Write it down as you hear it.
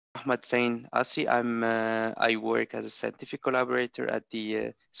Ahmad Zain Asi. I work as a scientific collaborator at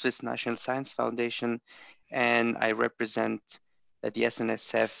the Swiss National Science Foundation, and I represent the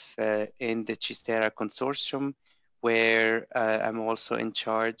SNSF in the CHIST-ERA consortium, where I'm also in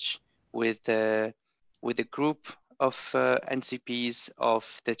charge with a group of NCPs of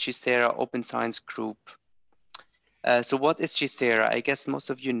the CHIST-ERA Open Science Group. So what is CHIST-ERA? I guess most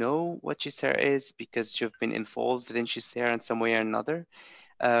of you know what CHIST-ERA is because you've been involved within CHIST-ERA in some way or another.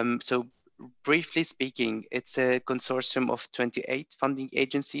 So briefly speaking, it's a consortium of 28 funding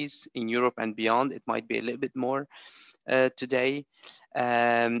agencies in Europe and beyond. It might be a little bit more today,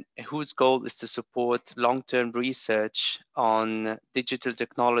 whose goal is to support long-term research on digital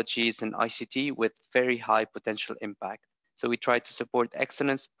technologies and ICT with very high potential impact. So we try to support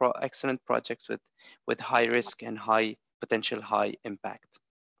excellent projects with high risk and high potential, high impact.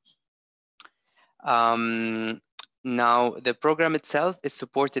 Now, the program itself is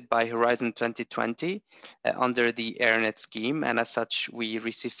supported by Horizon 2020 under the AIRNet scheme, and as such, we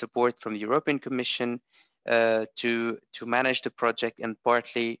receive support from the European Commission to manage the project and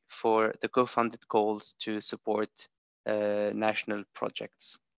partly for the co-funded calls to support national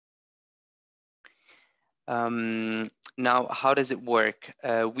projects. Now, how does it work?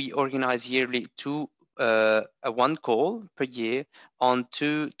 We organize yearly one call per year on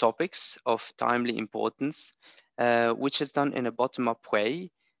 2 topics of timely importance, which is done in a bottom-up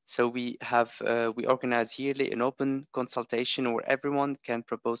way. So we organize yearly an open consultation where everyone can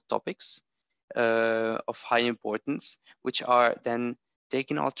propose topics of high importance, which are then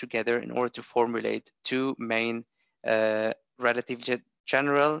taken all together in order to formulate 2 main relatively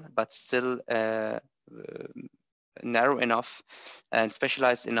general but still narrow enough and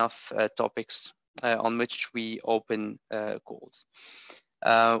specialized enough topics on which we open calls.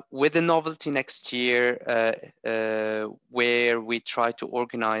 With the novelty next year, where we'll try to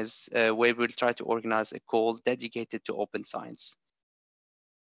organize a call dedicated to open science.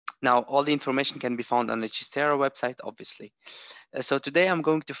 Now, all the information can be found on the CHIST-ERA website, obviously. So today I'm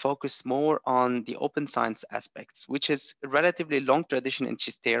going to focus more on the open science aspects, which is a relatively long tradition in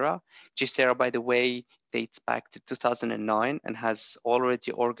CHIST-ERA. CHIST-ERA, by the way, dates back to 2009 and has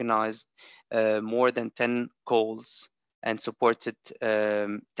already organized more than 10 calls and supported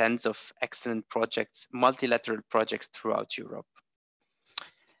tens of excellent projects, multilateral projects throughout Europe.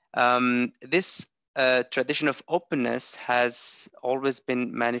 This tradition of openness has always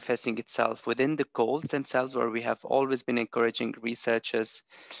been manifesting itself within the calls themselves, where we have always been encouraging researchers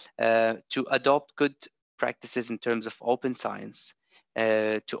to adopt good practices in terms of open science,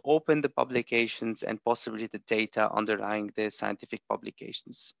 to open the publications and possibly the data underlying the scientific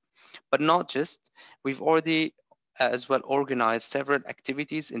publications. But not just, we've already as well organized several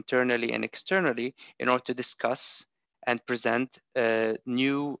activities internally and externally in order to discuss and present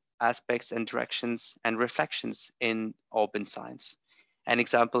new aspects and directions and reflections in open science. An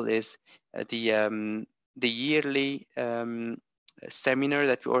example is the yearly seminar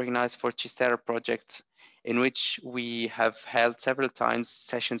that we organize for CHIST-ERA projects, in which we have held several times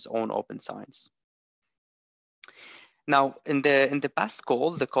sessions on open science. Now, in the past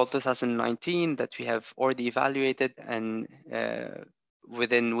call, the call 2019 that we have already evaluated and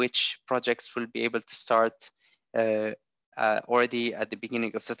within which projects will be able to start already at the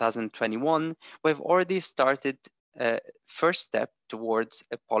beginning of 2021, we've already started first step towards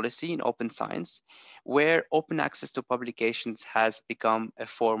a policy in open science where open access to publications has become a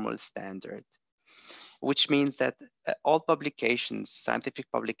formal standard, which means that all publications, scientific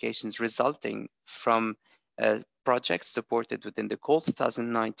publications resulting from projects supported within the call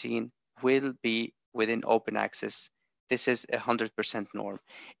 2019 will be within open access. This is 100% norm.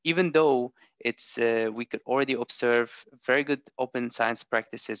 Even though it's we could already observe very good open science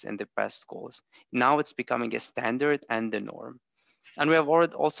practices in the past calls, now it's becoming a standard and the norm. And we have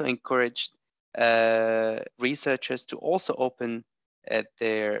already also encouraged researchers to also open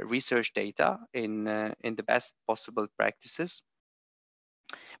their research data in the best possible practices.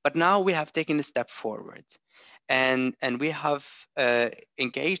 But now we have taken a step forward, and we have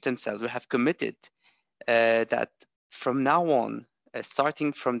engaged themselves. We have committed that from now on,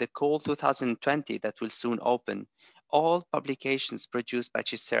 starting from the call 2020 that will soon open, all publications produced by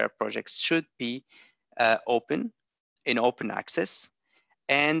CHIST-ERA projects should be open, in open access,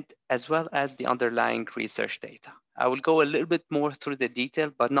 and as well as the underlying research data. I will go a little bit more through the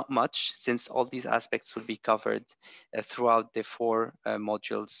detail, but not much, since all these aspects will be covered throughout the 4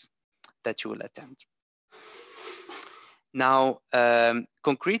 modules that you will attend. Now,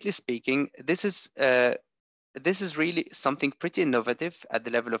 concretely speaking, this is really something pretty innovative at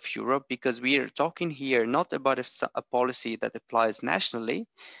the level of Europe, because we are talking here not about a policy that applies nationally,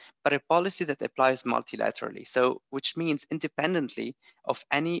 but a policy that applies multilaterally. So, which means independently of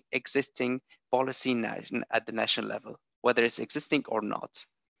any existing policy at the national level, whether it's existing or not.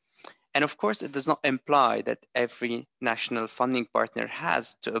 And of course, it does not imply that every national funding partner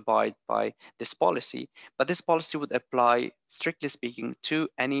has to abide by this policy, but this policy would apply, strictly speaking, to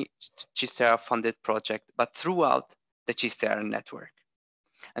any CHIST-ERA funded project, but throughout the CHIST-ERA network.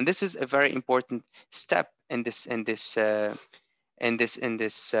 And this is a very important step in this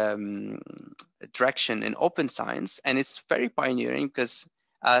direction in open science, and it's very pioneering because,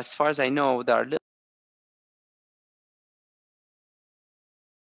 as far as I know, there are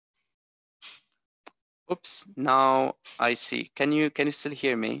Oops, now I see. Can you still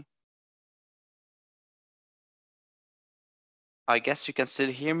hear me? I guess you can still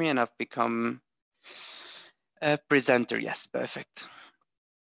hear me, and I've become a presenter. Yes, perfect.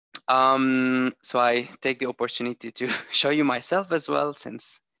 So I take the opportunity to show you myself as well,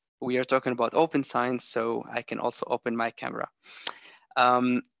 since we are talking about open science, so I can also open my camera.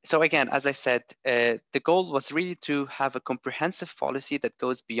 So again, as I said, the goal was really to have a comprehensive policy that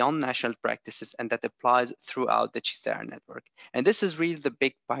goes beyond national practices and that applies throughout the CHIST-ERA network. And this is really the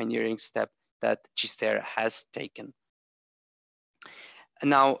big pioneering step that CHIST-ERA has taken.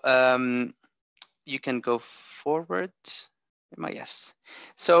 Now, you can go forward. Yes.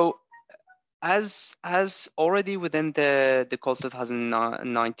 So as already within the call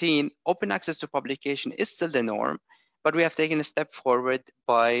 2019, open access to publication is still the norm, but we have taken a step forward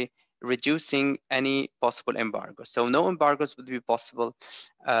by reducing any possible embargoes. So no embargoes would be possible.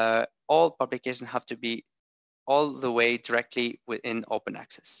 All publications have to be all the way directly within open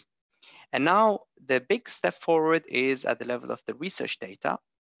access. And now the big step forward is at the level of the research data,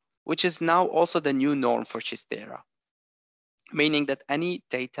 which is now also the new norm for CHIST-ERA, meaning that any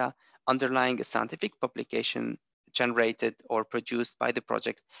data underlying a scientific publication generated or produced by the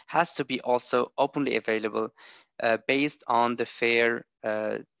project has to be also openly available based on the FAIR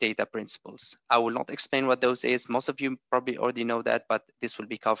data principles. I will not explain what those is. Most of you probably already know that, but this will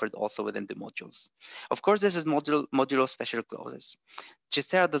be covered also within the modules. Of course, this is modulo special clauses.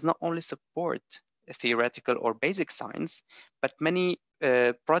 CHIST-ERA does not only support theoretical or basic science, but many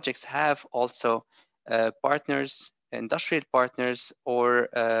projects have also partners, industrial partners, or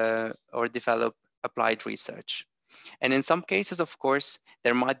develop applied research. And in some cases, of course,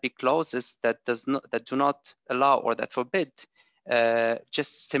 there might be clauses that do not allow or that forbid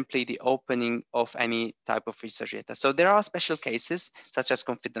just simply the opening of any type of research data. So there are special cases, such as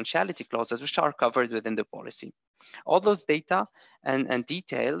confidentiality clauses, which are covered within the policy. All those data and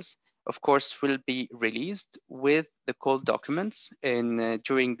details, of course, will be released with the call documents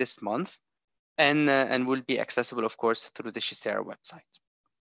during this month, and will be accessible, of course, through the CHIST-ERA website.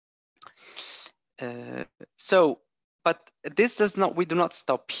 But this we do not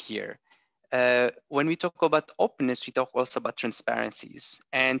stop here. When we talk about openness, we talk also about transparencies.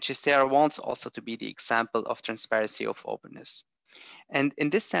 And CHIST-ERA wants also to be the example of transparency of openness. And in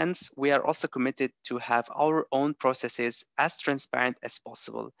this sense, we are also committed to have our own processes as transparent as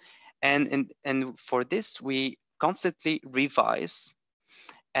possible. And for this, we constantly revise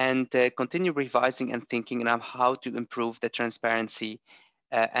and continue revising and thinking on how to improve the transparency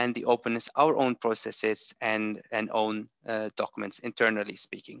and the openness, our own processes and own documents, internally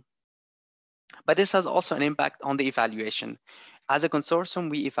speaking. But this has also an impact on the evaluation. As a consortium,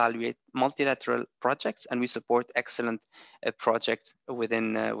 we evaluate multilateral projects and we support excellent projects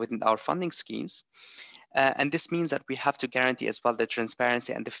within our funding schemes. And this means that we have to guarantee as well the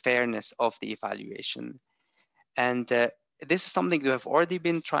transparency and the fairness of the evaluation. And this is something we have already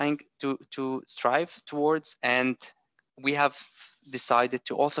been trying to strive towards, and we have decided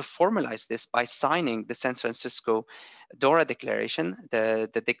to also formalize this by signing the San Francisco DORA Declaration, the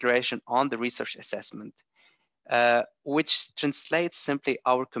Declaration on the Research Assessment, which translates simply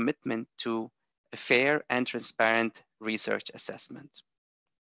our commitment to a fair and transparent research assessment.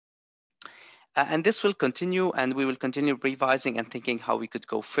 And this will continue, and we will continue revising and thinking how we could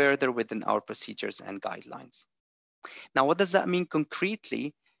go further within our procedures and guidelines. Now, what does that mean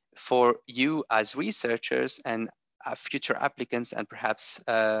concretely for you as researchers and future applicants and perhaps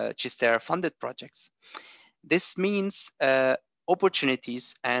CHIST-ERA funded projects? This means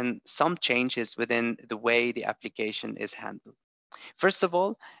opportunities and some changes within the way the application is handled. First of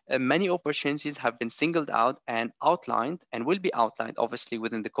all, many opportunities have been singled out and outlined and will be outlined obviously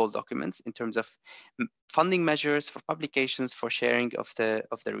within the call documents in terms of funding measures for publications, for sharing of the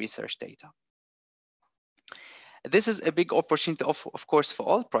research data. This is a big opportunity, of course, for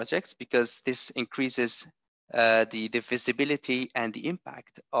all projects, because this increases the visibility and the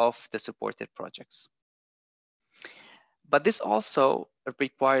impact of the supported projects. But this also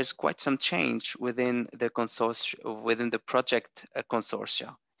requires quite some change within the project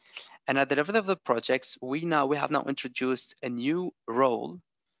consortia. And at the level of the projects, we have now introduced a new role,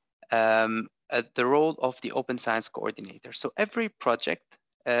 the role of the Open Science Coordinator. So every project,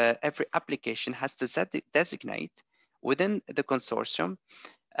 every application has to designate within the consortium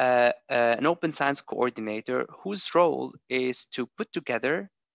an Open Science Coordinator whose role is to put together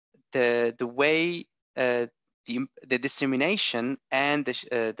the way the dissemination and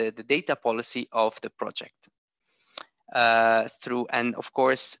the data policy of the project through, and of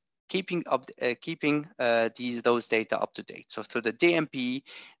course, keeping those data up to date. So through the DMP,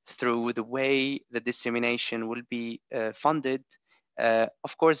 through the way the dissemination will be funded,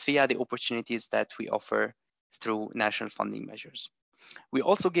 of course, via the opportunities that we offer through national funding measures. We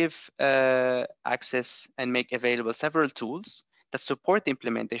also give access and make available several tools that support the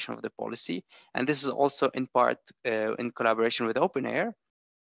implementation of the policy. And this is also in part in collaboration with OpenAIRE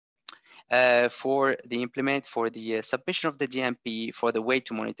for the submission of the GMP, for the way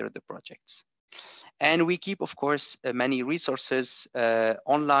to monitor the projects. And we keep, of course, many resources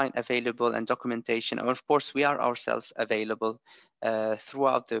online available and documentation. And of course, we are ourselves available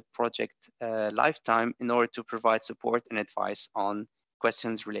throughout the project lifetime in order to provide support and advice on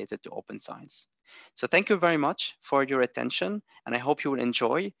questions related to open science. So thank you very much for your attention, and I hope you will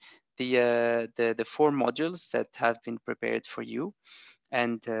enjoy the 4 modules that have been prepared for you.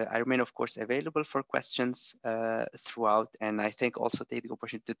 And I remain, of course, available for questions throughout. And I think also take the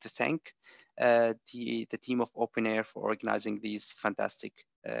opportunity to thank the team of OpenAIRE for organizing these fantastic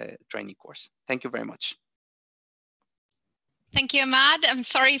training course. Thank you very much. Thank you, Ahmad. I'm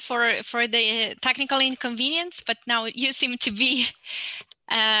sorry for the technical inconvenience, but now you seem to be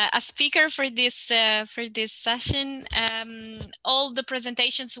a speaker for this session. All the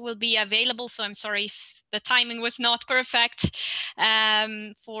presentations will be available, so I'm sorry if the timing was not perfect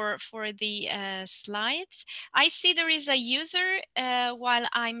for the slides. I see there is a user while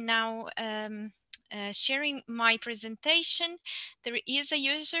I'm now sharing my presentation. There is a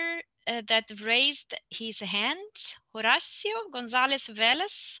user that raised his hand, Horacio Gonzalez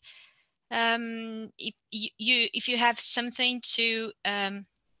Velez. If you have something to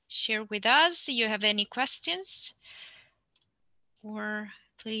share with us, you have any questions, or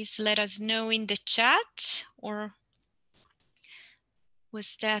please let us know in the chat. Or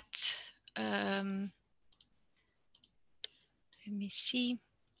was that, let me see.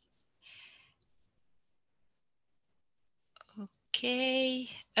 Okay,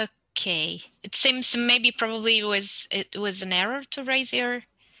 okay. It seems maybe probably it was an error to raise your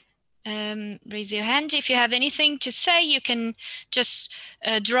hand. If you have anything to say, you can just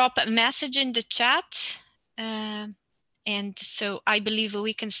drop a message in the chat. And so I believe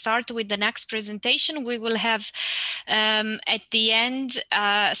we can start with the next presentation. We will have at the end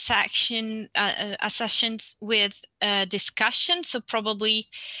a sessions with discussion. So probably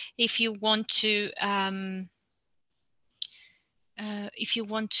if you want to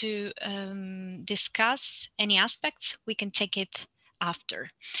discuss any aspects, we can take it after.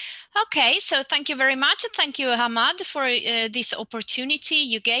 Okay, so thank you very much. Thank you, Ahmad, for this opportunity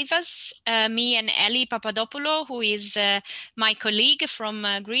you gave us. Me and Ellie Papadopoulou, who is my colleague from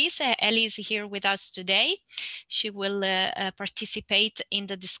Greece. Ellie is here with us today. She will participate in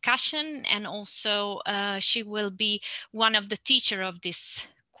the discussion, and also she will be one of the teachers of this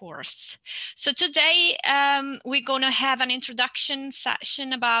course. So today we're going to have an introduction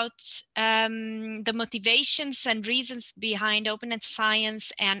session about the motivations and reasons behind open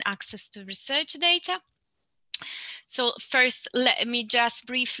science and access to research data. So first, let me just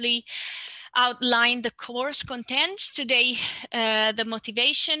briefly outline the course contents. Today, the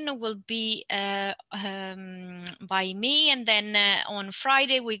motivation will be by me, and then on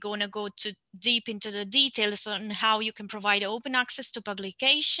Friday, we're going to go deep into the details on how you can provide open access to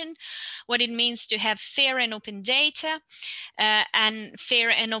publication, what it means to have fair and open data, and fair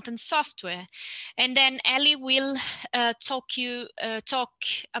and open software. And then Ellie will talk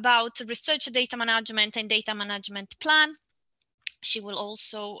about research data management and data management plan. She will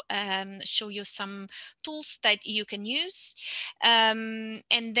also show you some tools that you can use. And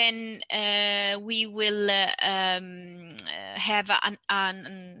then we will have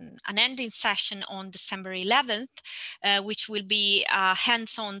an ending session on December 11th, which will be a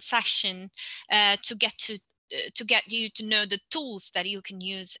hands-on session to get you to know the tools that you can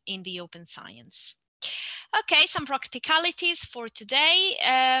use in the open science. Okay, some practicalities for today.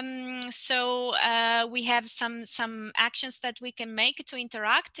 We have some actions that we can make to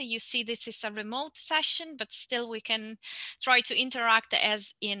interact. You see, this is a remote session, but still we can try to interact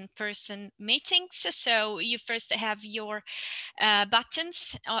as in-person meetings. So you first have your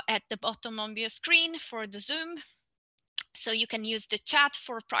buttons at the bottom of your screen for the Zoom. So you can use the chat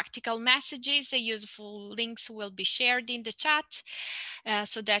for practical messages. The useful links will be shared in the chat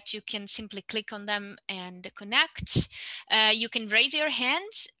so that you can simply click on them and connect. You can raise your hand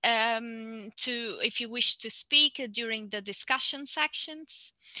if you wish to speak during the discussion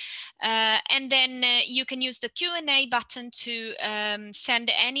sections. And then you can use the Q&A button to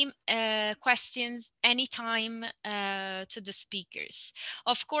send any questions anytime to the speakers.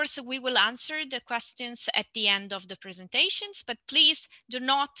 Of course, we will answer the questions at the end of the presentations, but please do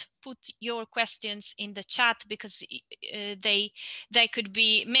not put your questions in the chat because they could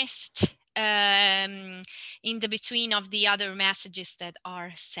be missed in the between of the other messages that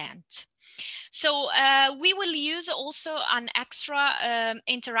are sent. So we will use also an extra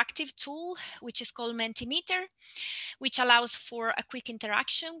interactive tool, which is called Mentimeter, which allows for a quick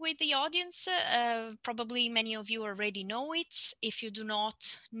interaction with the audience. Probably many of you already know it. If you do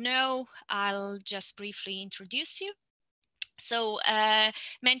not know, I'll just briefly introduce you. So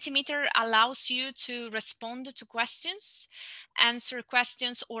Mentimeter allows you to respond to questions, answer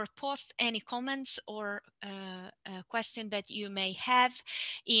questions, or post any comments or question that you may have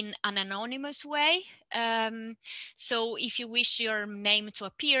in an anonymous way. So if you wish your name to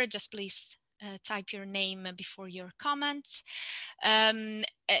appear, just please type your name before your comments.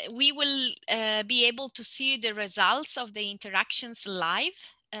 We will be able to see the results of the interactions live.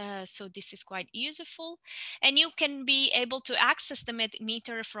 So this is quite useful, and you can be able to access the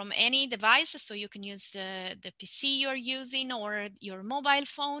meter from any device. So you can use the PC you're using or your mobile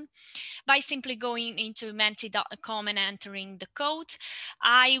phone by simply going into menti.com and entering the code.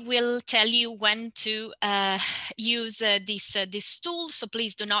 I will tell you when to use this tool, so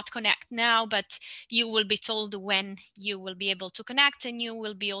please do not connect now, but you will be told when you will be able to connect, and you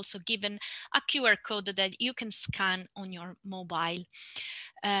will be also given a QR code that you can scan on your mobile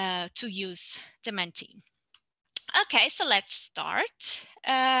to use the Menti. Okay, so let's start.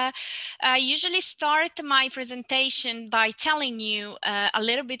 I usually start my presentation by telling you a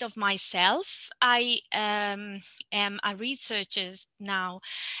little bit of myself. I am a researcher now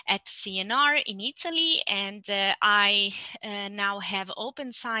at CNR in Italy, and I now have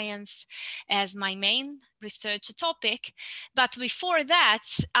open science as my main research topic. But before that,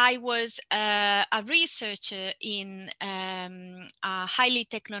 I was a researcher in a highly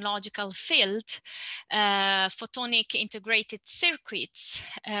technological field, photonic integrated circuits,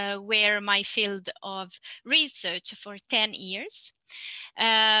 were my field of research for 10 years.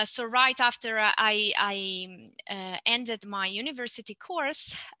 So right after I ended my university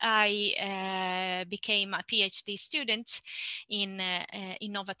course, I became a PhD student in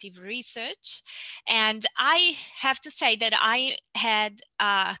innovative research. And I have to say that I had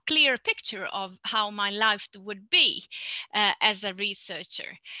a clear picture of how my life would be as a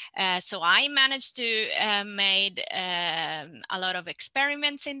researcher. So I managed to made a lot of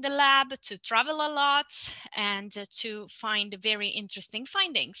experiments in the lab, to travel a lot, and to find very interesting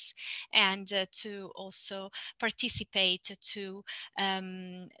findings, and to also participate to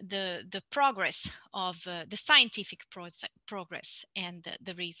the progress of the scientific progress and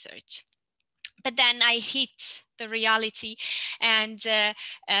the research. But then I hit the reality, and the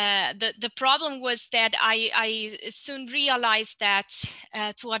problem was that I soon realized that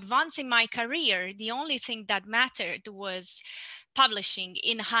to advance in my career, the only thing that mattered was publishing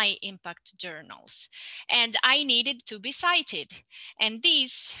in high impact journals, and I needed to be cited. And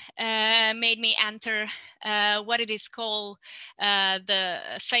this made me enter what it is called the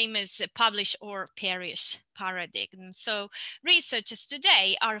famous publish or perish paradigm. So researchers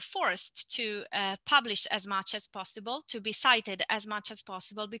today are forced to publish as much as possible, to be cited as much as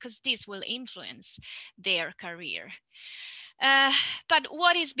possible, because this will influence their career. But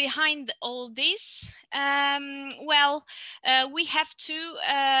what is behind all this? We have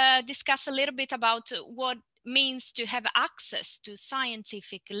to discuss a little bit about what means to have access to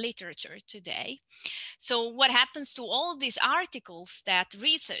scientific literature today. So what happens to all these articles that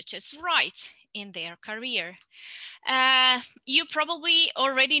researchers write in their career. You probably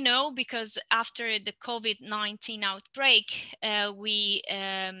already know, because after the COVID-19 outbreak,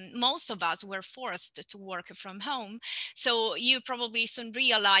 most of us were forced to work from home. So you probably soon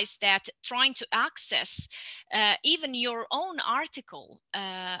realized that trying to access even your own article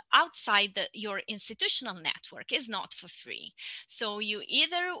outside your institutional network is not for free. So you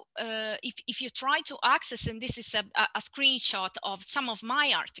either, if you try to access, and this is a screenshot of some of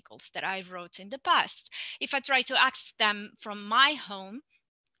my articles that I wrote in the past, if I try to access them from my home,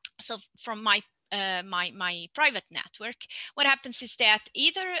 so from my private network, what happens is that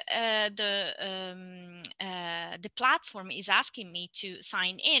either the platform is asking me to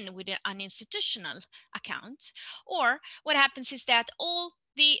sign in with an institutional account, or what happens is that all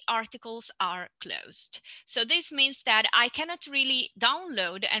the articles are closed. So this means that I cannot really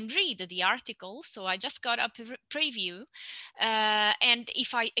download and read the article. So I just got a preview, and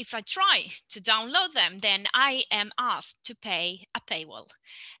if I try to download them, then I am asked to pay a paywall.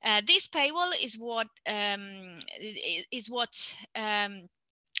 This paywall is what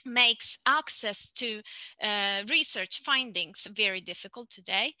makes access to research findings very difficult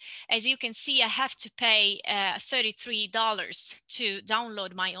today. As you can see, I have to pay $33 to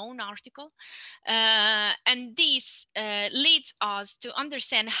download my own article. And this leads us to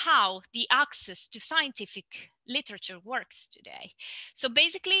understand how the access to scientific literature works today. So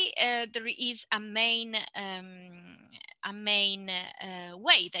basically, there is a main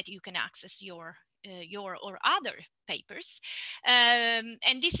way that you can access your or other papers, and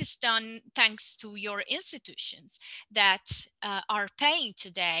this is done thanks to your institutions that are paying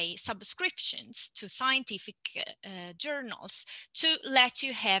today subscriptions to scientific journals to let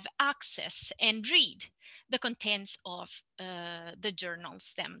you have access and read the contents of the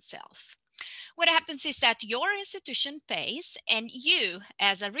journals themselves. What happens is that your institution pays and you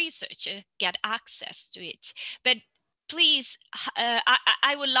as a researcher get access to it. But please,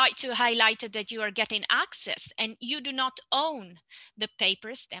 I would like to highlight that you are getting access and you do not own the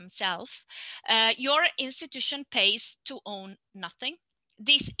papers themselves. Your institution pays to own nothing.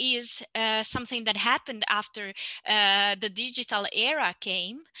 This is something that happened after the digital era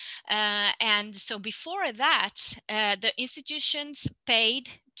came. And so before that, the institutions paid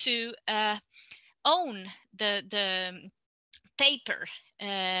to own the paper,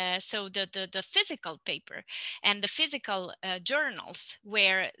 so the physical paper, and the physical journals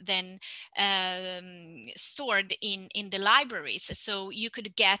were then stored in the libraries. So you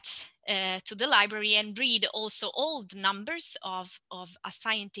could get to the library and read also old numbers of a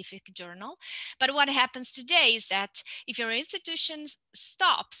scientific journal. But what happens today is that if your institution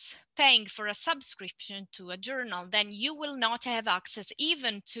stops paying for a subscription to a journal, then you will not have access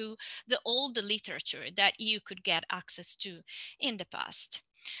even to the old literature that you could get access to in the past.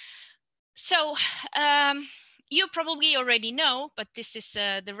 So you probably already know, but this is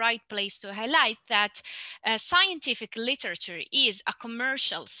the right place to highlight that scientific literature is a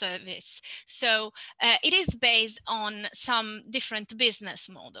commercial service. So it is based on some different business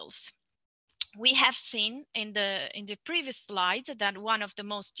models. We have seen in the previous slides that one of the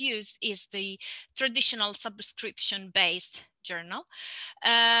most used is the traditional subscription-based journal.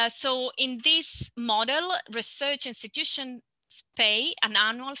 So in this model, research institutions pay an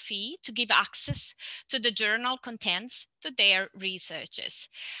annual fee to give access to the journal contents to their researchers.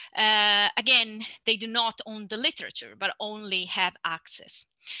 Again, they do not own the literature, but only have access.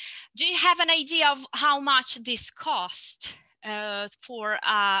 Do you have an idea of how much this costs for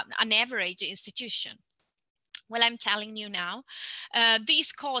an average institution? Well, I'm telling you now,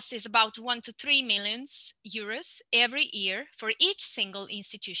 this cost is about 1 to 3 million euros every year for each single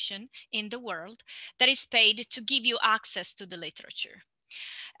institution in the world that is paid to give you access to the literature.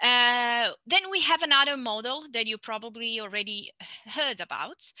 Then we have another model that you probably already heard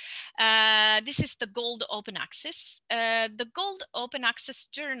about. This is the Gold Open Access. The Gold Open Access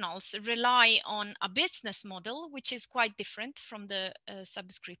journals rely on a business model which is quite different from the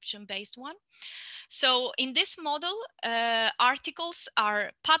subscription-based one. So in this model, articles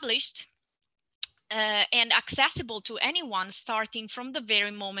are published and accessible to anyone starting from the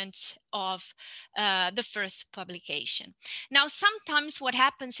very moment of the first publication. Now, sometimes what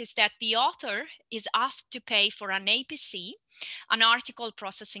happens is that the author is asked to pay for an APC, an article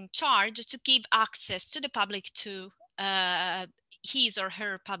processing charge, to give access to the public to his or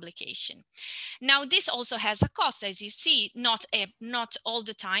her publication. Now, this also has a cost, as you see, not all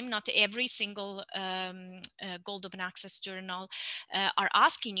the time, not every single Gold Open Access journal are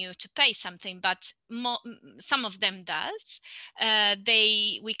asking you to pay something, but some of them does.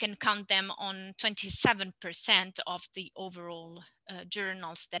 We can count them on 27% of the overall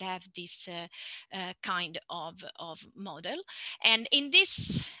journals that have this kind of model. And in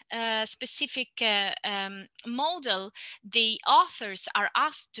this specific model, the authors are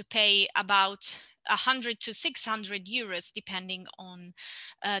asked to pay about 100 to 600 euros, depending on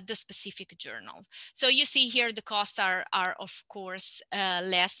the specific journal. So you see here the costs are of course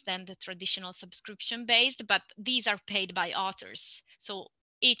less than the traditional subscription based, but these are paid by authors. So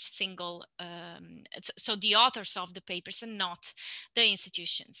each single, so the authors of the papers and not the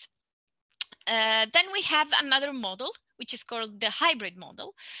institutions. Then we have another model, which is called the hybrid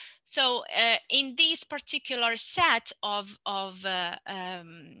model. So in this particular set of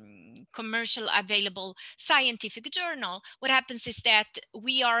commercial available scientific journal, what happens is that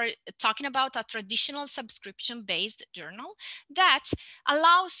we are talking about a traditional subscription-based journal that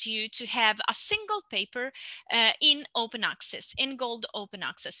allows you to have a single paper in open access, in Gold Open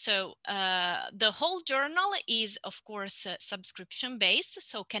Access. So the whole journal is, of course, subscription-based,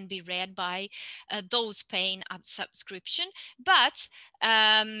 so can be read by those paying a subscription, but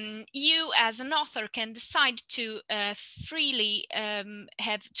you as an author can decide to freely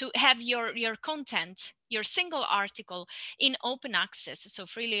have your content, your single article in open access, so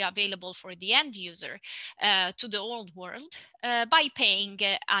freely available for the end user to the old world by paying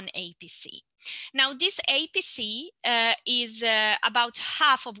an APC. Now, this APC is about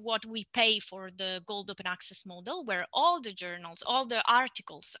half of what we pay for the Gold Open Access model, where all the journals, all the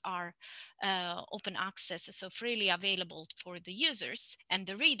articles are open access, so freely available for the users and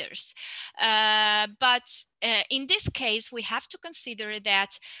the readers. But in this case, we have to consider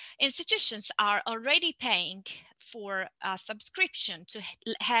that institutions are already paying for a subscription to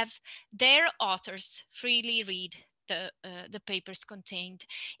have their authors freely read the papers contained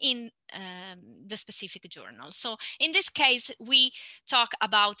in the specific journal. So in this case, we talk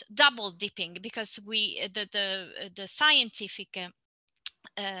about double dipping, because the scientific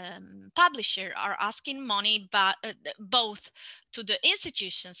publisher are asking money, but both to the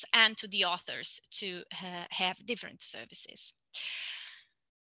institutions and to the authors to have different services.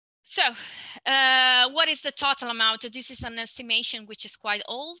 So what is the total amount? This is an estimation which is quite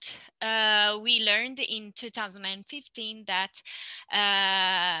old. We learned in 2015 that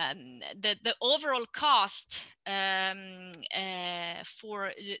the overall cost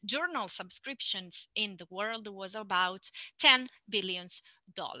for journal subscriptions in the world was about $10 billion.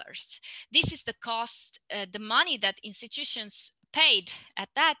 This is the cost, the money that institutions paid at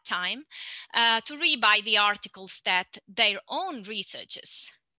that time to rebuy the articles that their own researchers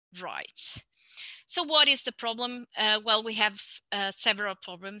write. So what is the problem? Well, we have several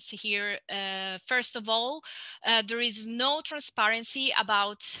problems here. First of all, there is no transparency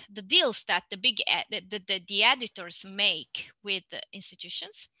about the deals that the editors make with the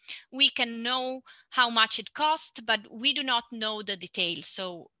institutions. We can know how much it costs, but we do not know the details.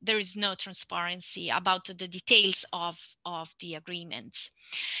 So there is no transparency about the details of the agreements.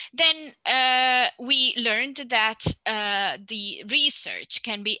 Then we learned that the research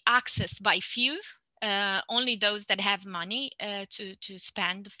can be accessed by few, only those that have money to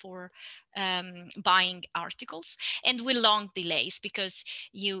spend for buying articles, and with long delays, because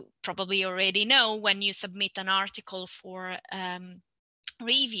you probably already know when you submit an article for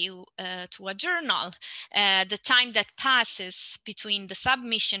review to a journal, the time that passes between the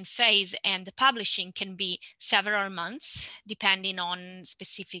submission phase and the publishing can be several months, depending on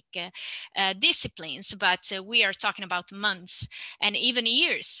specific disciplines, but we are talking about months and even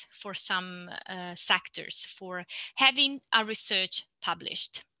years for some sectors for having a research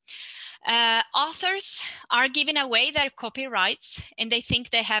published. Authors are giving away their copyrights and they think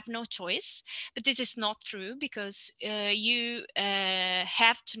they have no choice, but this is not true, because you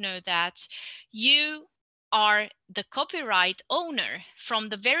have to know that you are the copyright owner from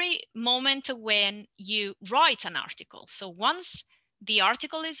the very moment when you write an article. So once the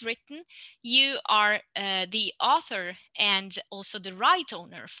article is written, you are the author and also the right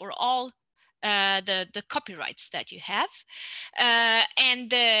owner for all the copyrights that you have,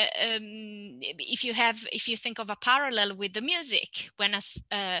 and if you think of a parallel with the music,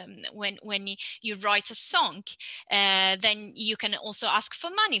 when you write a song, then you can also ask for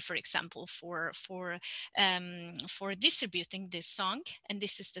money, for example, for distributing this song, and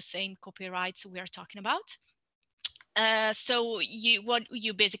this is the same copyrights we are talking about. So what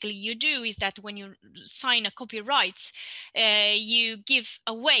you basically do is that when you sign a copyright, you give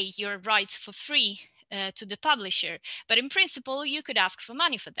away your rights for free to the publisher. But in principle, you could ask for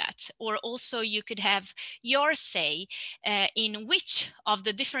money for that, or also you could have your say in which of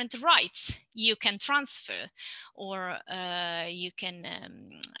the different rights you can transfer, or you can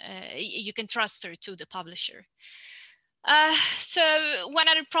transfer to the publisher. So one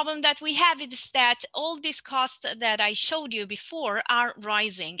other problem that we have is that all these costs that I showed you before are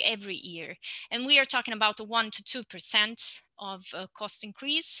rising every year. And we are talking about a 1 to 2% of cost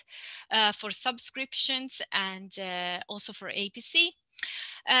increase for subscriptions and also for APC.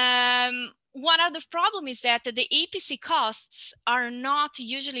 One other problem is that the APC costs are not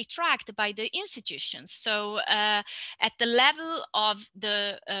usually tracked by the institutions. So at the level of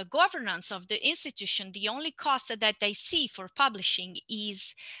the governance of the institution, the only cost that they see for publishing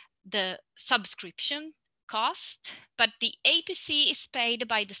is the subscription cost, but the APC is paid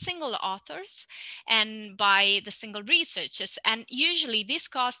by the single authors and by the single researchers. And usually these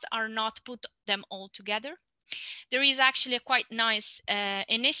costs are not put them all together. There is actually a quite nice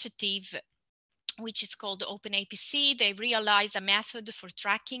initiative which is called OpenAPC. They realized a method for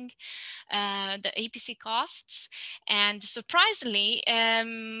tracking the APC costs. And surprisingly,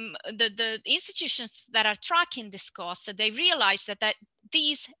 the institutions that are tracking this cost, they realize that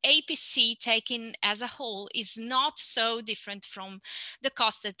these APC taken as a whole is not so different from the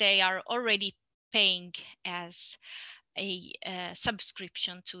cost that they are already paying as a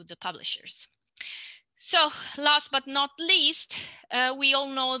subscription to the publishers. So last but not least, we all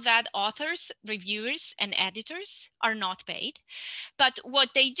know that authors, reviewers, and editors are not paid. But what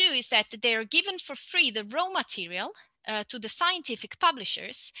they do is that they are given for free the raw material to the scientific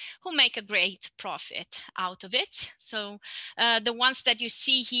publishers, who make a great profit out of it. So the ones that you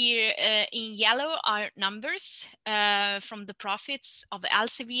see here in yellow are numbers from the profits of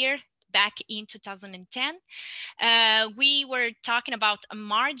Elsevier back in 2010. We were talking about a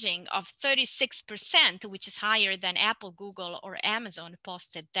margin of 36%, which is higher than Apple, Google, or Amazon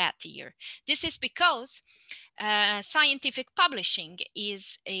posted that year. This is because scientific publishing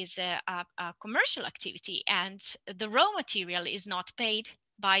is a commercial activity, and the raw material is not paid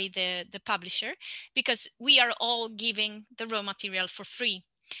by the publisher, because we are all giving the raw material for free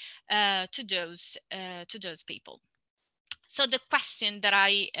to those people. So the question that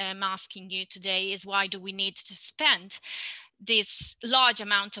I am asking you today is, why do we need to spend this large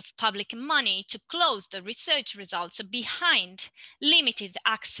amount of public money to close the research results behind limited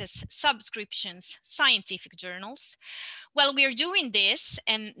access subscriptions, scientific journals? Well, we're doing this,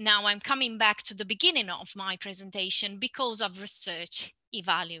 and now I'm coming back to the beginning of my presentation, because of research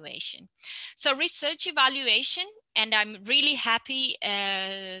evaluation. So research evaluation, and I'm really happy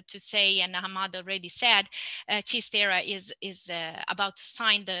to say, and Hamad already said, CHIST-ERA is about to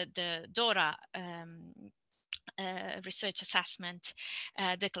sign the DORA research assessment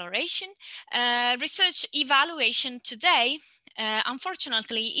declaration. Research evaluation today,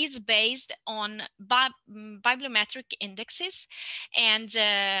 unfortunately, is based on bibliometric indexes and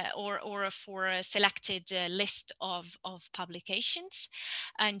or for a selected list of publications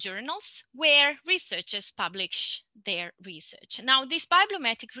and journals where researchers publish their research. Now, these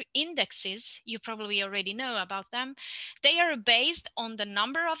bibliometric indexes, you probably already know about them. They are based on the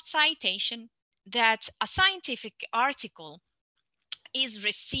number of citations that a scientific article is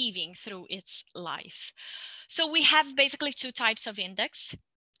receiving through its life. So we have basically two types of index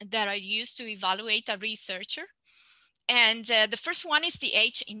that are used to evaluate a researcher. And the first one is the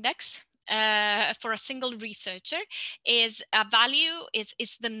H index. For a single researcher is a value,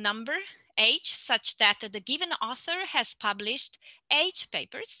 is the number H, such that the given author has published H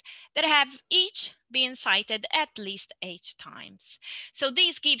papers that have each been cited at least H times. So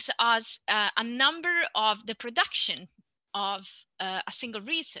this gives us a number of the production of a single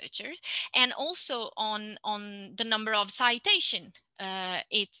researcher, and also on the number of citation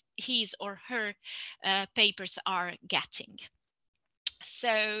his or her papers are getting.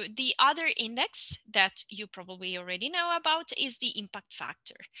 So the other index that you probably already know about is the impact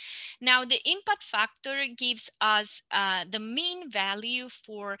factor. Now, the impact factor gives us the mean value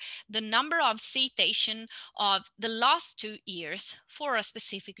for the number of citation of the last 2 years for a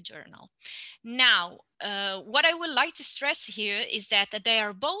specific journal. Now, what I would like to stress here is that they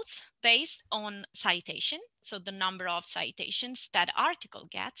are both based on citation, so the number of citations that article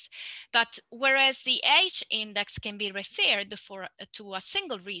gets, but whereas the H index can be referred to a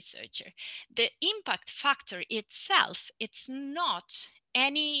single researcher, the impact factor itself, it's not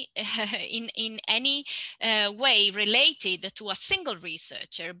any in any way related to a single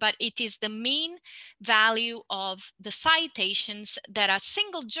researcher, but it is the mean value of the citations that a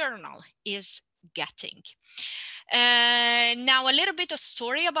single journal is getting. Now, a little bit of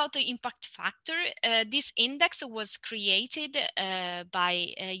story about the impact factor. This index was created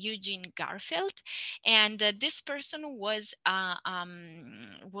by Eugene Garfield, and this person was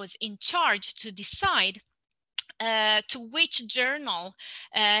in charge to decide to which journal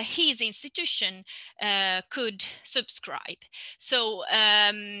his institution could subscribe. So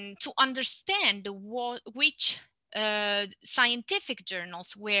to understand which scientific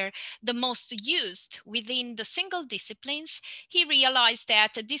journals were the most used within the single disciplines, he realized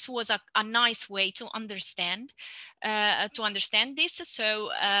that this was a nice way to understand this. So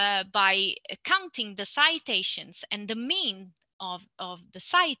by counting the citations and the mean of the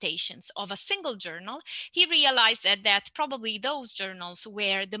citations of a single journal, he realized that probably those journals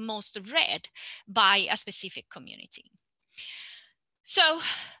were the most read by a specific community. So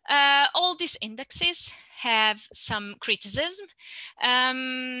all these indexes have some criticism,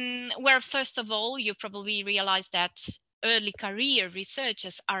 where first of all, you probably realize that early career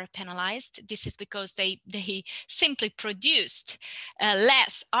researchers are penalized. This is because they simply produced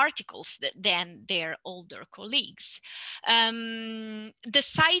less articles than their older colleagues. The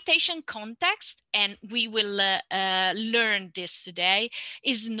citation context, and we will learn this today,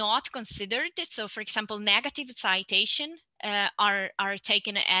 is not considered. So for example, negative citation are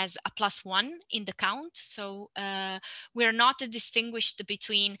taken as a +1 in the count. So we're not distinguished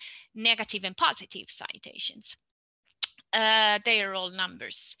between negative and positive citations. They are all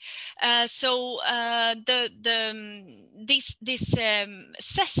numbers. So this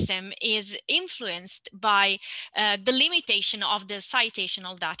system is influenced by the limitation of the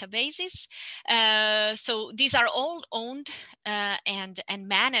citational databases. So these are all owned and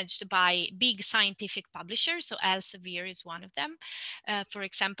managed by big scientific publishers. So Elsevier is one of them, for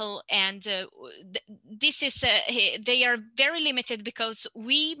example. And this is they are very limited because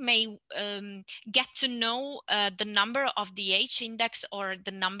we may get to know the number of the H index or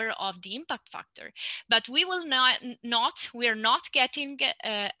the number of the impact factor, but we will we're not getting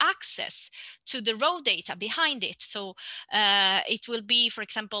access to the raw data behind it. So it will be, for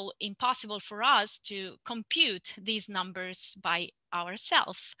example, impossible for us to compute these numbers by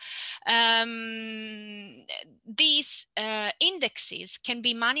ourselves. These indexes can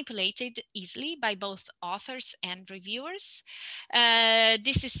be manipulated easily by both authors and reviewers.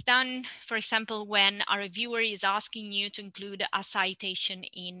 This is done, for example, when a reviewer is asking you to include a citation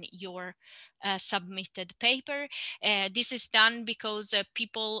in your submitted paper. This is done because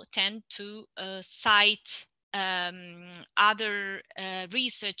people tend to cite other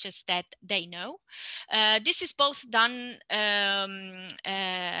researchers that they know. This is both done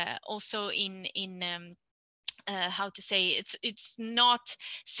also in how to say, it's not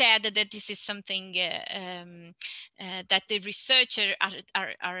said that this is something that the researcher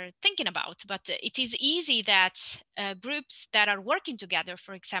are thinking about, but it is easy that groups that are working together,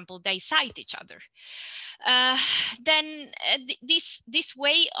 for example, they cite each other. Then this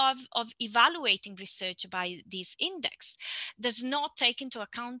way of evaluating research by this index does not take into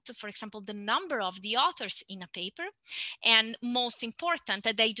account, for example, the number of the authors in a paper, and most important,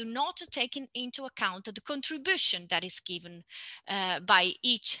 that they do not take into account the contribution that is given by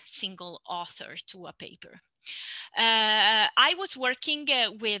each single author to a paper. I was working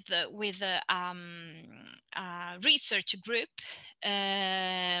with a research group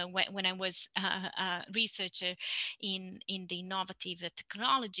when I was a researcher in the innovative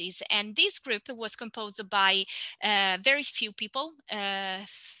technologies, and this group was composed by very few people,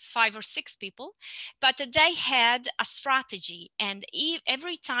 5 or 6 people, but they had a strategy, and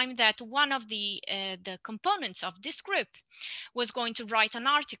every time that one of the components of this group was going to write an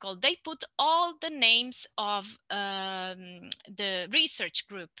article, they put all the names of the research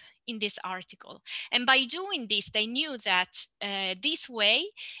group in this article. And by doing this, they knew that this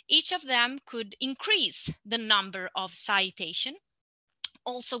way, each of them could increase the number of citation,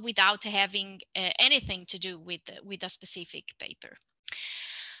 also without having anything to do with a specific paper.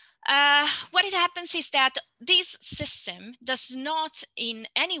 What it happens is that this system does not in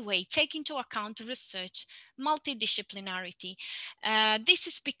any way take into account research multidisciplinarity. This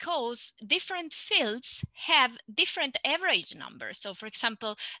is because different fields have different average numbers. So for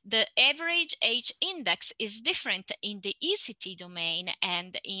example, the average age index is different in the ECT domain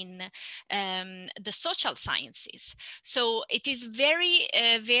and in the social sciences. So it is very,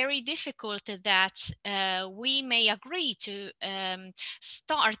 very difficult that we may agree to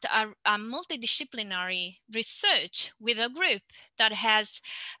start a multidisciplinary research with a group that has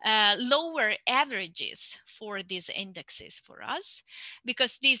lower averages for these indexes for us,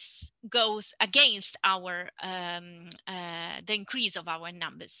 because this goes against our the increase of our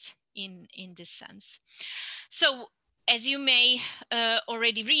numbers in this sense. So as you may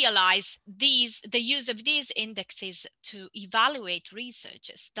already realize, the use of these indexes to evaluate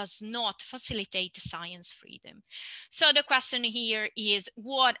researches does not facilitate science freedom. So the question here is,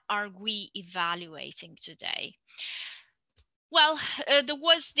 what are we evaluating today? Well, there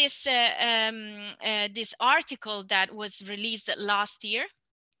was this this article that was released last year.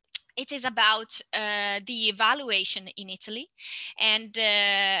 It is about the evaluation in Italy, and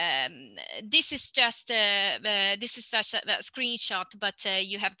this is just a screenshot, but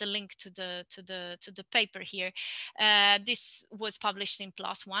you have the link to the paper here. This was published in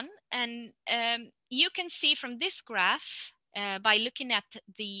PLOS ONE, and you can see from this graph, by looking at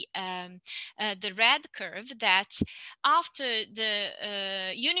the red curve, that after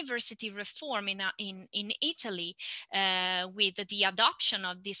the university reform in Italy, with the adoption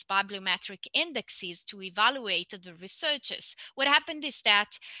of these bibliometric indexes to evaluate the researchers, what happened is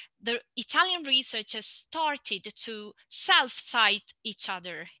that the Italian researchers started to self-cite each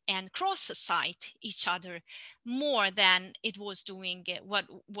other and cross-cite each other more than it was doing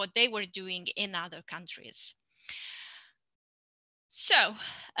what they were doing in other countries. So,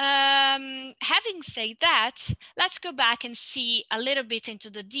 having said that, let's go back and see a little bit into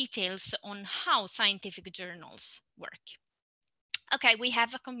the details on how scientific journals work. Okay, we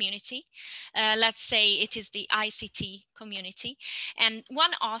have a community. Let's say it is the ICT community, and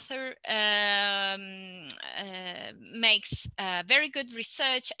one author makes very good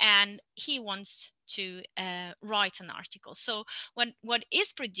research, and he wants to write an article. So what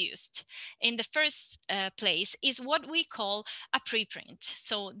is produced in the first place is what we call a preprint.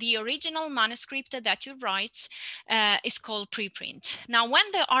 So the original manuscript that you write is called preprint. Now,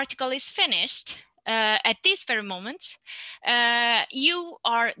 when the article is finished, at this very moment, you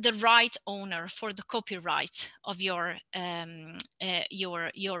are the right owner for the copyright of your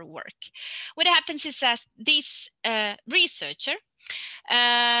work. What happens is that this researcher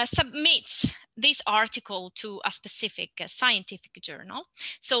submits this article to a specific scientific journal.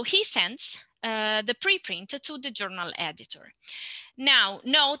 So he sends the preprint to the journal editor. Now,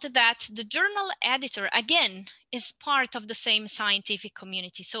 note that the journal editor, again, is part of the same scientific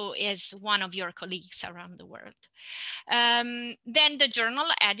community, so is one of your colleagues around the world. Then the journal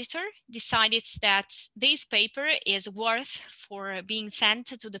editor decides that this paper is worth for being sent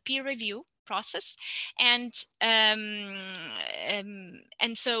to the peer review process, and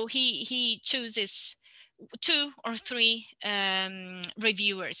so he chooses 2 or 3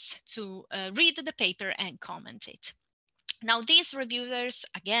 reviewers to read the paper and comment it. Now, these reviewers,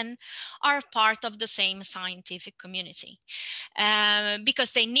 again, are part of the same scientific community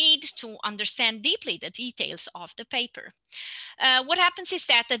because they need to understand deeply the details of the paper. What happens is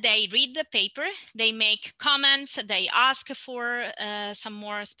that they read the paper, they make comments, they ask for some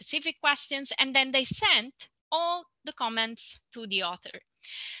more specific questions, and then they send all the comments to the author.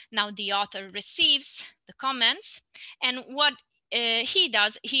 Now, the author receives the comments, and what he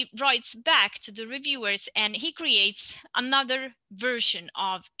does, he writes back to the reviewers and he creates another version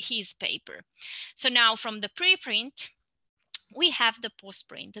of his paper. So now from the preprint, we have the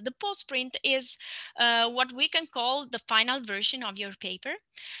postprint. The postprint is what we can call the final version of your paper.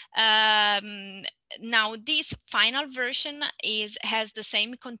 Now, this final version has the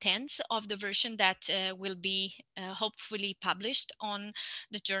same contents of the version that will be hopefully published on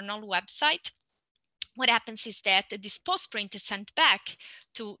the journal website. What happens is that this postprint is sent back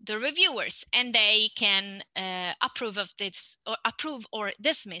to the reviewers, and they can approve of this, or approve or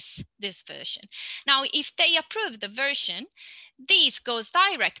dismiss this version. Now, if they approve the version, this goes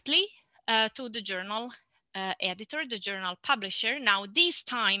directly to the journal editor, the journal publisher. Now, this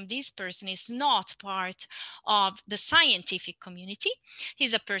time, this person is not part of the scientific community.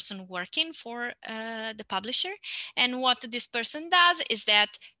 He's a person working for the publisher. And what this person does is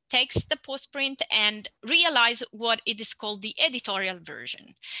that takes the postprint and realize what it is called the editorial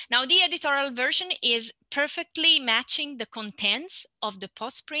version. Now, the editorial version is perfectly matching the contents of the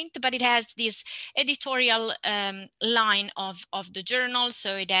postprint, but it has this editorial line of the journal.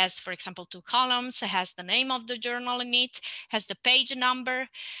 So it has, for example, 2 columns, it has the name of the journal in it, has the page number,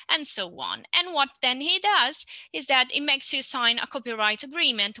 and so on. And what then he does is that it makes you sign a copyright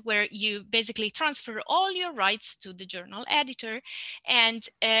agreement where you basically transfer all your rights to the journal editor, and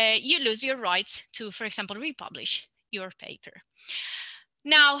you lose your rights to, for example, republish your paper.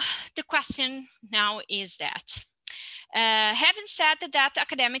 Now, the question now is that, having said that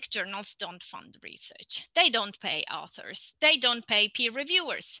academic journals don't fund research, they don't pay authors, they don't pay peer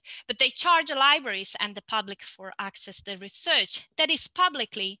reviewers, but they charge libraries and the public for access to research that is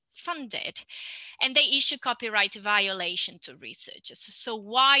publicly funded, and they issue copyright violation to researchers. So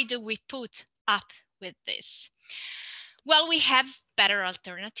why do we put up with this? Well, we have better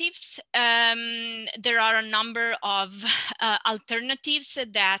alternatives. There are a number of alternatives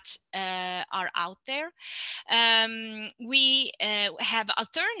that are out there. We have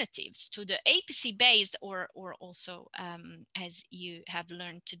alternatives to the APC-based or also, as you have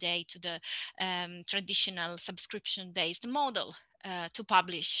learned today, to the traditional subscription-based model to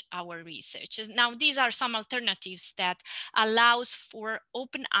publish our research. Now, these are some alternatives that allows for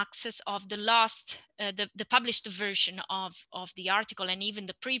open access of the last, the published version of the article and even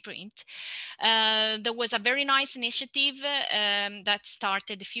the preprint. There was a very nice initiative that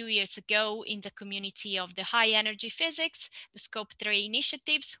started a few years ago in the community of the high energy physics, the Scope 3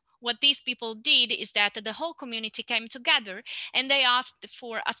 initiatives. What these people did is that the whole community came together and they asked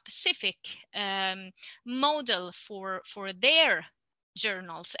for a specific model for their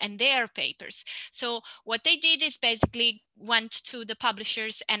journals and their papers. So what they did is basically went to the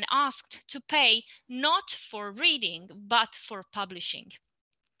publishers and asked to pay not for reading, but for publishing.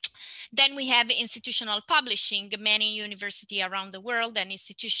 Then we have institutional publishing. Many universities around the world and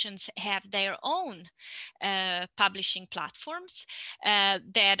institutions have their own publishing platforms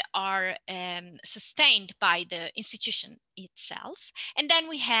that are sustained by the institution itself. And then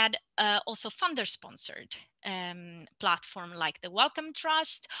we had also funder-sponsored platform like the Wellcome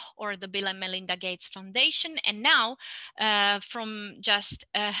Trust or the Bill and Melinda Gates Foundation. And now, from just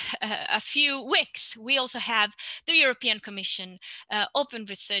a few weeks, we also have the European Commission Open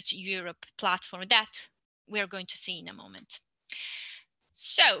Research Europe platform that we're going to see in a moment.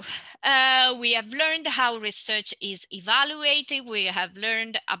 So we have learned how research is evaluated. We have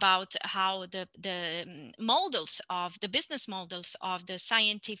learned about how the models of the business models of the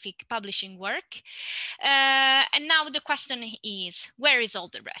scientific publishing work. And now the question is, where is all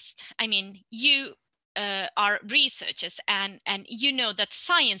the rest? I mean, you are researchers and you know that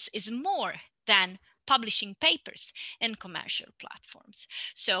science is more than publishing papers and commercial platforms.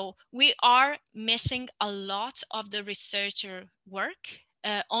 So we are missing a lot of the researcher work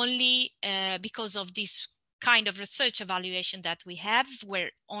only because of this kind of research evaluation that we have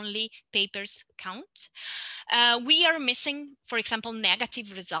where only papers count. We are missing, for example,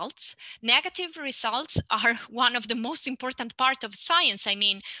 negative results. Negative results are one of the most important part of science. I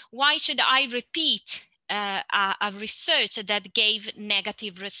mean, why should I repeat a research that gave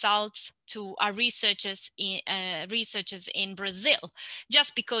negative results to our researchers in Brazil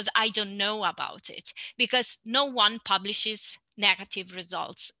just because I don't know about it? Because no one publishes negative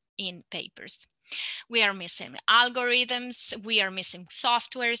results in papers. We are missing algorithms, we are missing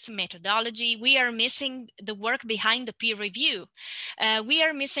softwares, methodology, we are missing the work behind the peer review. We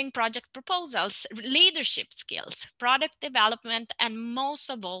are missing project proposals, leadership skills, product development, and most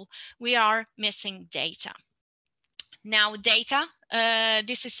of all, we are missing data. Now, data,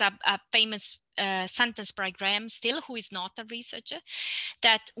 this is a famous sentence by Graham Still, who is not a researcher,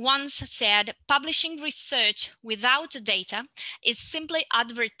 that once said, publishing research without data is simply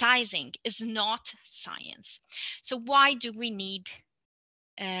advertising, is not science. So why do we need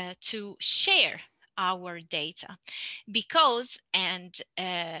to share our data? Because, and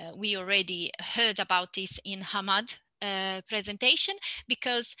we already heard about this in Hamad presentation,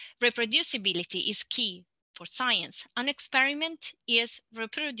 because reproducibility is key for science. An experiment is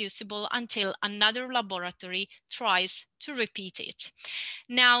reproducible until another laboratory tries to repeat it.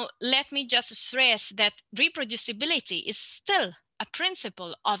 Now, let me just stress that reproducibility is still a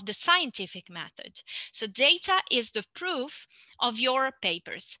principle of the scientific method. So data is the proof of your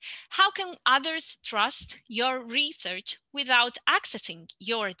papers. How can others trust your research without accessing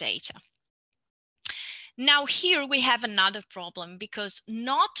your data? Now here we have another problem, because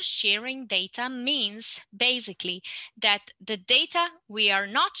not sharing data means basically that the data we are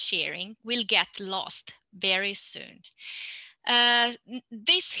not sharing will get lost very soon.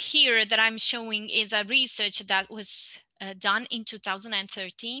 This here that I'm showing is a research that was done in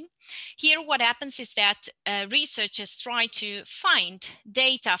 2013. Here what happens is that researchers try to find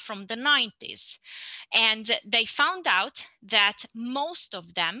data from the 90s, and they found out that most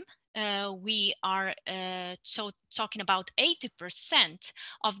of them, we are talking about 80%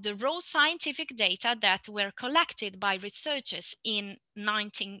 of the raw scientific data that were collected by researchers in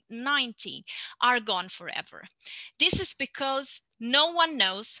 1990 are gone forever. This is because no one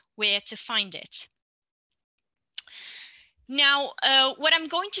knows where to find it. Now, what I'm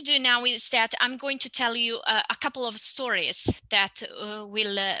going to do now is that I'm going to tell you a couple of stories that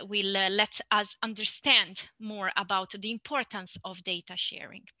will let us understand more about the importance of data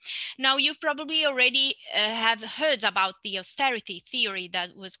sharing. Now, you probably already have heard about the austerity theory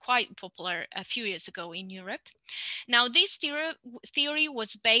that was quite popular a few years ago in Europe. Now, this theory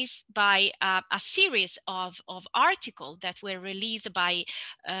was based by a series of articles that were released by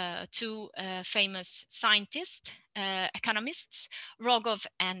two famous scientists, economists, Rogov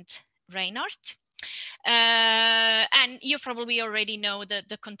and Reinhardt. And you probably already know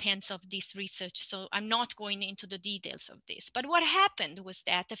the contents of this research, so I'm not going into the details of this. But what happened was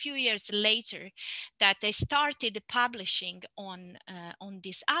that a few years later, that they started publishing on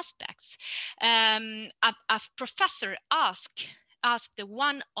these aspects. A professor asked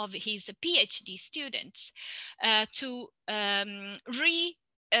one of his PhD students to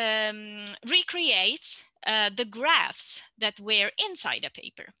recreate the graphs that were inside a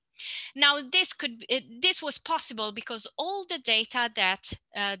paper. Now, this was possible because all the data that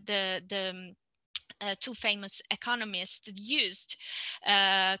the two famous economists used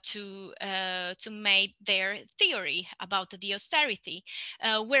to make their theory about the austerity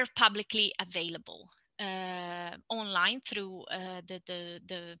were publicly available online through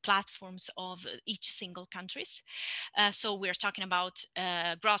the platforms of each single countries. So we're talking about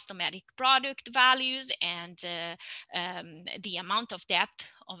gross domestic product values and the amount of debt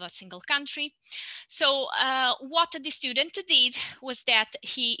of a single country. So what the student did was that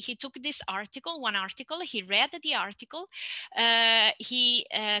he took this article, one article, he read the article, he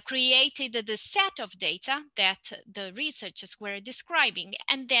created the set of data that the researchers were describing,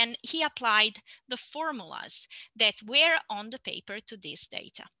 and then he applied the formulas that were on the paper to this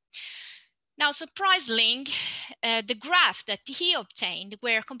data. Now, surprisingly, the graph that he obtained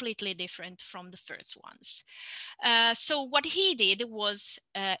were completely different from the first ones. So what he did was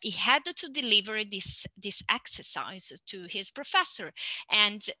he had to deliver this exercise to his professor,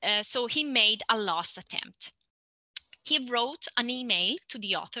 and so he made a last attempt. He wrote an email to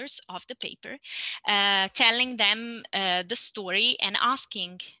the authors of the paper, telling them the story and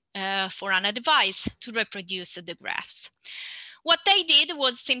asking for an advice to reproduce the graphs. What they did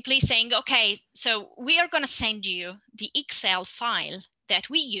was simply saying, okay, so we are going to send you the Excel file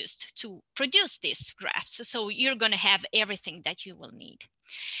that we used to produce these graphs. So you're going to have everything that you will need.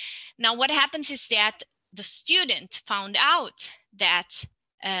 Now, what happens is that the student found out that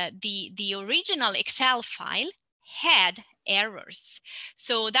the original Excel file had errors.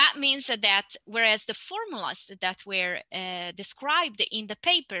 So that means that whereas the formulas that were described in the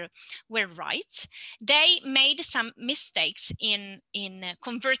paper were right, they made some mistakes in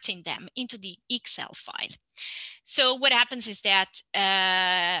converting them into the Excel file. So what happens is that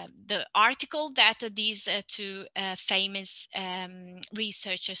the article that these two famous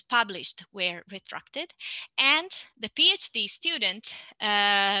researchers published were retracted, and the PhD student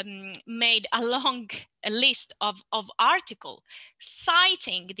made a long list of articles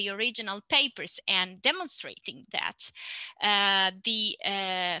citing the original papers and demonstrating that the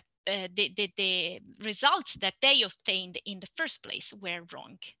results that they obtained in the first place were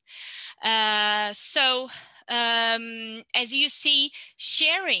wrong. So as you see,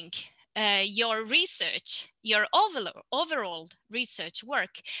 sharing your research, your overall research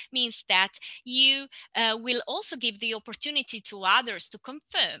work means that you will also give the opportunity to others to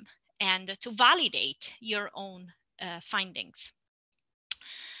confirm and to validate your own findings.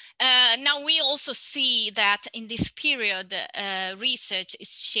 Now we also see that in this period, research is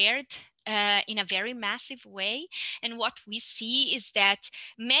shared in a very massive way. And what we see is that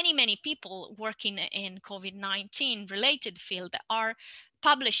many people working in COVID-19 related field are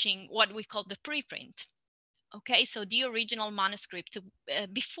publishing what we call the preprint. Okay, so the original manuscript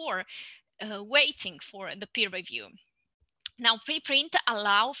before waiting for the peer review. Now, preprint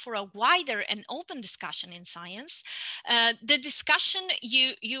allow for a wider and open discussion in science. The discussion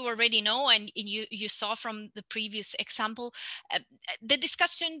you already know, and you saw from the previous example, the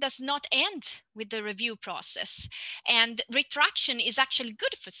discussion does not end with the review process. And retraction is actually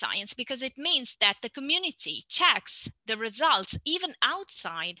good for science because it means that the community checks the results even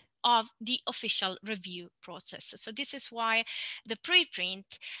outside of the official review process. So this is why the preprint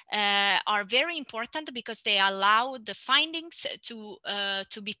are very important, because they allow the findings to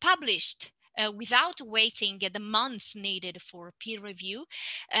be published without waiting the months needed for peer review.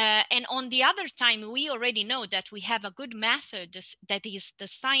 And on the other time, we already know that we have a good method that is the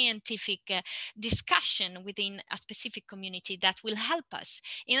scientific discussion within a specific community that will help us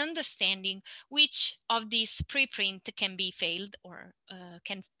in understanding which of these preprint can be failed or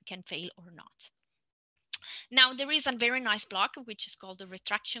can fail or not. Now, there is a very nice blog, which is called the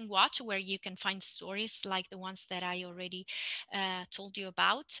Retraction Watch, where you can find stories like the ones that I already told you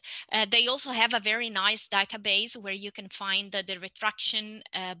about. They also have a very nice database where you can find the retraction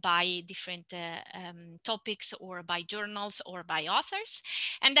by different topics, or by journals, or by authors.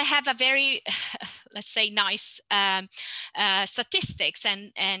 And they have a very, let's say, nice statistics,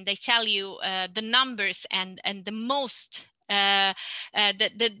 and they tell you the numbers and the most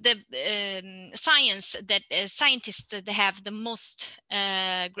science that scientists that have the most,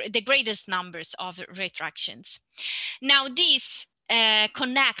 the greatest numbers of retractions. Now, this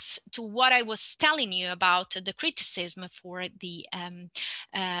connects to what I was telling you about the criticism for the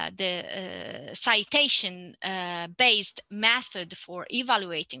citation based method for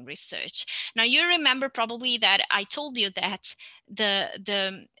evaluating research. Now, you remember probably that I told you that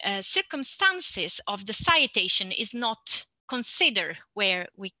the circumstances of the citation is not consider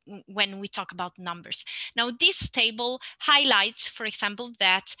when we talk about numbers. Now, this table highlights, for example,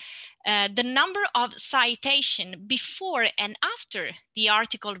 that the number of citation before and after the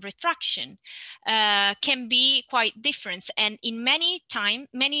article retraction can be quite different, and in many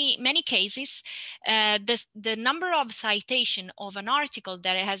cases, the number of citation of an article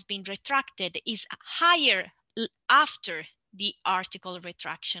that has been retracted is higher after the article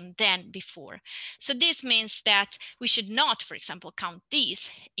retraction than before. So this means that we should not, for example, count these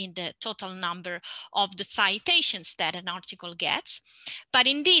in the total number of the citations that an article gets. But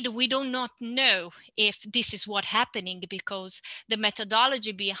indeed, we do not know if this is what's happening, because the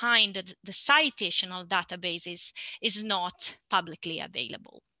methodology behind the citational databases is not publicly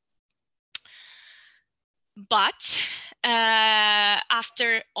available. But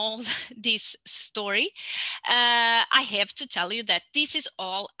after all this story, I have to tell you that this is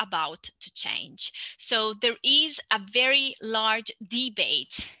all about to change. So there is a very large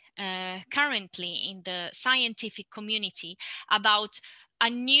debate currently in the scientific community about a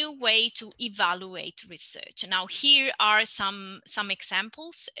new way to evaluate research. Now, here are some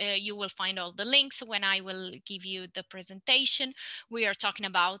examples. You will find all the links when I will give you the presentation. We are talking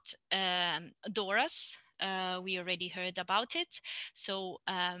about DORAs. We already heard about it. So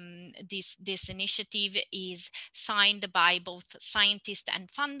this initiative is signed by both scientists and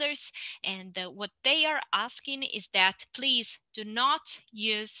funders. And what they are asking is that please do not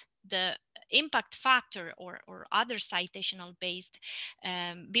use the impact factor or other citational based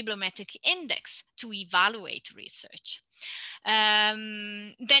bibliometric index to evaluate research.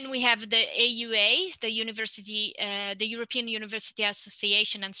 Then we have the AUA, the European University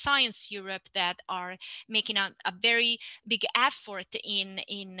Association and Science Europe, that are making a very big effort in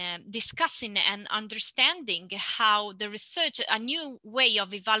discussing and understanding how the research, a new way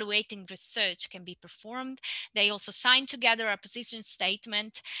of evaluating research, can be performed. They also signed together a position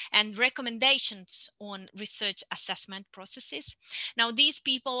statement and recommendations on research assessment processes. Now, these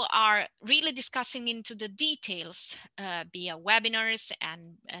people are really discussing into the details via webinars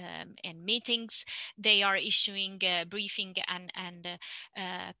and meetings. They are issuing briefing and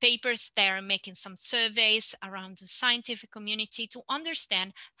papers. They are making some surveys around the scientific community to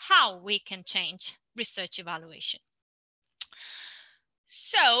understand how we can change research evaluation.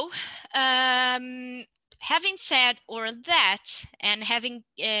 So, having said all that, and having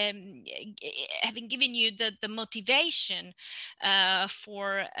given you the motivation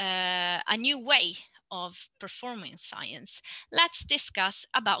for a new way of performing science, let's discuss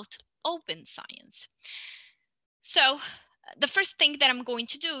about open science. So, the first thing that I'm going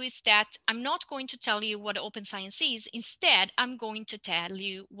to do is that I'm not going to tell you what open science is. Instead, I'm going to tell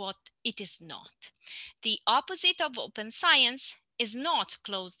you what it is not. The opposite of open science is not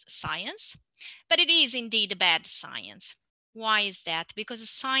closed science, but it is indeed bad science. Why is that? Because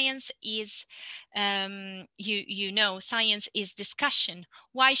science is, science is discussion.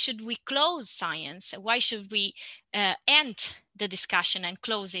 Why should we close science? Why should we end the discussion and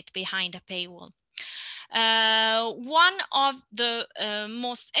close it behind a paywall? One of the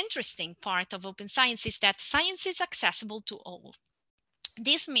most interesting part of open science is that science is accessible to all.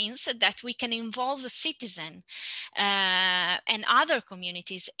 This means that we can involve a citizen and other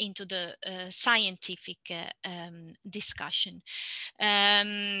communities into the scientific discussion.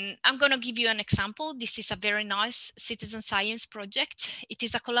 I'm going to give you an example. This is a very nice citizen science project. It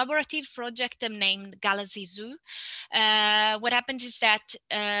is a collaborative project named Galaxy Zoo. What happens is that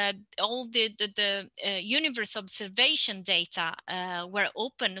all the universe observation data were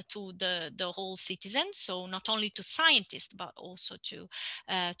open to the whole citizen, so not only to scientists but also to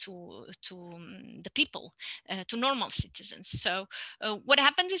the people, to normal citizens. So what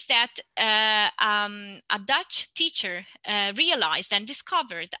happens is that a Dutch teacher realized and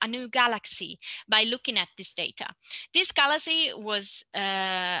discovered a new galaxy by looking at this data. This galaxy was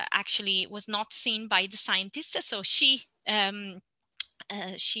actually was not seen by the scientists, so she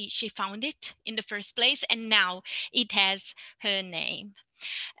found it in the first place, and now it has her name.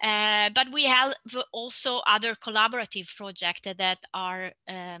 But we have also other collaborative projects that are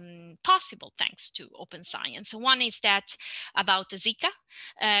possible thanks to open science. One is that about Zika.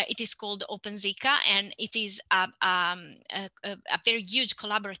 It is called Open Zika, and it is a very huge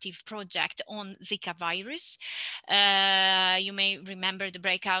collaborative project on Zika virus. You may remember the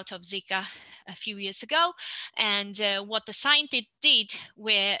breakout of Zika a few years ago, and what the scientists did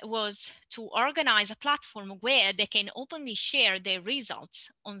was to organize a platform where they can openly share their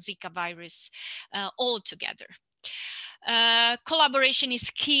results on Zika virus all together. Collaboration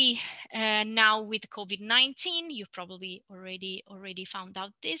is key now with COVID-19. You probably already found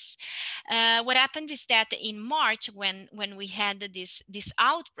out this. What happened is that in March, when we had this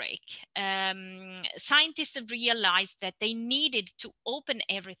outbreak, scientists realized that they needed to open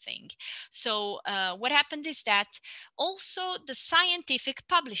everything. So what happened is that also the scientific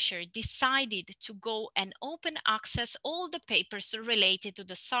publisher decided to go and open access all the papers related to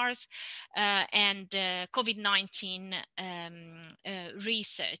the SARS and COVID-19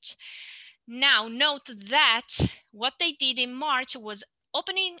 research. Now, note that what they did in March was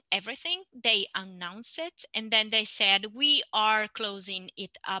opening everything. They announced it, and then they said, we are closing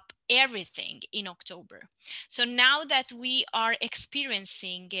it up everything in October. So now that we are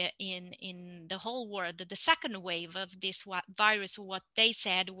experiencing in the whole world the second wave of this virus, what they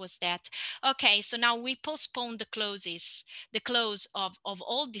said was that, okay, so now we postpone the close of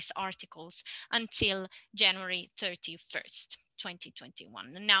all these articles until January 31st,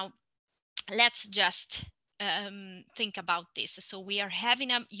 2021. Now, let's just think about this. So we are having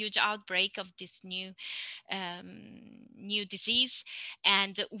a huge outbreak of this new disease,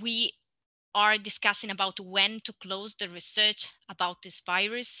 and we are discussing about when to close the research about this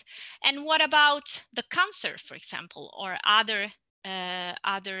virus. And what about the cancer, for example, or other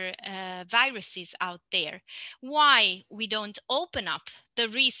viruses out there? Why we don't open up the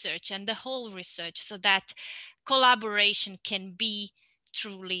research and the whole research so that collaboration can be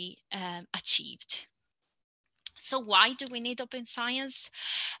truly achieved? So why do we need open science?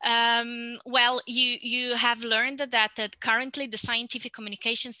 Well, you have learned that currently the scientific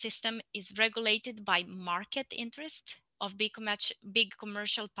communication system is regulated by market interest of big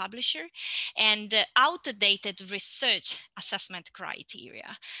commercial publisher and outdated research assessment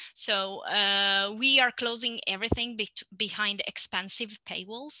criteria. So we are closing everything behind expensive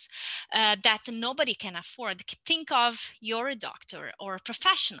paywalls that nobody can afford. Think of you're a doctor or a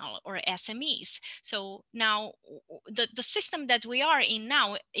professional or SMEs. So now the system that we are in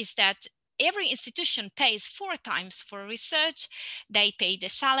now is that every institution pays 4 times for research. They pay the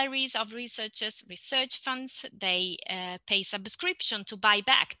salaries of researchers, research funds, they pay subscription to buy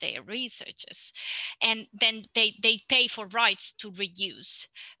back their researchers. And then they pay for rights to reuse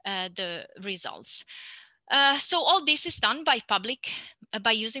the results. So all this is done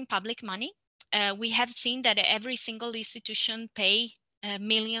by using public money. We have seen that every single institution pay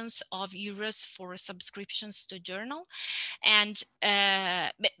millions of euros for subscriptions to journal. And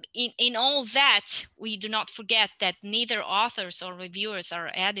in all that, we do not forget that neither authors or reviewers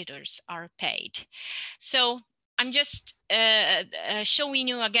or editors are paid. So I'm just showing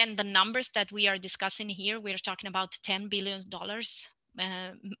you again the numbers that we are discussing here. We're talking about $10 billion,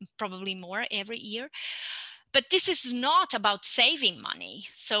 probably more every year. But this is not about saving money.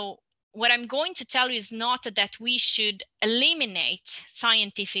 So what I'm going to tell you is not that we should eliminate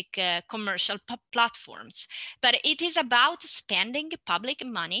scientific commercial platforms, but it is about spending public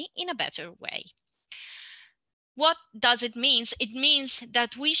money in a better way. What does it mean? It means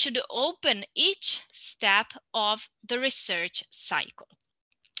that we should open each step of the research cycle.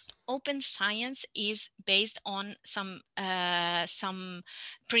 Open science is based on some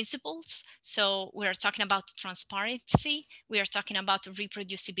principles. So we're talking about transparency, we are talking about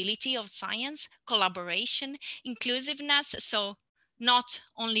reproducibility of science, collaboration, inclusiveness. So not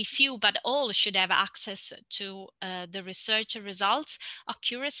only few, but all should have access to the research results,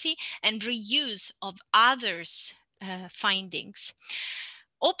 accuracy, and reuse of others' findings.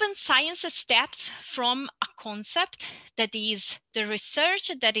 Open science steps from a concept that is the research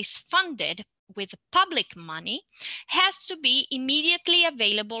that is funded with public money has to be immediately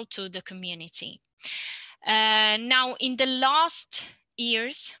available to the community. Now, in the last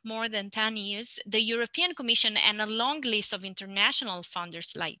years, more than 10 years, the European Commission and a long list of international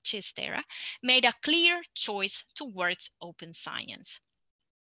funders like CHIST-ERA made a clear choice towards open science.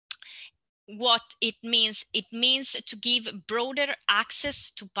 What it means to give broader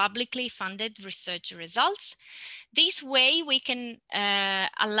access to publicly funded research results. This way we can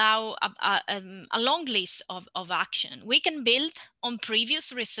allow a long list of action. We can build on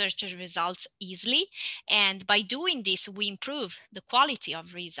previous research results easily, and by doing this we improve the quality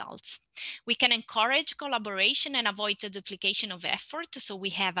of results. We can encourage collaboration and avoid the duplication of effort, so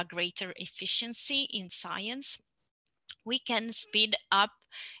we have a greater efficiency in science. We can speed up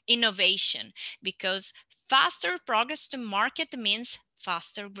innovation because faster progress to market means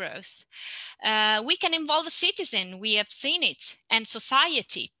faster growth. We can involve a citizen, we have seen it, and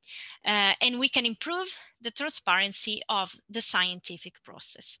society, and we can improve the transparency of the scientific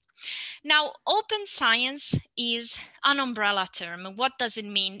process. Now, open science is an umbrella term. What does it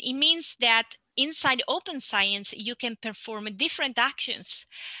mean? It means that inside open science, you can perform different actions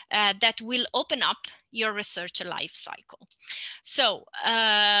that will open up your research life cycle. So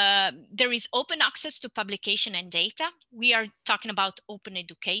there is open access to publication and data. We are talking about open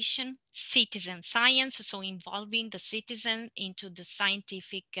education, citizen science, so involving the citizen into the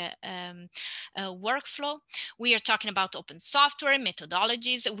scientific workflow. We are talking about open software,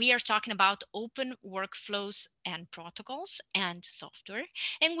 methodologies. We are talking about open workflows and protocols and software.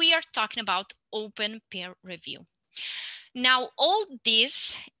 And we are talking about open peer review. Now, all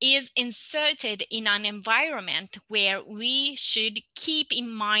this is inserted in an environment where we should keep in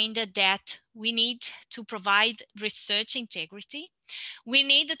mind that we need to provide research integrity. We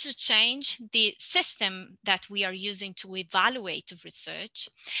need to change the system that we are using to evaluate research.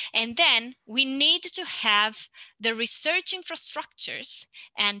 And then we need to have the research infrastructures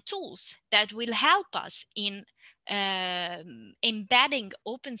and tools that will help us in embedding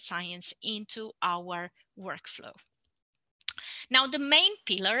open science into our workflow. Now, the main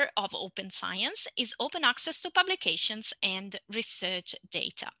pillar of open science is open access to publications and research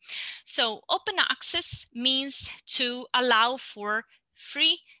data. So open access means to allow for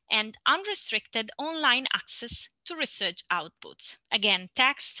free and unrestricted online access to research outputs, again,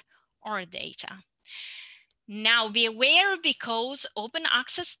 text or data. Now, be aware, because open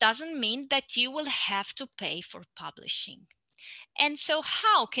access doesn't mean that you will have to pay for publishing. And so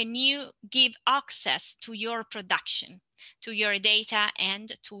how can you give access to your production, to your data,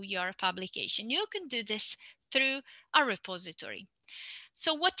 and to your publication? You can do this through a repository.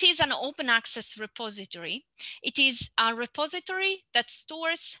 So what is an open access repository? It is a repository that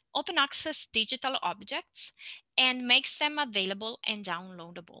stores open access digital objects and makes them available and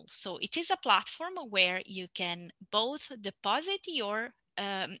downloadable. So it is a platform where you can both deposit your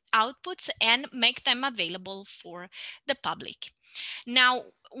outputs and make them available for the public. Now,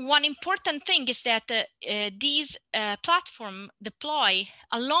 one important thing is that these platforms deploy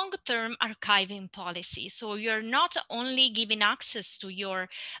a long-term archiving policy. So you're not only giving access to your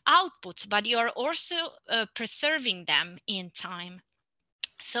outputs, but you're also preserving them in time.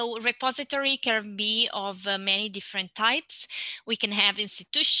 So repository can be of many different types. We can have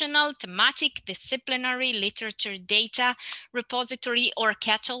institutional, thematic, disciplinary, literature, data repository, or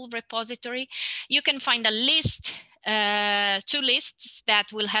catch-all repository. You can find a list, 2 lists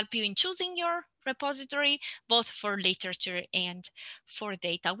that will help you in choosing your repository, both for literature and for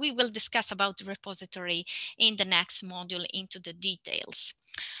data. We will discuss about repository in the next module into the details.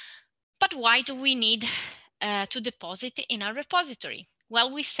 But why do we need to deposit in a repository?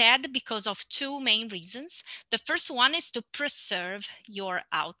 Well, we said because of 2 main reasons. The first one is to preserve your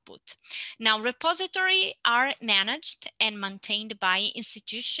output. Now, repositories are managed and maintained by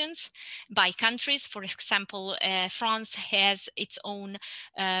institutions, by countries. For example, France has its own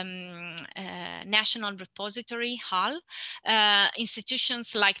national repository, HAL.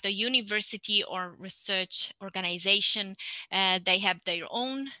 Institutions like the university or research organization, they have their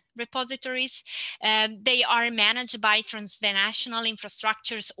own repositories. They are managed by transnational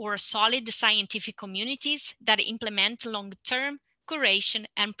infrastructures or solid scientific communities that implement long-term curation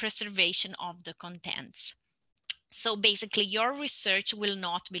and preservation of the contents. So basically, your research will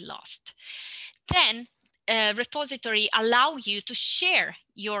not be lost. Then repository allow you to share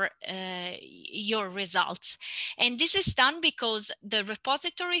your results. And this is done because the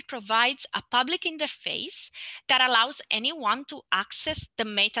repository provides a public interface that allows anyone to access the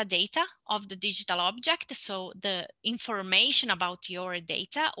metadata of the digital object, so the information about your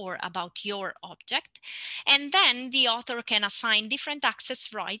data or about your object. And then the author can assign different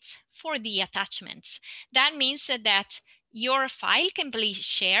access rights for the attachments. That means that your file can be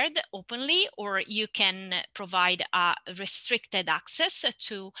shared openly, or you can provide a restricted access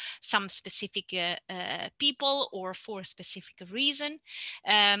to some specific people or for a specific reason.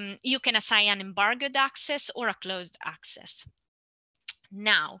 You can assign an embargoed access or a closed access.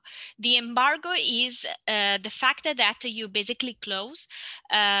 Now, the embargo is the fact that you basically close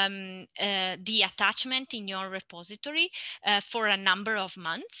the attachment in your repository for a number of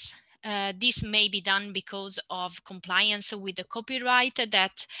months. This may be done because of compliance with the copyright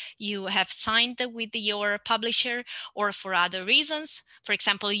that you have signed with your publisher, or for other reasons. For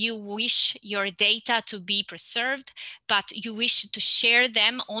example, you wish your data to be preserved, but you wish to share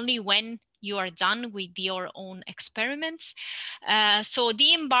them only when you are done with your own experiments. So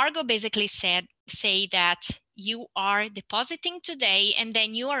the embargo basically say that you are depositing today and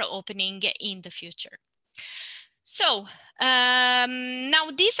then you are opening in the future. So now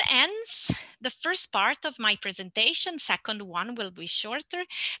this ends the first part of my presentation. Second one will be shorter,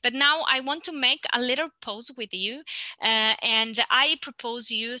 but now I want to make a little pause with you, and I propose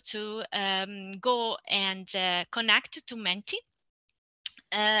you to go and connect to Menti.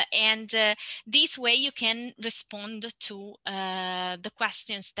 This way you can respond to the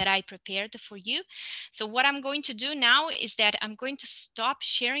questions that I prepared for you. So what I'm going to do now is that I'm going to stop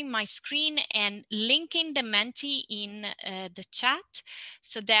sharing my screen and linking the Menti in the chat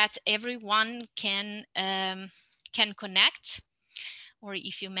so that everyone can connect, or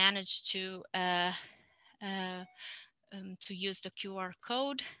if you manage to use the QR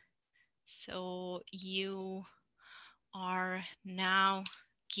code. So you are now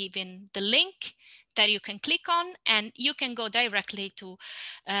given the link that you can click on, and you can go directly to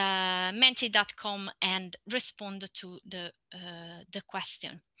menti.com and respond to the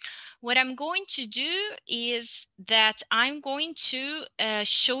question. What I'm going to do is that I'm going to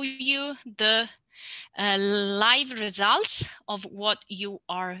show you the live results of what you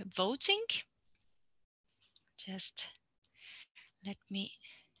are voting. Just let me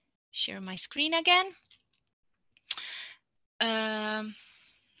share my screen again.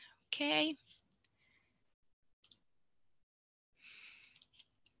 Okay.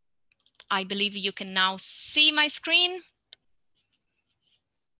 I believe you can now see my screen.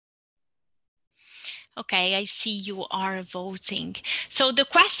 Okay, I see you are voting. So the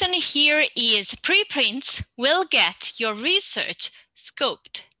question here is, preprints will get your research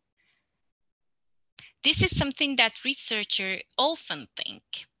scoped. This is something that researchers often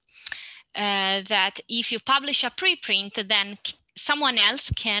think, that if you publish a preprint, then someone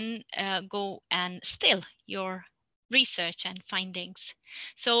else can go and steal your research and findings.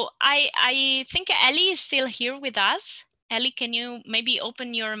 So I think Ellie is still here with us. Ellie, can you maybe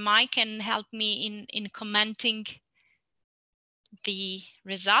open your mic and help me in commenting the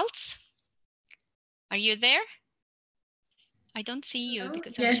results? Are you there? I don't see you. Hello?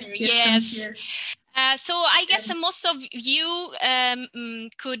 Because yes, I'm sure. Yes, I'm here. So I guess most of you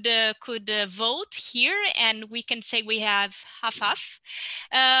could vote here, and we can say we have half.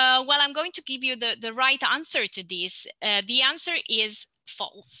 Well, I'm going to give you the right answer to this. The answer is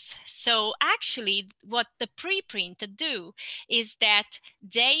false. So actually what the preprint do is that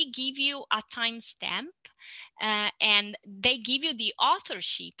they give you a timestamp and they give you the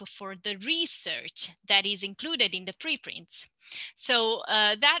authorship for the research that is included in the preprints. So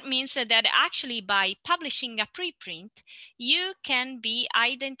that means that actually by publishing a preprint, you can be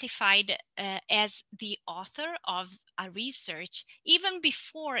identified as the author of a research even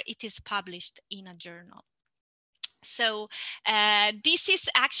before it is published in a journal. So this is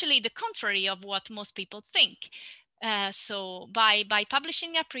actually the contrary of what most people think. So by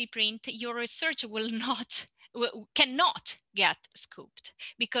publishing a preprint, your research cannot get scooped,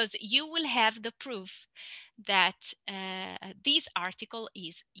 because you will have the proof that this article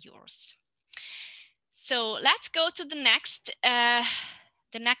is yours. So let's go to the next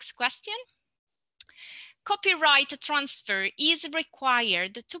question. Copyright transfer is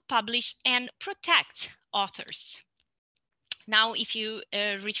required to publish and protect authors. Now, if you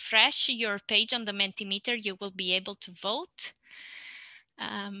refresh your page on the Mentimeter, you will be able to vote.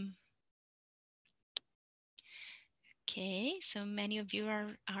 Okay, so many of you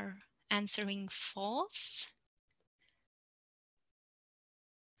are answering false.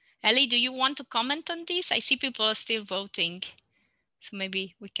 Ellie, do you want to comment on this? I see people are still voting. So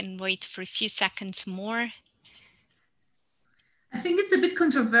maybe we can wait for a few seconds more. I think it's a bit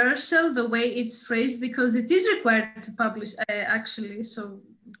controversial the way it's phrased, because it is required to publish actually. So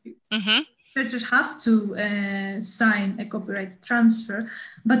researchers have to sign a copyright transfer,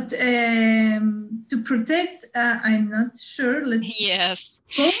 but to protect, I'm not sure. Let's go.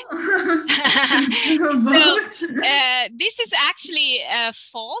 So, this is actually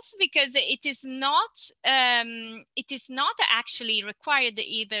false, because it is not actually required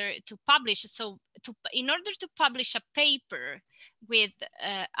either to publish. So in order to publish a paper with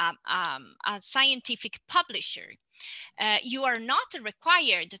a scientific publisher, you are not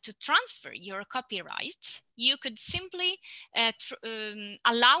required to transfer your copyright. You could simply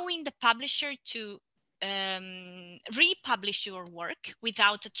allowing the publisher to republish your work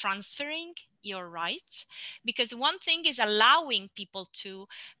without transferring your rights, because one thing is allowing people to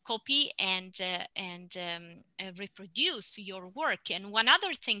copy and reproduce your work, and one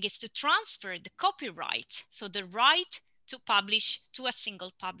other thing is to transfer the copyright, so the right to publish to a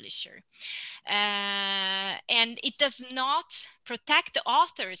single publisher. And it does not protect the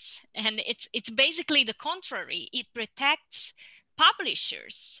authors, and it's basically the contrary. It protects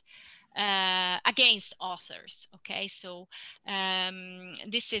publishers against authors. Okay, so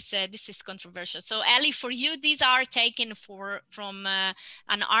this is controversial. So Ellie, for you, these are taken from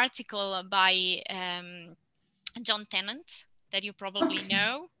an article by John Tennant that you probably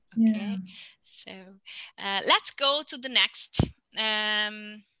know. Okay, so let's go to the next.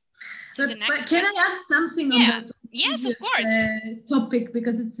 But can I add something on the yes, of course. Topic,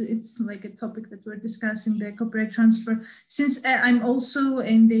 because it's like a topic that we're discussing, the copyright transfer. Since I'm also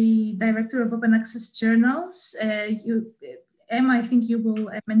in the director of open access journals, Emma, I think you will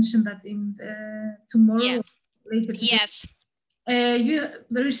mention that in tomorrow, later today. Yes.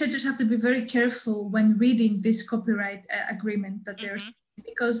 The researchers have to be very careful when reading this copyright agreement that they're,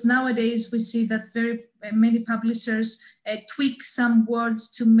 because nowadays we see that very many publishers tweak some words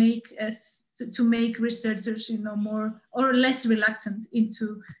to make researchers, more or less reluctant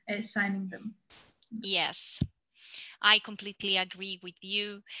into signing them. Yes, I completely agree with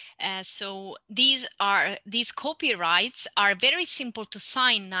you. So these copyrights are very simple to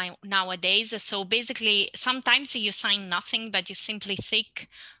sign nowadays. So basically, sometimes you sign nothing, but you simply click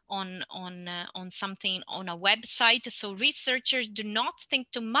on something on a website. So researchers do not think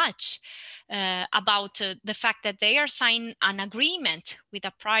too much about the fact that they are signing an agreement with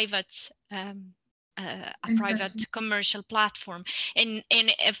a private private commercial platform. And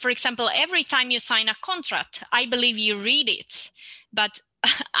for example, every time you sign a contract, I believe you read it, but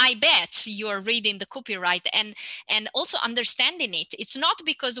I bet you are reading the copyright and also understanding it. It's not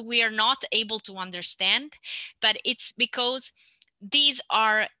because we are not able to understand, but it's because these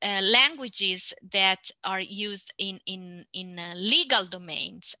are languages that are used in legal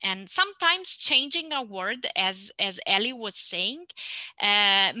domains, and sometimes changing a word, as Ellie was saying,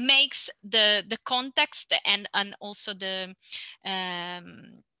 makes the context and also the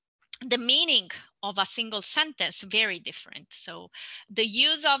meaning of a single sentence very different. So the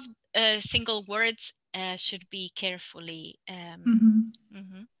use of single words should be carefully.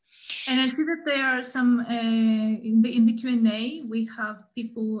 And I see that there are some in the Q&A. We have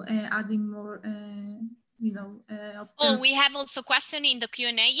people adding more. Oh, we have also question in the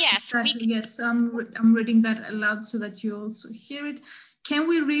Q&A. Yes, exactly. Yes, I'm reading that aloud so that you also hear it. Can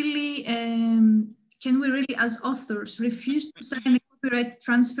we really, as authors, refuse to sign a copyright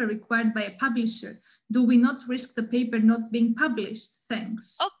transfer required by a publisher? Do we not risk the paper not being published?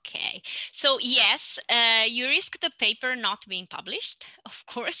 Thanks. Okay, so yes, you risk the paper not being published, of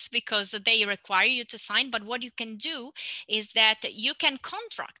course, because they require you to sign. But what you can do is that you can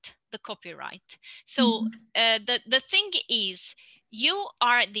contract the copyright. So the thing is, you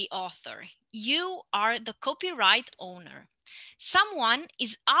are the author, you are the copyright owner. Someone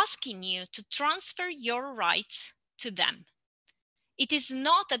is asking you to transfer your rights to them. It is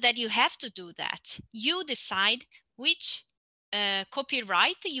not that you have to do that. You decide which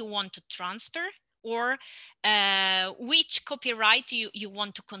copyright you want to transfer, or which copyright you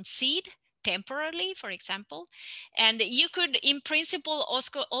want to concede temporarily, for example. And you could, in principle,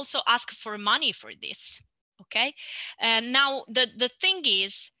 also ask for money for this. Okay. Now, the thing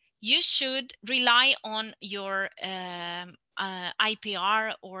is, you should rely on your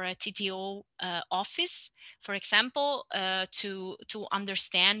IPR or a TTO office, for example, to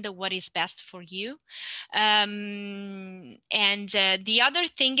understand what is best for you. And the other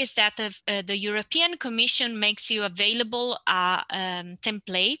thing is that the European Commission makes you available a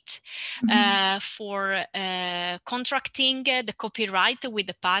template for contracting the copyright with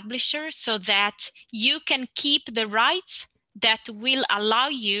the publisher, so that you can keep the rights that will allow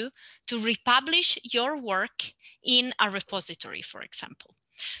you to republish your work in a repository, for example.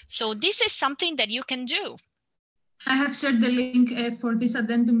 So this is something that you can do. I have shared the link for this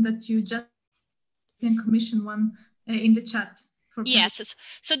addendum that you just Commission one in the chat. Yes,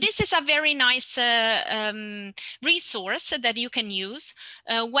 so this is a very nice resource that you can use.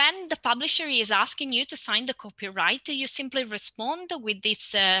 When the publisher is asking you to sign the copyright, you simply respond with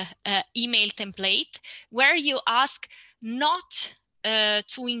this email template where you ask not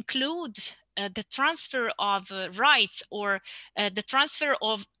to include the transfer of rights or the transfer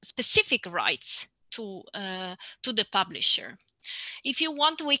of specific rights to the publisher. If you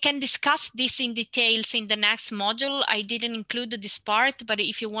want, we can discuss this in details in the next module. I didn't include this part, but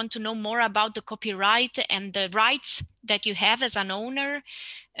if you want to know more about the copyright and the rights that you have as an owner,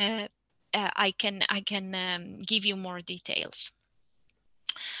 I can give you more details.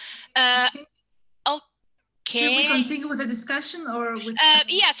 Okay. Should we continue with the discussion or with?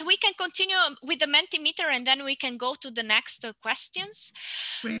 Yes, we can continue with the Mentimeter and then we can go to the next questions.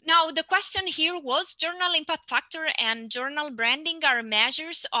 Great. Now, the question here was journal impact factor and journal branding are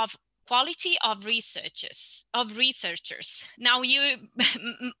measures of quality of researchers. Now,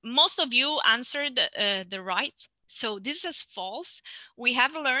 most of you answered the right. So this is false. We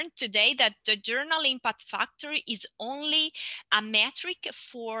have learned today that the journal impact factor is only a metric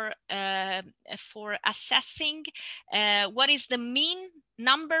for assessing what is the mean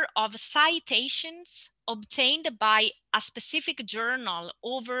number of citations obtained by a specific journal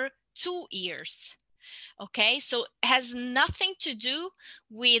over 2 years. Okay, so it has nothing to do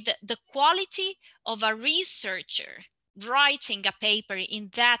with the quality of a researcher writing a paper in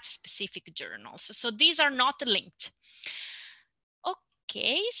that specific journal. So these are not linked.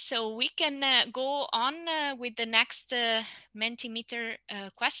 Okay, so we can go on with the next Mentimeter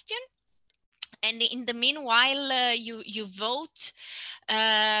question. And in the meanwhile, you vote.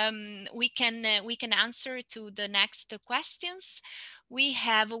 We can answer to the next questions. We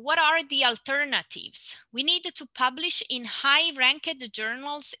have, what are the alternatives? We need to publish in high-ranked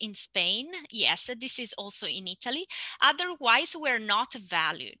journals in Spain. Yes, this is also in Italy. Otherwise, we're not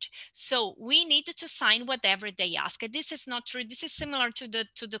valued. So we need to sign whatever they ask. This is not true. This is similar to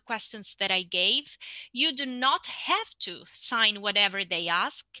the questions that I gave. You do not have to sign whatever they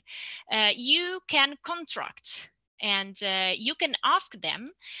ask. You can contract. And you can ask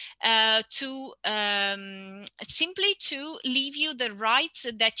them to simply to leave you the rights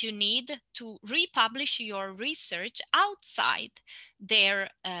that you need to republish your research outside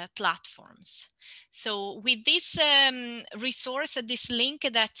their platforms. So with this resource, this link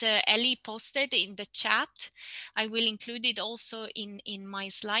that Ellie posted in the chat, I will include it also in my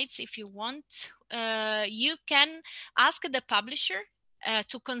slides if you want. You can ask the publisher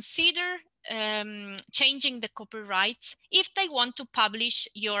to consider changing the copyright if they want to publish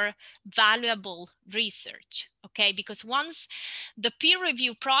your valuable research. Okay, because once the peer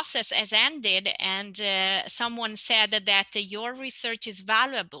review process has ended and someone said that your research is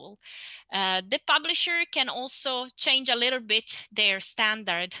valuable, the publisher can also change a little bit their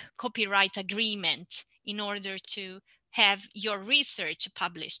standard copyright agreement in order to have your research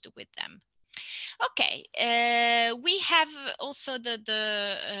published with them. Okay, we have also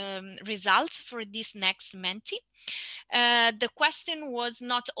the results for this next Menti. The question was,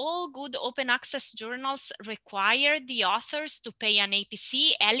 not all good open access journals require the authors to pay an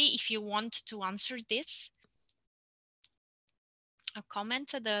APC. Ellie, if you want to answer this. A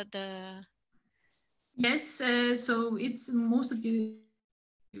comment, Yes, so it's most of you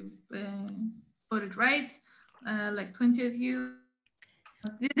got it right, like 20 of you.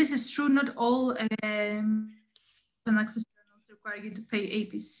 This is true, not all open access journals require you to pay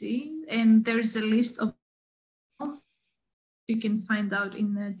APC, and there is a list of you can find out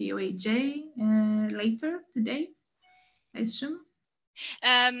in the OAJ later today, I assume.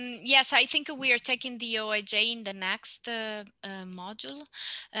 Yes, I think we are taking the OIJ in the next module.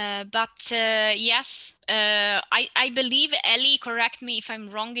 But yes, I believe, Ellie, correct me if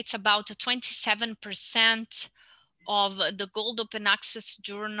I'm wrong, it's about 27% of the Gold Open Access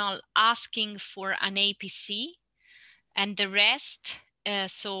Journal asking for an APC, and the rest,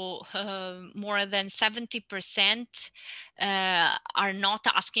 more than 70% are not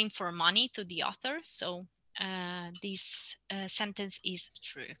asking for money to the author. So this sentence is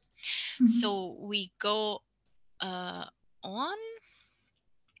true. Mm-hmm. So we go on.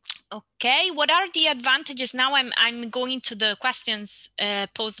 Okay, what are the advantages? Now I'm going to the questions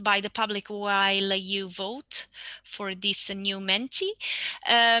posed by the public while you vote for this new Menti.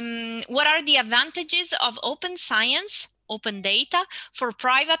 What are the advantages of open science, open data for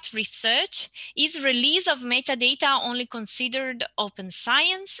private research? Is release of metadata only considered open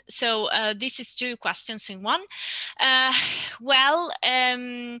science? So this is two questions in one.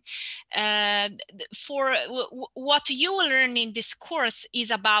 For what you will learn in this course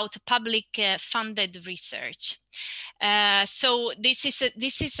is about public funded research. So this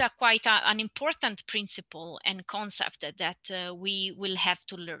is quite an important principle and concept that we will have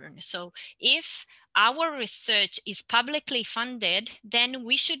to learn. So if our research is publicly funded, then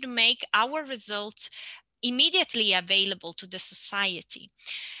we should make our results immediately available to the society.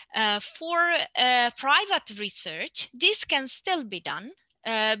 For private research, this can still be done.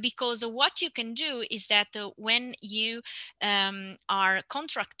 Because what you can do is that when you are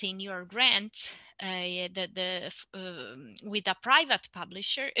contracting your grant with a private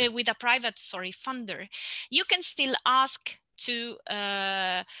publisher, funder, you can still ask to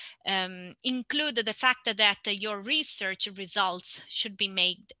include the fact that your research results should be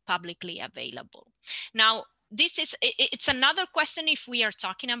made publicly available. Now, it's another question if we are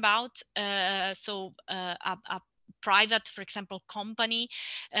talking about a private, for example, company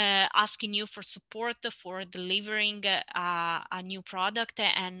asking you for support for delivering a new product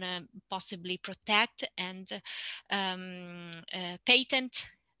and possibly protect and patent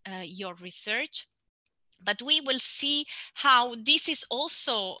your research. But we will see how this is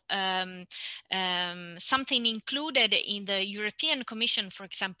also something included in the European Commission, for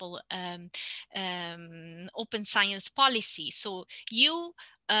example, open science policy. So you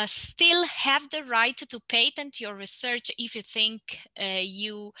still have the right to patent your research if you think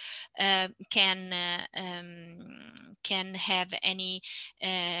you can have any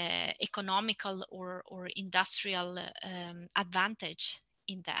economical or industrial advantage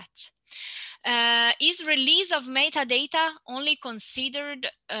in that. Is release of metadata only considered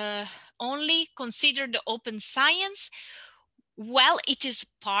open science? Well, it is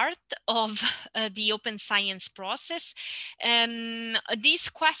part of the open science process. This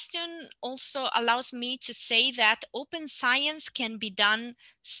question also allows me to say that open science can be done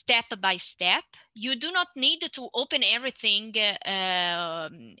step by step. You do not need to open everything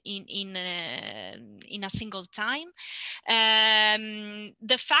in a single time.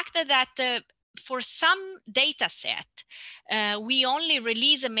 The fact that for some data set, we only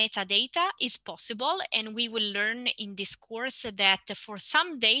release a metadata is possible, and we will learn in this course that for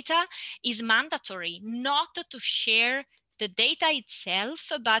some data is mandatory not to share the data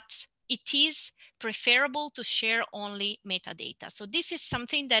itself, but it is preferable to share only metadata. So this is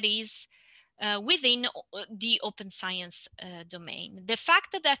something that is within the open science domain. The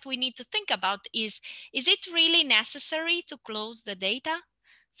fact that we need to think about is it really necessary to close the data?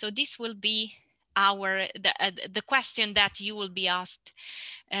 So this will be the question that you will be asked.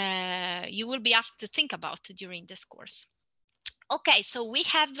 To think about during this course. Okay, so we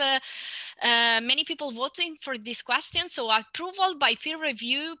have many people voting for this question. So approval by peer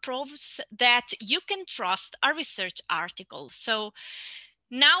review proves that you can trust a research article. So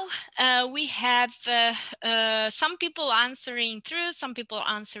now we have some people answering true, some people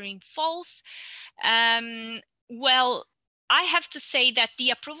answering false. Well, I have to say that the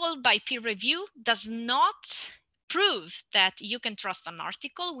approval by peer review does not prove that you can trust an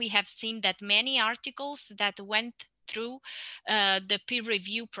article. We have seen that many articles that went through the peer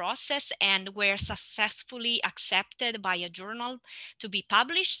review process and were successfully accepted by a journal to be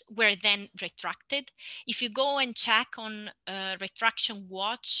published were then retracted. If you go and check on Retraction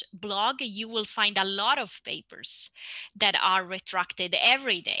Watch blog, you will find a lot of papers that are retracted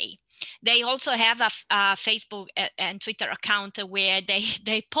every day. They also have a Facebook and Twitter account where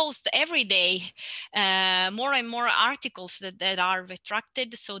they post every day more and more articles that are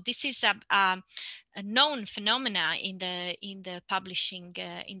retracted. So this is a known phenomena in the publishing,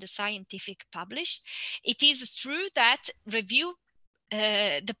 in the scientific publish. It is true that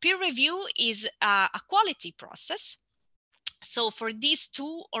the peer review is a quality process. So for these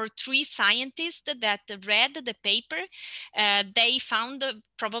 2 or 3 scientists that read the paper, they found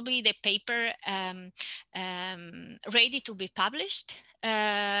probably the paper ready to be published.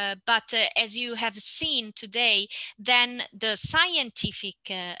 But as you have seen today, then the scientific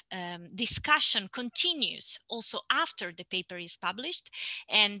discussion continues also after the paper is published.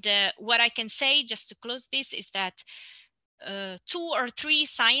 And what I can say, just to close this, is that 2 or 3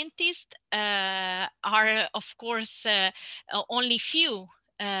 scientists are, of course, only few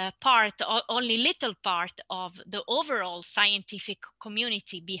only little part of the overall scientific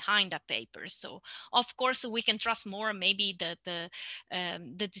community behind a paper. So of course we can trust more maybe the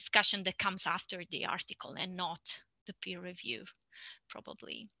discussion that comes after the article and not the peer review,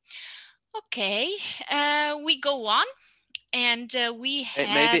 probably. Okay, we go on, and we have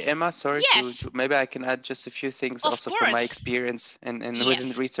Maybe Emma, sorry, yes, to maybe I can add just a few things of also from my course, experience and within yes,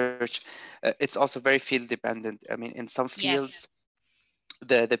 the research. It's also very field dependent. I mean, in some yes, fields,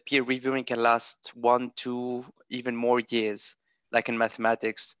 the peer reviewing can last 1, 2, even more years, like in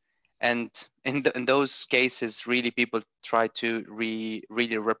mathematics. And in those cases, really people try to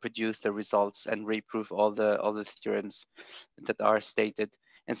really reproduce the results and reprove all the theorems that are stated.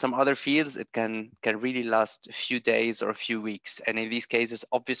 In some other fields, it can really last a few days or a few weeks. And in these cases,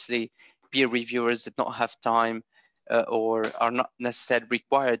 obviously, peer reviewers did not have time or are not necessarily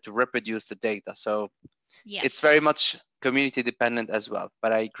required to reproduce the data. So it's yes. very much community dependent as well,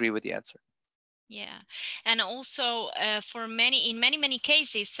 but I agree with the answer. Yeah, and also in many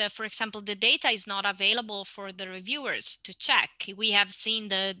cases, for example, the data is not available for the reviewers to check. We have seen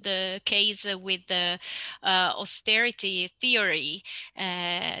the case with the austerity theory.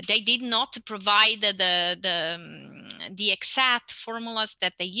 They did not provide the exact formulas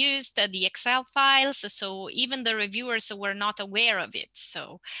that they used, the Excel files. So even the reviewers were not aware of it.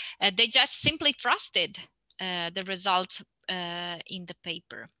 So they just simply trusted the results in the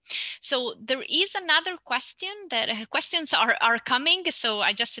paper. So there is another question that questions are coming. So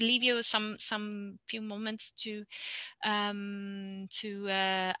I just leave you some few moments to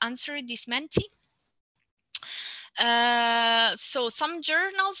answer this Menti. So some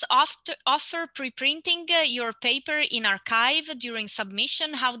journals offer preprinting your paper in archive during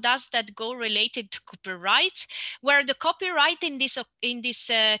submission. How does that go related to copyright? Where the copyright in this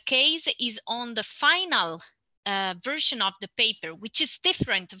case is on the final version of the paper, which is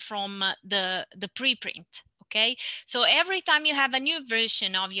different from the preprint. Okay, so every time you have a new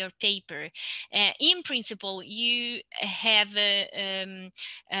version of your paper, in principle, you have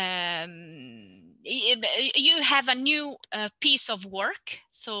you have a new piece of work.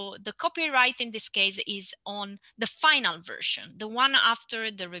 So the copyright in this case is on the final version, the one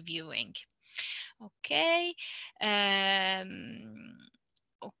after the reviewing. Okay.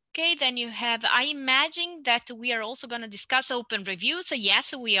 Okay, then you have, I imagine that we are also going to discuss open reviews. So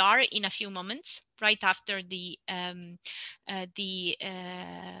yes, we are in a few moments, right after the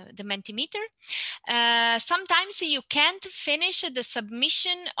Mentimeter. Sometimes you can't finish the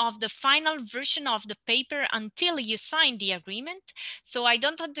submission of the final version of the paper until you sign the agreement. So I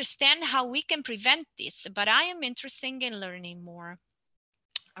don't understand how we can prevent this, but I am interested in learning more.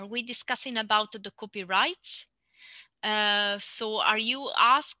 Are we discussing about the copyrights? So are you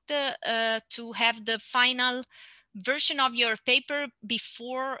asked to have the final version of your paper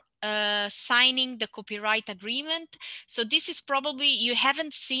before signing the copyright agreement? So this is probably, you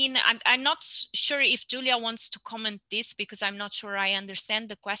haven't seen, I'm not sure if Julia wants to comment this, because I'm not sure I understand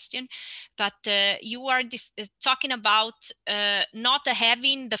the question, but you are talking about not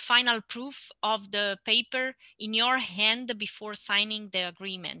having the final proof of the paper in your hand before signing the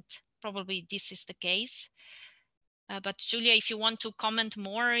agreement. Probably this is the case. But Julia, if you want to comment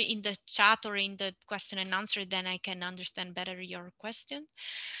more in the chat or in the question and answer, then I can understand better your question.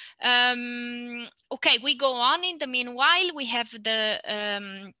 Okay, we go on. In the meanwhile, we have the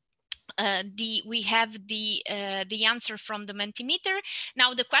answer from the Mentimeter.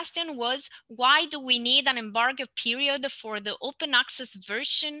 Now the question was, why do we need an embargo period for the open access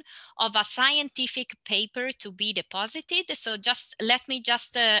version of a scientific paper to be deposited? So just let me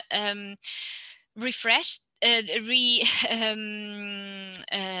just refresh how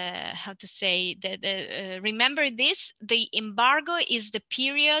to say remember this. The embargo is the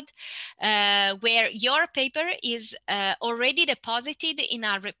period where your paper is already deposited in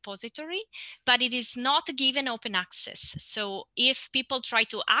a repository, but it is not given open access. So if people try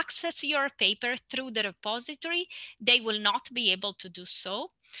to access your paper through the repository, they will not be able to do so.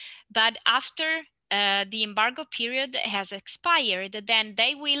 But after the embargo period has expired, then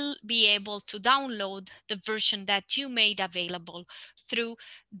they will be able to download the version that you made available through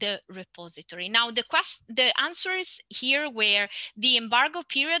the repository. Now, the answers here where the embargo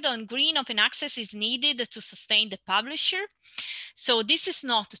period on green open access is needed to sustain the publisher. So this is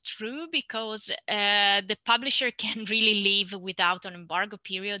not true, because the publisher can really live without an embargo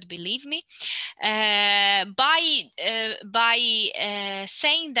period, believe me. By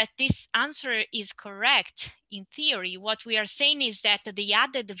saying that this answer is correct, in theory. What we are saying is that the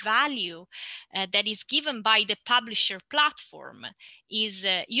added value that is given by the publisher platform is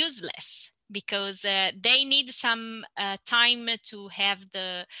useless, because they need some time to have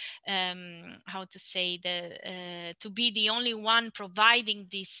the how to say, the to be the only one providing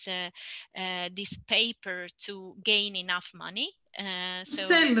this this paper to gain enough money. So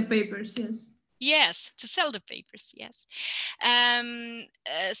sell the papers, yes. Yes, to sell the papers, yes.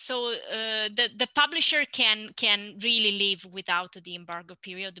 So the publisher can really live without the embargo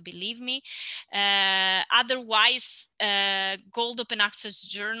period, believe me. Otherwise, gold open access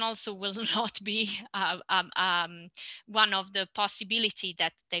journals will not be one of the possibility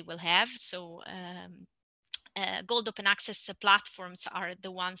that they will have. So gold open access platforms are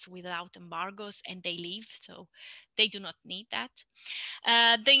the ones without embargoes, and they leave, so they do not need that.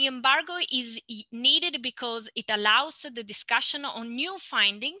 The embargo is needed because it allows the discussion on new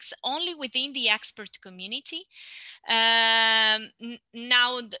findings only within the expert community. Now,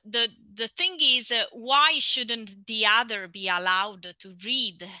 the thing is, why shouldn't the other be allowed to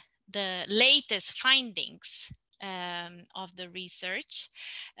read the latest findings of the research?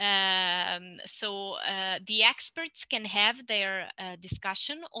 So the experts can have their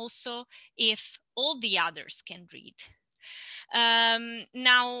discussion also if all the others can read.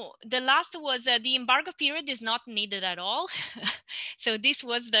 Now, the last was the embargo period is not needed at all. So this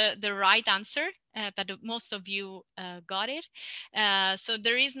was the right answer, but most of you got it. So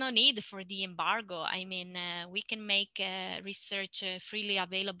there is no need for the embargo. I mean, we can make research freely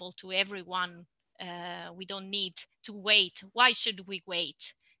available to everyone. We don't need to wait. Why should we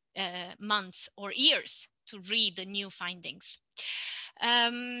wait months or years to read the new findings?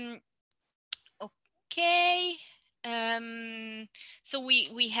 Okay. So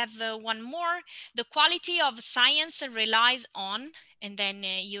we have one more. The quality of science relies on, and then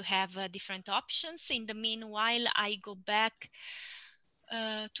you have different options. In the meanwhile, I go back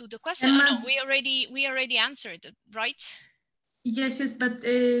to the question. Oh, no, we already answered, right? Yes, but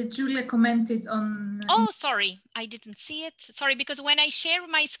Julia commented on... Oh, sorry, I didn't see it. Sorry, because when I share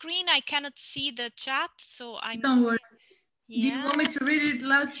my screen, I cannot see the chat, so I'm... Don't worry. Yeah. Do you want me to read it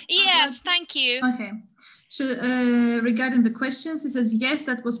loud? Yes, thank you. Okay. So regarding the questions, it says, yes,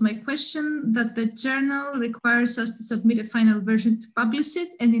 that was my question, that the journal requires us to submit a final version to publish it.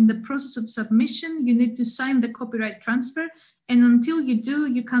 And in the process of submission, you need to sign the copyright transfer. And until you do,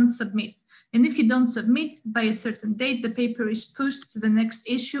 you can't submit. And if you don't submit by a certain date, the paper is pushed to the next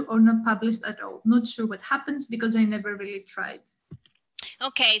issue or not published at all. Not sure what happens because I never really tried.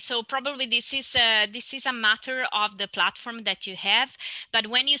 Okay, so probably this is a matter of the platform that you have. But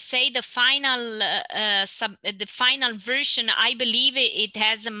when you say the final version, I believe it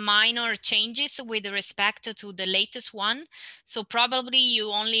has minor changes with respect to the latest one. So probably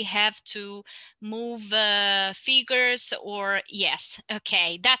you only have to move figures, or yes,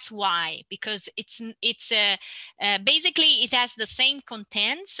 okay, that's why, because it's basically it has the same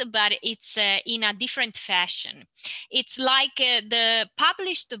contents, but it's in a different fashion. It's like the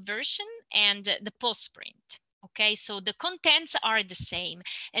published version and the postprint. Okay, so the contents are the same.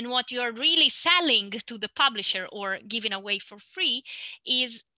 And what you're really selling to the publisher or giving away for free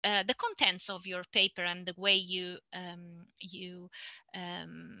is the contents of your paper and the way you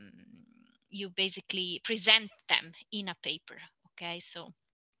basically present them in a paper. Okay, so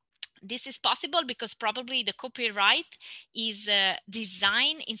this is possible because probably the copyright is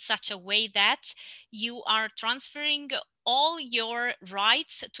designed in such a way that you are transferring all your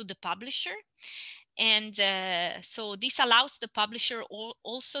rights to the publisher. And so this allows the publisher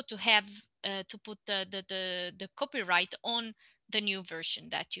also to have to put the copyright on the new version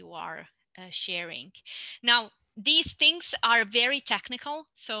that you are sharing. Now, these things are very technical,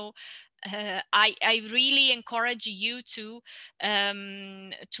 so I really encourage you to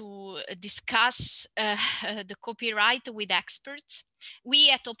discuss the copyright with experts. We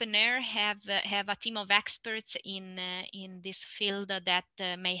at OpenAIRE have a team of experts in this field that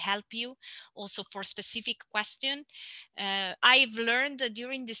may help you also for specific question. I've learned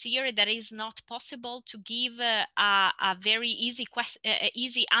during this year that it is not possible to give a very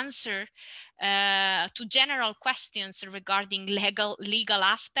easy answer to general questions regarding legal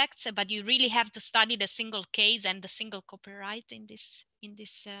aspects, but you really have to study the single case and the single copyright in this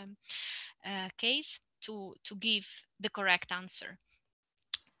case to give the correct answer.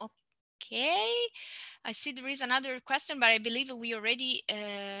 Okay, I see there is another question, but I believe we already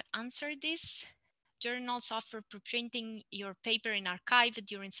answered this. Journals offer preprinting your paper in archive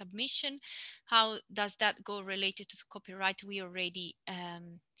during submission. How does that go related to copyright? We already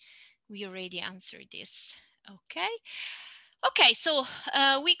answered this. Okay. Okay, so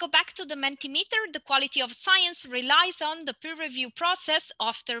we go back to the Mentimeter. The quality of science relies on the peer review process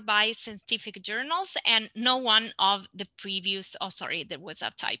authored by scientific journals and no one of the previous, oh sorry, there was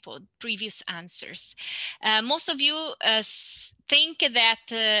a typo, previous answers. Most of you think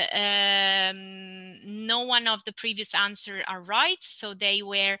that no one of the previous answers are right. So they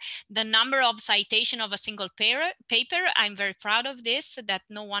were the number of citation of a single paper. I'm very proud of this, that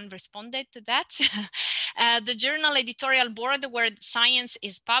no one responded to that. The journal editorial board where science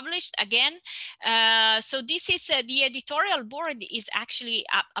is published again. So this is the editorial board is actually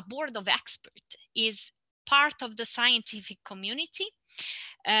a board of experts, is part of the scientific community.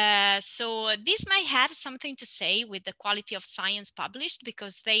 So this might have something to say with the quality of science published,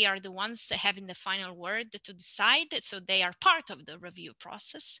 because they are the ones having the final word to decide. So they are part of the review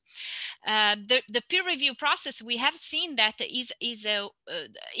process. The peer review process, we have seen that is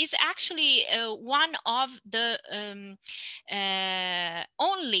actually one of the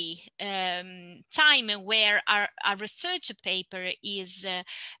only time where a research paper is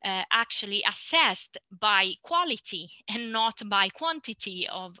actually assessed by quality and not by quantity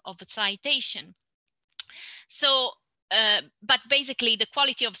of a citation. So but basically the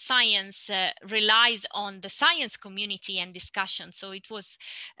quality of science relies on the science community and discussion. So it was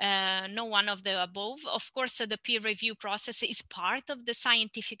no one of the above. Of course, the peer review process is part of the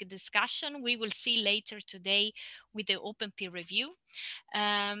scientific discussion. We will see later today with the open peer review.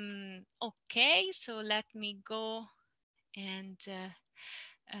 Okay, so let me go and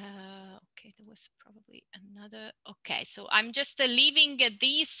okay, there was probably another. Okay, so I'm just leaving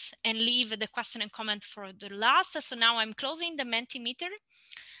these and leave the question and comment for the last. So now I'm closing the Mentimeter.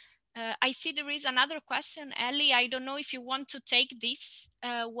 I see there is another question. Ellie, I don't know if you want to take this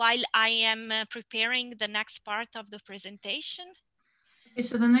while I am preparing the next part of the presentation. Okay,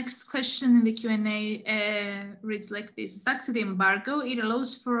 so the next question in the Q&A reads like this. Back to the embargo, it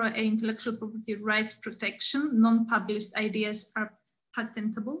allows for intellectual property rights protection. Non-published ideas are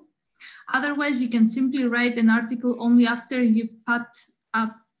patentable. Otherwise, you can simply write an article only after you put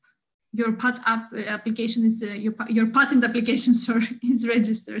up your application is your patent application, sorry, is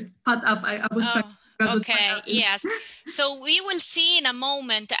registered. I was trying. Okay, yes. So we will see in a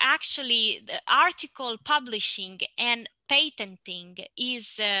moment, actually, the article publishing and patenting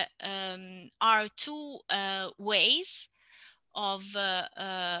is are two ways of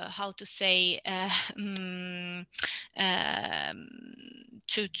how to say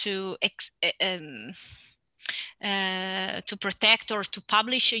to protect or to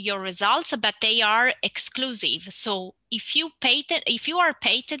publish your results, but they are exclusive. So if you are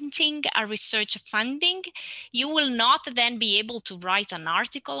patenting a research funding, you will not then be able to write an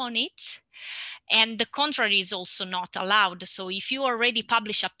article on it. And the contrary is also not allowed. So if you already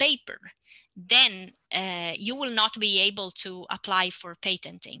publish a paper, then you will not be able to apply for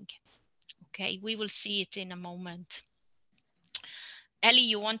patenting. Okay, we will see it in a moment. Ellie,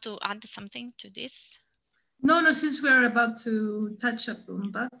 you want to add something to this? No, since we're about to touch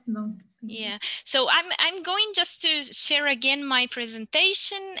upon that, no. Yeah, so I'm going just to share again my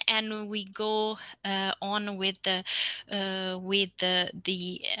presentation, and we go on with the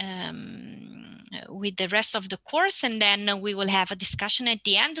rest of the course, and then we will have a discussion at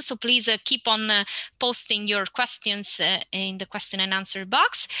the end. So please keep on posting your questions in the question and answer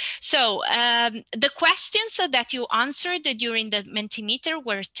box. So the questions that you answered during the Mentimeter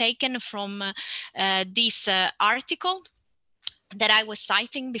were taken from this article that I was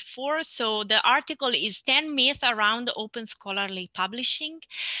citing before. So the article is 10 myths around open scholarly publishing.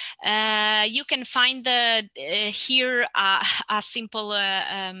 You can find here a simple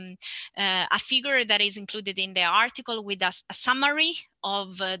a figure that is included in the article with a summary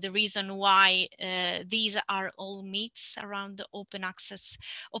of the reason why these are all myths around the open access,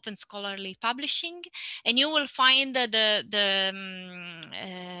 open scholarly publishing. And you will find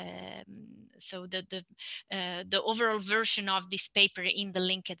so the overall version of this paper in the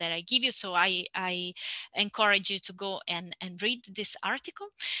link that I give you. So I encourage you to go and read this article.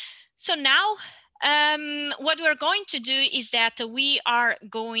 So now what we're going to do is that we are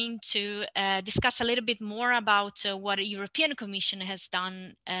going to discuss a little bit more about what the European Commission has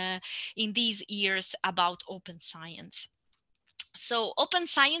done in these years about open science. So open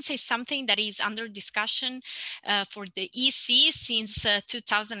science is something that is under discussion for the EC since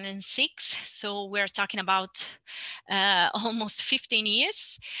 2006. So we're talking about almost 15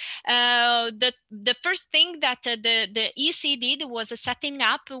 years. The first thing that the EC did was setting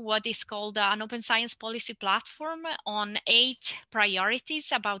up what is called an open science policy platform on 8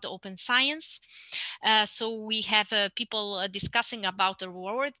 priorities about open science. So we have people discussing about the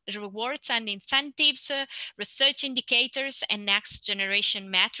rewards and incentives, research indicators, and next generation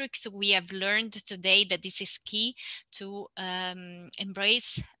metrics. We have learned today that this is key to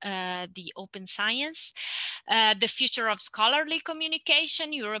embrace the open science. The future of scholarly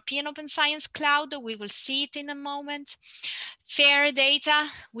communication, European Open Science Cloud, we will see it in a moment. Fair data,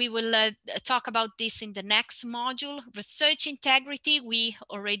 we will talk about this in the next module. Research integrity, we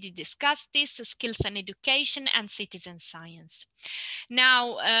already discussed this, skills and education, and citizen science.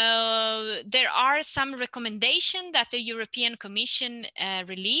 Now, there are some recommendations that the European Commission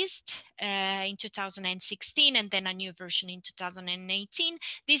released in 2016 and then a new version in 2018.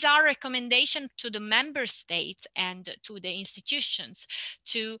 These are recommendations to the member states and to the institutions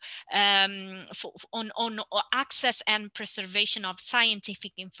to on access and preservation of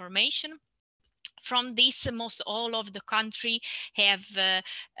scientific information. From this, most all of the country have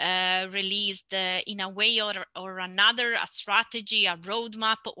released in a way or another a strategy, a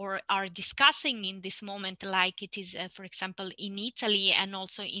roadmap, or are discussing in this moment, like it is, for example, in Italy and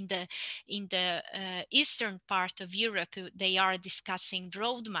also in the eastern part of Europe. They are discussing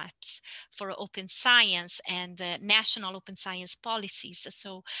roadmaps for open science and national open science policies.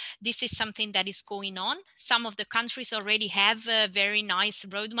 So this is something that is going on. Some of the countries already have very nice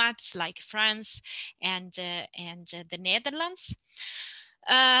roadmaps, like France and the Netherlands.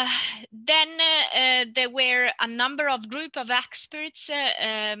 Then there were a number of group of experts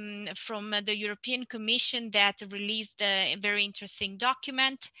from the European Commission that released a very interesting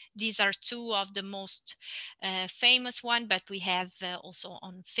document. These are two of the most famous one, but we have also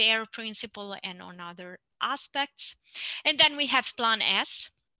on FAIR principle and on other aspects. And then we have Plan S.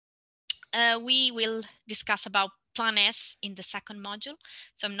 We will discuss about Plan S in the second module,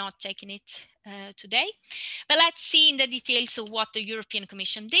 so I'm not taking it today. But let's see in the details of what the European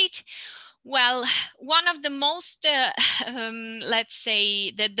Commission did. Well, one of the most, let's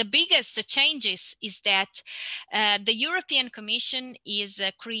say, the biggest changes is that the European Commission is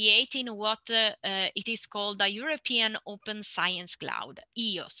creating what it is called a European Open Science Cloud,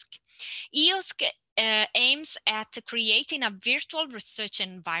 EOSC. EOSC aims at creating a virtual research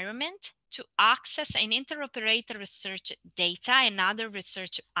environment to access and interoperate research data and other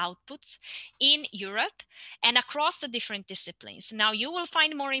research outputs in Europe and across the different disciplines. Now, you will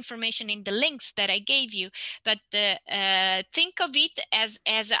find more information in the links that I gave you, but think of it as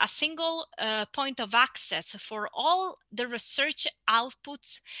a single point of access for all the research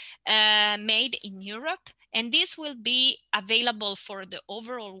outputs made in Europe. And this will be available for the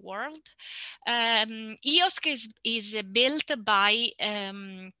overall world. EOSC is built by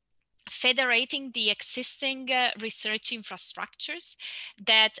federating the existing research infrastructures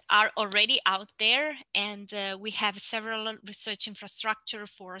that are already out there, and we have several research infrastructure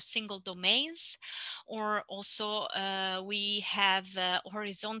for single domains, or also we have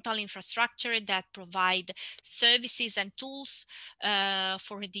horizontal infrastructure that provide services and tools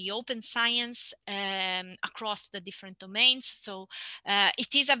for the open science across the different domains. So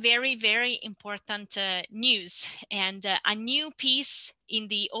it is a very, very important news and a new piece in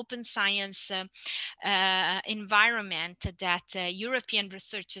the open science environment that European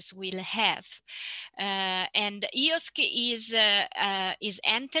researchers will have. And EOSC is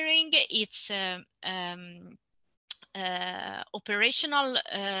entering its operational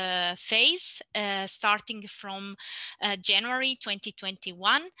phase starting from January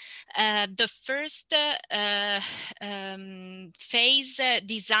 2021. The first phase,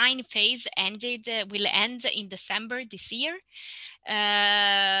 design phase, will end in December this year.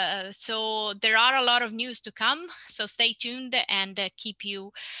 So there are a lot of news to come, so stay tuned and keep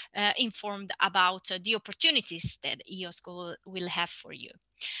you informed about the opportunities that EOSC will have for you.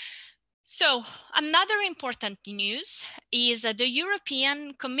 So another important news is that the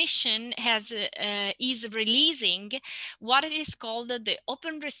European Commission is releasing what is called the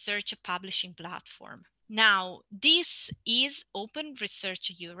Open Research Publishing Platform. Now, this is Open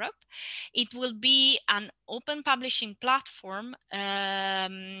Research Europe. It will be an open publishing platform that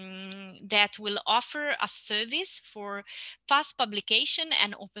will offer a service for fast publication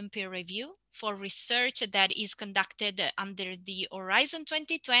and open peer review for research that is conducted under the Horizon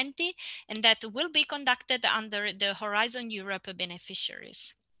 2020 and that will be conducted under the Horizon Europe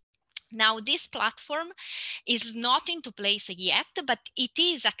beneficiaries. Now, this platform is not into place yet, but it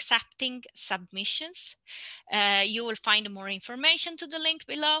is accepting submissions. You will find more information to the link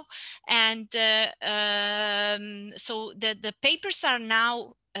below. And so the papers are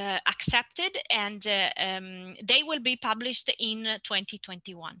now accepted, and they will be published in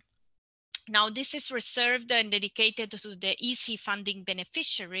 2021. Now, this is reserved and dedicated to the EC funding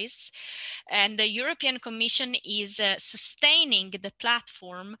beneficiaries, and the European Commission is sustaining the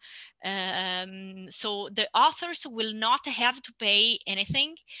platform. So the authors will not have to pay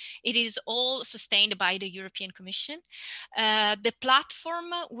anything. It is all sustained by the European Commission. The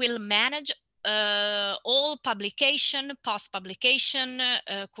platform will manage all publication, post-publication,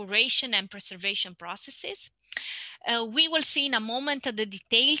 curation, and preservation processes. We will see in a moment the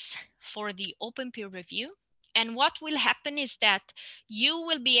details for the open peer review. And what will happen is that you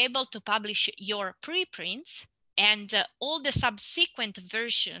will be able to publish your preprints, and all the subsequent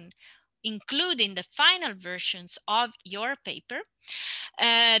version, including the final versions of your paper.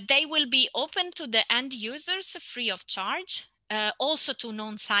 They will be open to the end users free of charge. Also to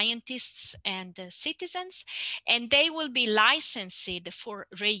non-scientists and citizens, and they will be licensed for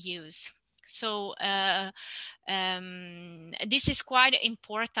reuse. So this is quite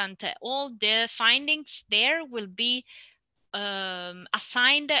important. All the findings there will be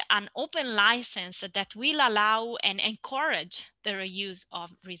assigned an open license that will allow and encourage the reuse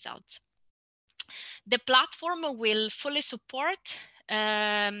of results. The platform will fully support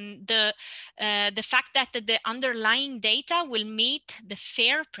the fact that the underlying data will meet the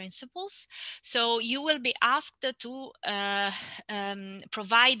FAIR principles. So you will be asked to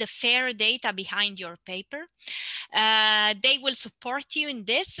provide the FAIR data behind your paper. They will support you in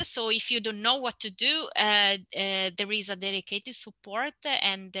this. So if you don't know what to do, there is a dedicated support,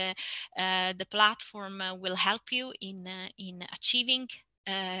 and the platform will help you in achieving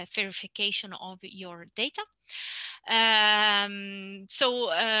verification of your data.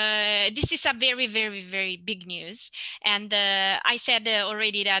 So this is a very, very, very big news. And I said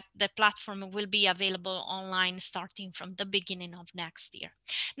already that the platform will be available online starting from the beginning of next year.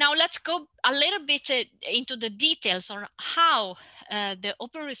 Now let's go a little bit into the details on how the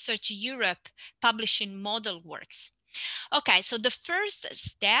Open Research Europe publishing model works. Okay, so the first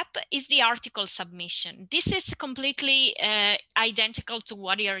step is the article submission. This is completely identical to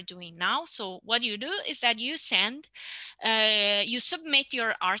what you're doing now. So what you do is that you submit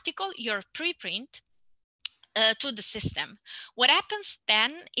your article, your preprint, to the system. What happens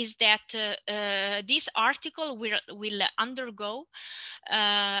then is that this article will undergo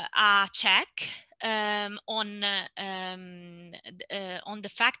a check on the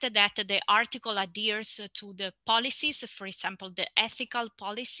fact that the article adheres to the policies, for example, the ethical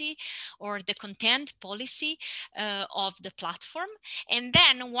policy or the content policy of the platform. And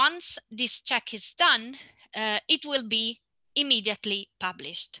then once this check is done, it will be immediately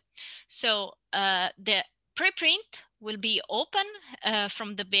published. So the preprint will be open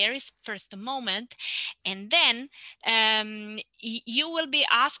from the very first moment, and then you will be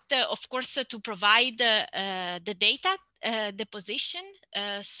asked, of course, to provide the data, the position.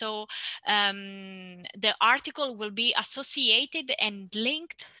 So the article will be associated and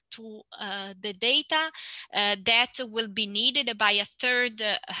linked to the data that will be needed by a third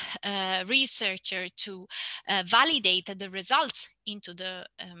researcher to validate the results into the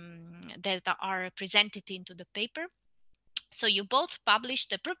that are presented into the paper. So you both publish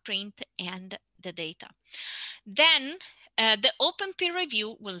the preprint and the data. Then the open peer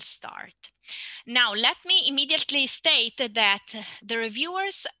review will start. Now, let me immediately state that the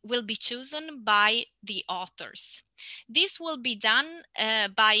reviewers will be chosen by the authors. This will be done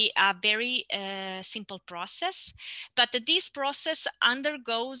by a very simple process, but this process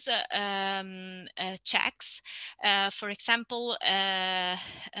undergoes checks. For example,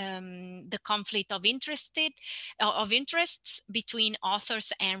 the conflict of interests between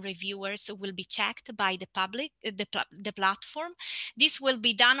authors and reviewers will be checked by the platform. This will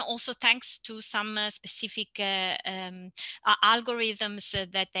be done also thanks to some specific algorithms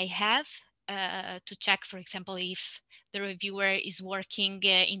that they have to check, for example, if the reviewer is working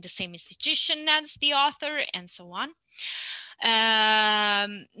in the same institution as the author, and so on.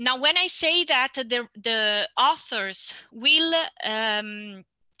 Now, when I say that the authors will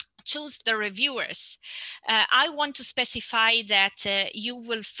choose the reviewers, I want to specify that you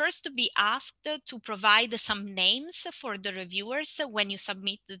will first be asked to provide some names for the reviewers when you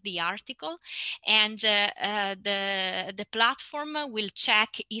submit the article, and the platform will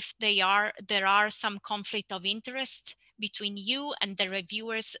check if there are some conflict of interest between you and the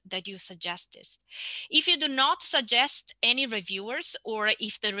reviewers that you suggested. If you do not suggest any reviewers, or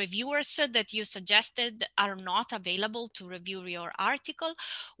if the reviewers that you suggested are not available to review your article,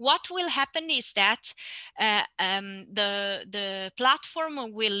 what will happen is that the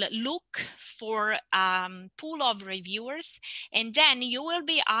platform will look for a pool of reviewers, and then you will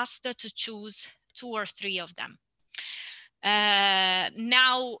be asked to choose 2 or 3 of them.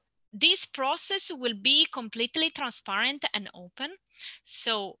 Now, this process will be completely transparent and open.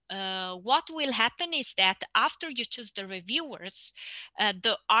 So what will happen is that after you choose the reviewers,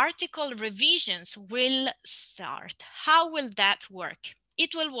 the article revisions will start. How will that work?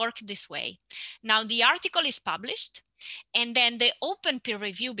 It will work this way. Now the article is published, and then the open peer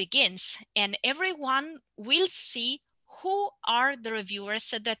review begins, and everyone will see who are the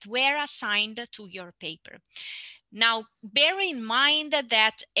reviewers that were assigned to your paper. Now, bear in mind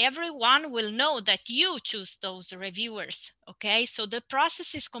that everyone will know that you choose those reviewers, okay? So the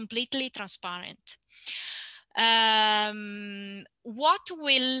process is completely transparent. How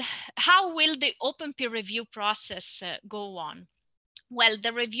will the open peer review process go on? Well,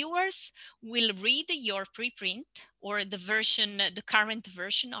 the reviewers will read your preprint or the current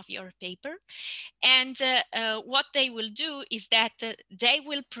version of your paper. And what they will do is that they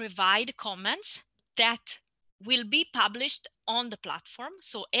will provide comments that will be published on the platform.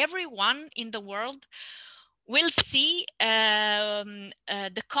 So everyone in the world will see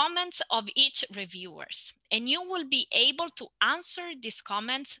the comments of each reviewers, and you will be able to answer these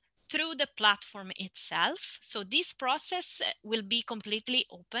comments through the platform itself. So this process will be completely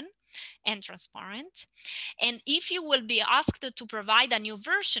open and transparent. And if you will be asked to provide a new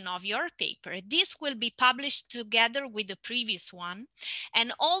version of your paper, this will be published together with the previous one,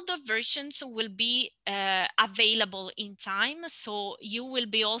 and all the versions will be available in time. So you will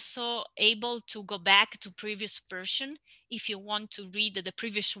be also able to go back to previous version if you want to read the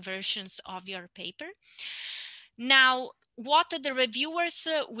previous versions of your paper. Now, what the reviewers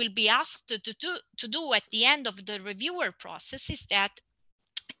will be asked to do at the end of the reviewer process is that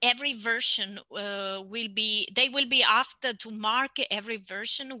every version they will be asked to mark every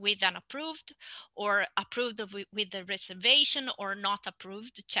version with an approved, or approved with a reservation, or not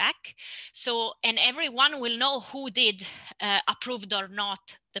approved check. So, and everyone will know who did approved or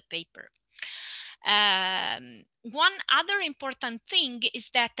not the paper. One other important thing is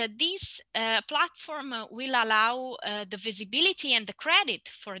that this platform will allow the visibility and the credit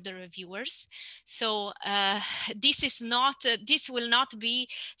for the reviewers. So this will not be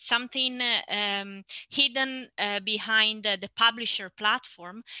something hidden behind the publisher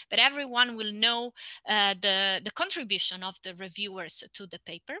platform, but everyone will know the contribution of the reviewers to the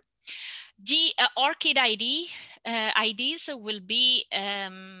paper. The ORCID IDs will be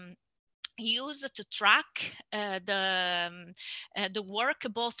used to track the work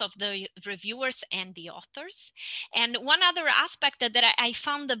both of the reviewers and the authors. And one other aspect that I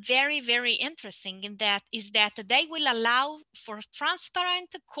found very, very interesting in that is that they will allow for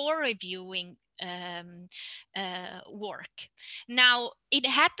transparent co-reviewing work. Now, it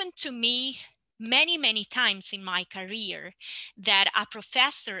happened to me many times in my career that a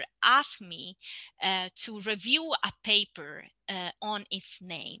professor asked me to review a paper on its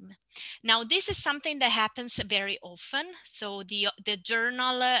name. Now, this is something that happens very often. So the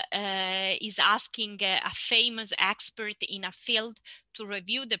journal is asking a famous expert in a field to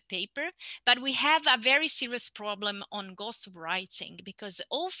review the paper, but we have a very serious problem on ghostwriting, because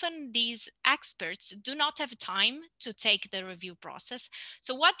often these experts do not have time to take the review process.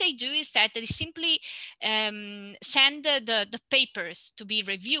 So what they do is that they simply send the papers to be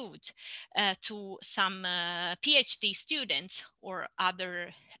reviewed to some PhD students or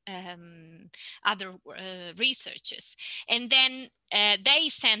other researchers, and then they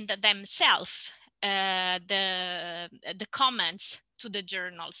send themselves the comments to the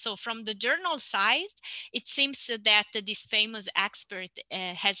journal. So from the journal side, it seems that this famous expert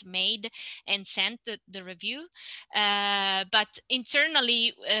has made and sent the review, but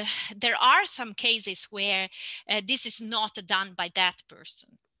internally there are some cases where this is not done by that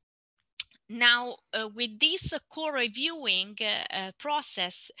person. Now, with this co-reviewing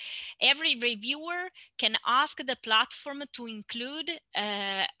process, every reviewer can ask the platform to include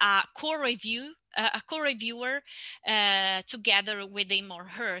a co-reviewer together with him or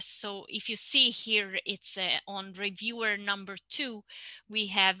her. So if you see here, it's on reviewer number 2, we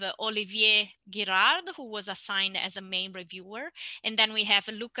have Olivier Girard, who was assigned as a main reviewer. And then we have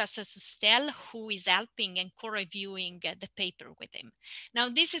Lucas Sustel, who is helping and co-reviewing the paper with him. Now,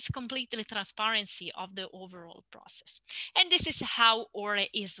 this is completely transparency of the overall process. And this is how ORE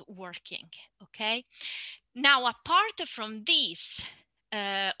is working, okay? Now, apart from this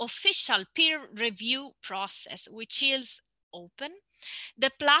official peer review process, which is open,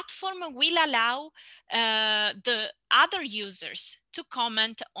 the platform will allow the other users to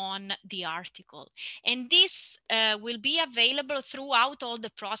comment on the article. And this will be available throughout all the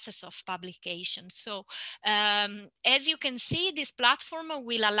process of publication. So as you can see, this platform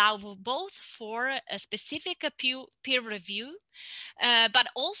will allow both for a specific peer review, but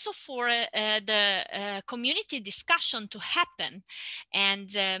also for the community discussion to happen. And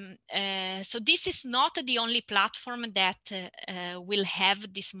so this is not the only platform that will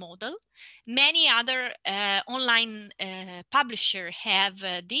have this model. Many other online publishers have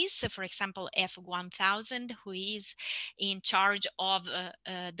this. For example, F1000, who is in charge of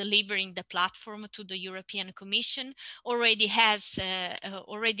delivering the platform to the European Commission, already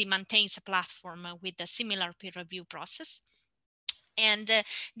maintains a platform with a similar peer review process. And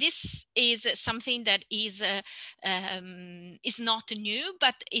this is something that is not new,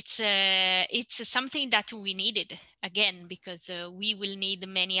 but it's something that we needed, again, because we will need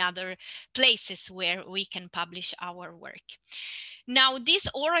many other places where we can publish our work. Now, this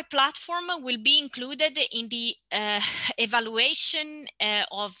ORE platform will be included in the evaluation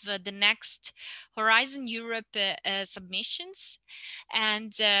of the next Horizon Europe submissions.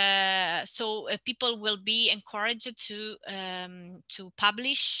 And so people will be encouraged to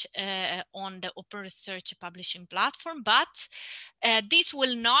publish on the Open Research Publishing platform, but this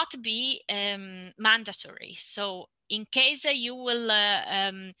will not be mandatory. So in case you will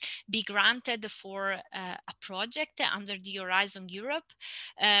be granted for a project under the Horizon Europe,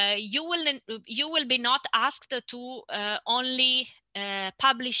 you will be not asked to only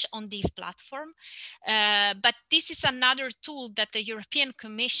publish on this platform, but this is another tool that the European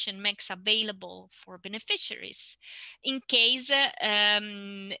Commission makes available for beneficiaries in case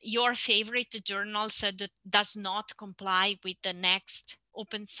your favorite journals does not comply with the next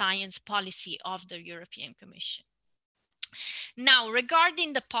open science policy of the European Commission. Now,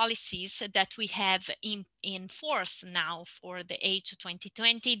 regarding the policies that we have in force now for the H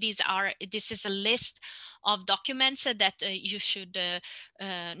 2020, this is a list of documents that you should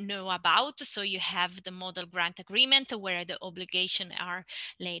know about. So you have the model grant agreement where the obligations are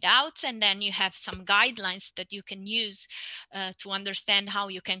laid out, and then you have some guidelines that you can use to understand how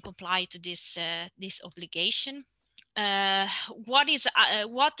you can comply to this obligation. What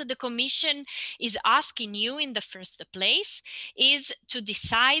the Commission is asking you in the first place is to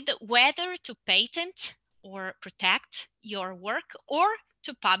decide whether to patent or protect your work or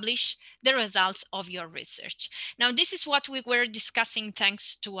to publish the results of your research. Now, this is what we were discussing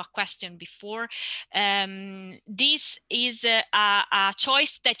thanks to a question before. This is a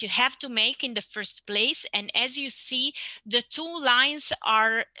choice that you have to make in the first place. And as you see, the two lines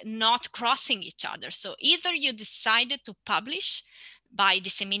are not crossing each other. So either you decided to publish by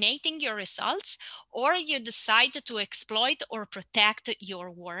disseminating your results, or you decide to exploit or protect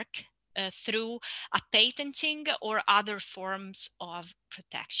your work through a patenting or other forms of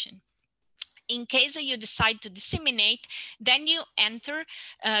protection. In case you decide to disseminate, then you enter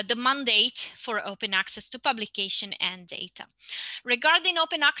the mandate for open access to publication and data. Regarding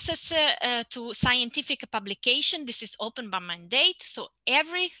open access to scientific publication, this is open by mandate. So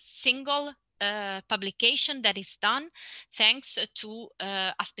every single publication that is done thanks to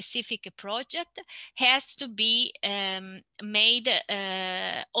a specific project has to be made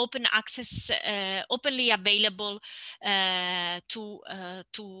open access, openly available to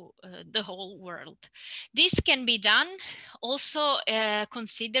the whole world. This can be done also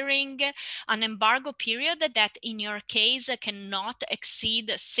considering an embargo period that in your case cannot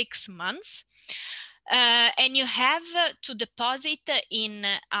exceed 6 months. And you have to deposit in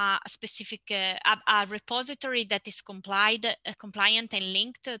a specific a repository that is compliant and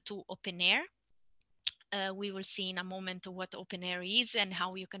linked to OpenAIRE. We will see in a moment what OpenAIRE is and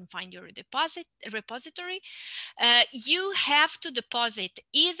how you can find your repository. You have to deposit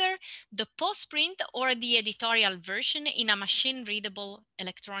either the postprint or the editorial version in a machine-readable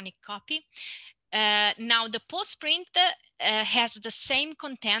electronic copy. Now, the postprint has the same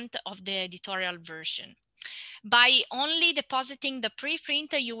content of the editorial version. By only depositing the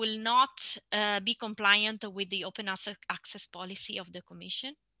preprint, you will not be compliant with the open access policy of the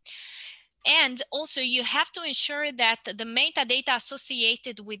Commission. And also you have to ensure that the metadata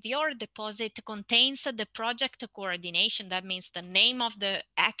associated with your deposit contains the project coordination. That means the name of the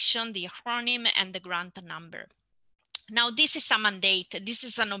action, the acronym, and the grant number. Now, this is a mandate. This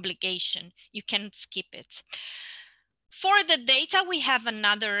is an obligation. You can't skip it. For the data, we have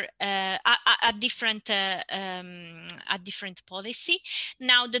another, a different policy.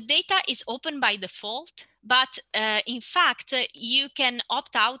 Now, the data is open by default, But in fact, you can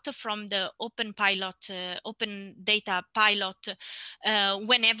opt out from the open data pilot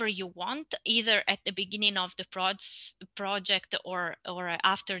whenever you want, either at the beginning of the project or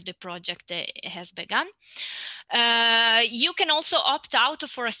after the project has begun. You can also opt out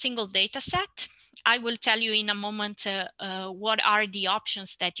for a single data set. I will tell you in a moment what are the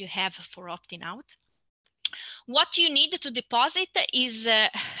options that you have for opting out. What you need to deposit is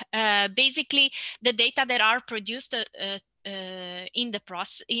basically the data that are produced in the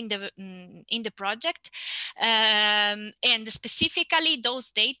project, and specifically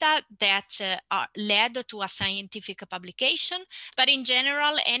those data that are led to a scientific publication, but in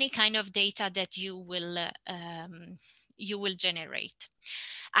general any kind of data that you will generate.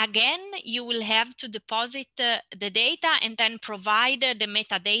 Again, you will have to deposit the data and then provide the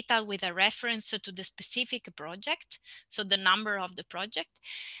metadata with a reference to the specific project, so the number of the project.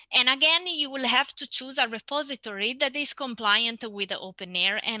 And again, you will have to choose a repository that is compliant with the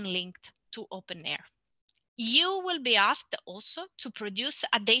OpenAIRE and linked to OpenAIRE. You will be asked also to produce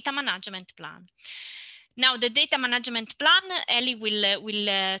a data management plan. Now, the data management plan, Ellie will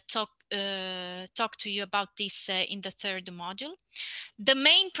talk to you about this in the third module. The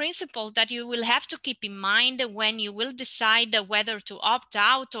main principle that you will have to keep in mind when you will decide whether to opt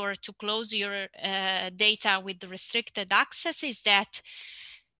out or to close your data with restricted access is that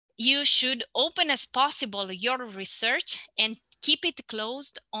you should open as possible your research and keep it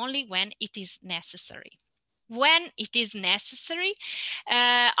closed only when it is necessary. When it is necessary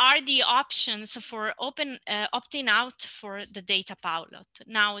are the options for opting out for the data pilot.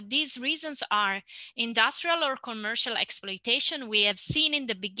 Now, these reasons are industrial or commercial exploitation. We have seen in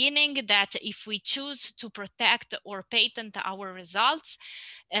the beginning that if we choose to protect or patent our results,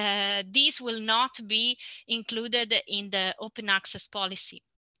 these will not be included in the open access policy.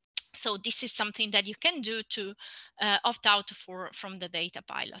 So this is something that you can do to opt out from the data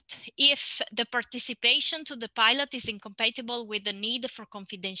pilot. If the participation to the pilot is incompatible with the need for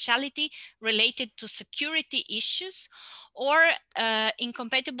confidentiality related to security issues or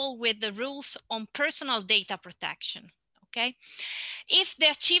incompatible with the rules on personal data protection. Okay. If the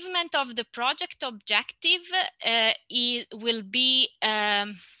achievement of the project objective will be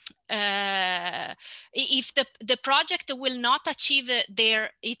if the project will not achieve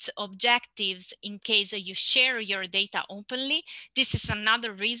its objectives in case you share your data openly, this is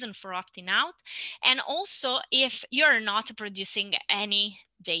another reason for opting out. And also if you're not producing any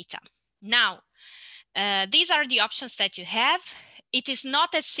data. Now, these are the options that you have. It is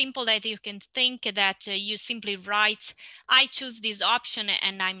not as simple that you can think that you simply write, I choose this option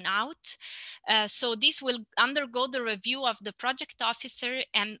and I'm out. So this will undergo the review of the project officer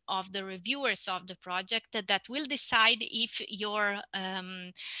and of the reviewers of the project that will decide if your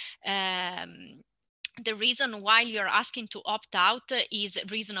the reason why you're asking to opt out is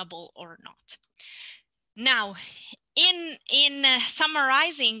reasonable or not. Now, in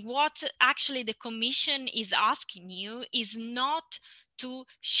summarizing, what actually the Commission is asking you is not to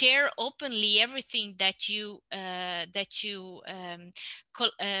share openly everything that you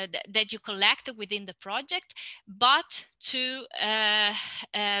collect within the project, but to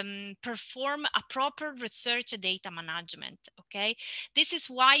perform a proper research data management. Okay, this is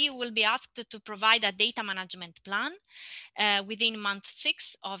why you will be asked to provide a data management plan within month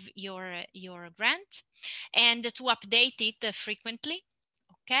 6 of your grant, and to update it frequently.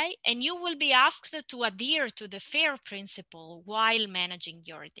 Okay, and you will be asked to adhere to the FAIR principle while managing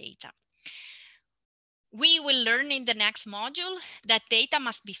your data. We will learn in the next module that data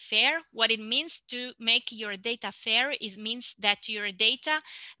must be fair. What it means to make your data fair means that your data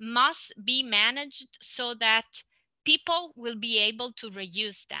must be managed so that people will be able to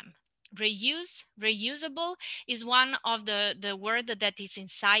reuse them. Reusable is one of the word that is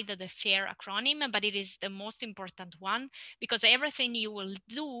inside the FAIR acronym, but it is the most important one, because everything you will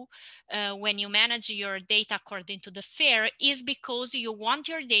do when you manage your data according to the FAIR is because you want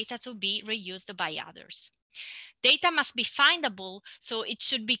your data to be reused by others. Data must be findable, so it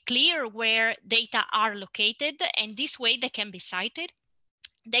should be clear where data are located, and this way they can be cited.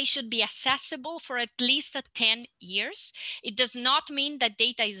 They should be accessible for at least 10 years. It does not mean that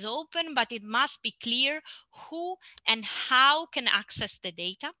data is open, but it must be clear who and how can access the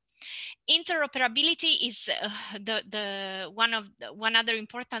data. Interoperability is one other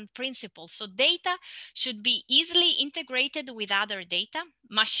important principle. So data should be easily integrated with other data,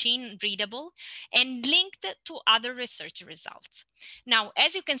 machine readable, and linked to other research results. Now,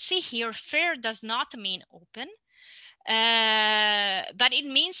 as you can see here, FAIR does not mean open. But it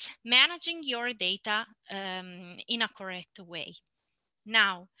means managing your data in a correct way.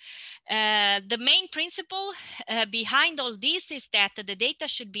 Now, the main principle behind all this is that the data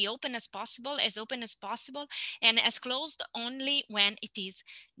should be open as possible, and as closed only when it is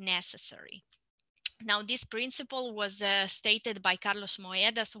necessary. Now, this principle was stated by Carlos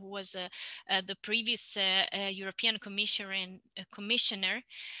Moedas, who was the previous European Commissioner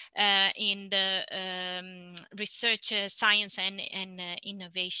in the Research, Science and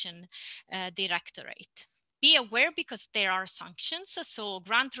Innovation Directorate. Be aware, because there are sanctions. So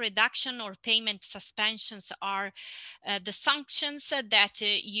grant reduction or payment suspensions are the sanctions that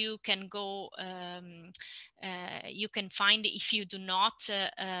you can go, you can find if you do not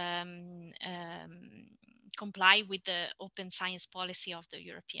comply with the open science policy of the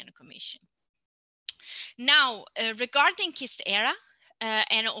European Commission. Now, regarding CHIST-ERA,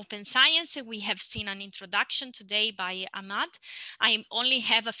 and open science, we have seen an introduction today by Ahmad. I only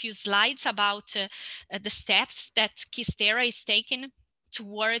have a few slides about the steps that CHIST-ERA is taking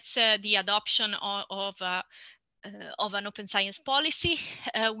towards the adoption of an open science policy.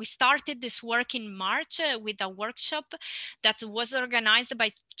 We started this work in March with a workshop that was organized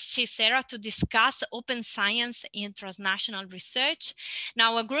by CHIST-ERA to discuss open science in transnational research.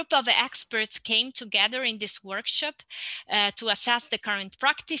 Now, a group of experts came together in this workshop to assess the current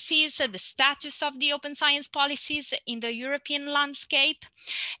practices, the status of the open science policies in the European landscape,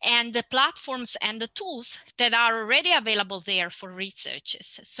 and the platforms and the tools that are already available there for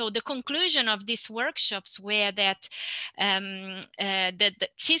researchers. So the conclusion of these workshops were that the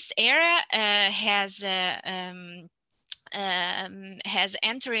CHIST-ERA has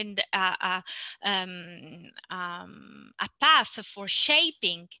entered a path for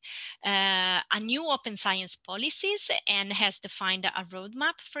shaping a new open science policies and has defined a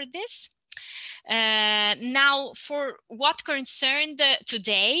roadmap for this. Now, for what concerned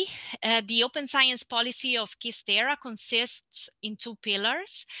today, the open science policy of CHIST-ERA consists in two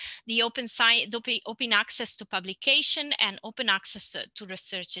pillars: the open access to publication and open access to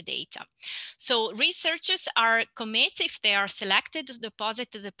research data. So researchers are committed, if they are selected, to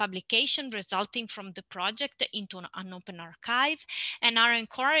deposit the publication resulting from the project into an open archive, and are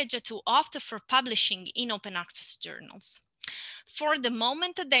encouraged to opt for publishing in open access journals. For the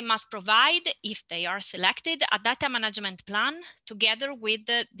moment, they must provide, if they are selected, a data management plan together with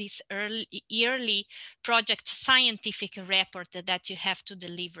this yearly project scientific report that you have to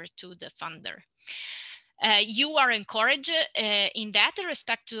deliver to the funder. You are encouraged in that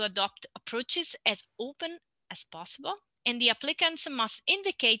respect to adopt approaches as open as possible, and the applicants must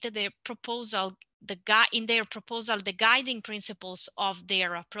indicate their proposal, in their proposal, the guiding principles of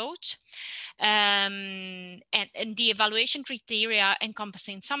their approach, and the evaluation criteria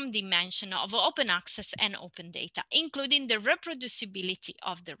encompassing some dimension of open access and open data, including the reproducibility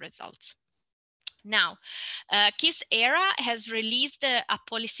of the results. Now, CHIST-ERA has released a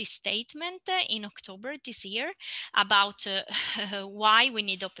policy statement in October this year about why we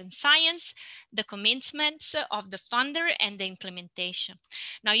need open science, the commitments of the funder, and the implementation.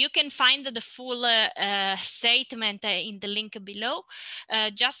 Now, you can find the full statement in the link below.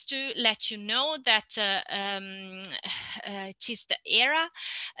 Just to let you know that CHIST-ERA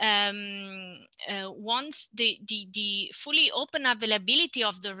wants the fully open availability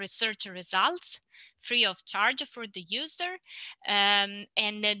of the research results, free of charge for the user, and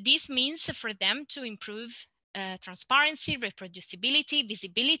this means for them to improve transparency, reproducibility,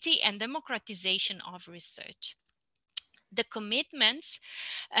 visibility, and democratization of research. The commitments,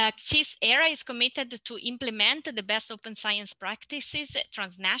 CHIST-ERA is committed to implement the best open science practices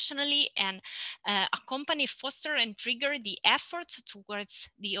transnationally and accompany, foster, and trigger the efforts towards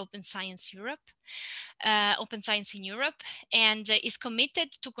the open science in Europe, and is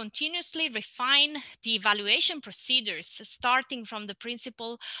committed to continuously refine the evaluation procedures, starting from the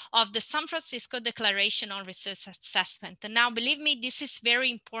principle of the San Francisco Declaration on Research Assessment. And now, believe me, this is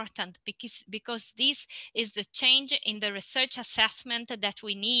very important because this is the change in the research assessment that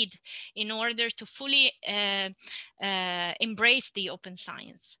we need in order to fully embrace the open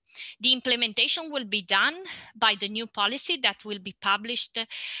science. The implementation will be done by the new policy that will be published,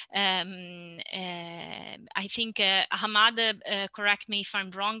 I think, Ahmad, correct me if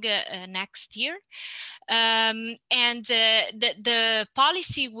I'm wrong, next year. The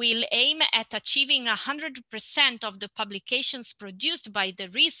policy will aim at achieving 100% of the publications produced by the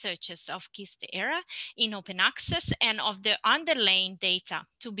researchers of CHIST-ERA in open access and of the underlying data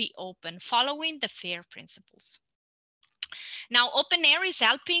to be open, following the FAIR principles. Now, OpenAIRE is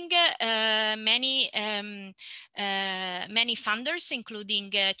helping many funders,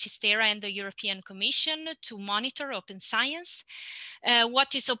 including CHIST-ERA and the European Commission, to monitor open science.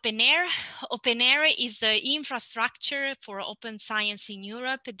 What is OpenAIRE? OpenAIRE is the infrastructure for open science in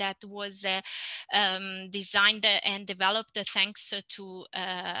Europe that was designed and developed thanks to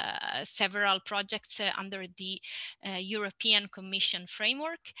several projects under the European Commission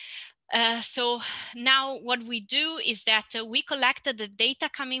framework. So now what we do is that we collected the data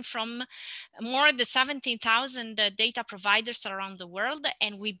coming from more than 17,000 data providers around the world,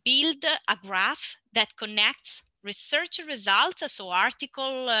 and we build a graph that connects research results, so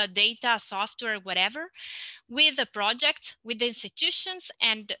article, data, software, whatever, with the projects, with the institutions,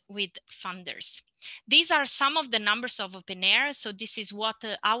 and with funders. These are some of the numbers of OpenAIRE. So this is what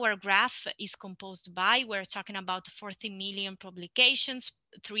our graph is composed by. We're talking about 40 million publications,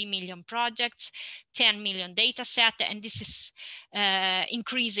 3 million projects, 10 million data set, and this is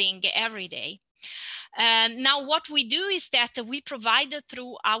increasing every day. Now, what we do is that we provide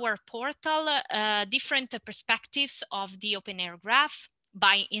through our portal different perspectives of the OpenAIRE graph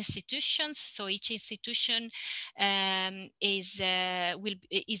by institutions. So each institution is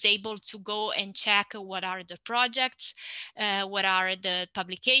able to go and check what are the projects, what are the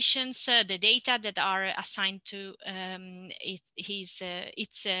publications, the data that are assigned to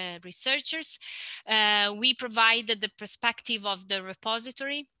its researchers. We provide the perspective of the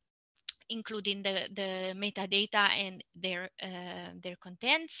repository, including the metadata and their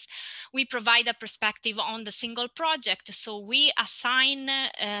contents. We provide a perspective on the single project. So we assign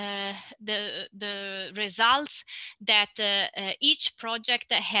the results that each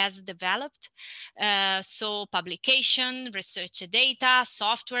project has developed. So publication, research data,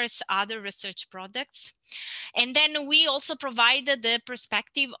 softwares, other research products. And then we also provide the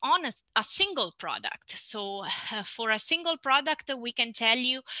perspective on a single product. So for a single product, we can tell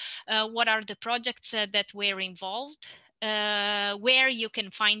you what are the projects that were involved, where you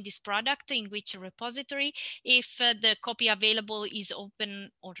can find this product, in which repository, if the copy available is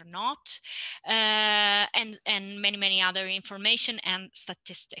open or not, and many other information and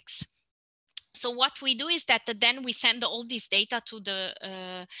statistics. So what we do is that then we send all this data to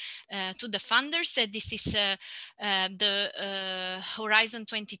the funders. This is the Horizon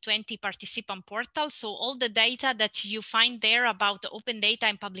 2020 participant portal. So all the data that you find there about open data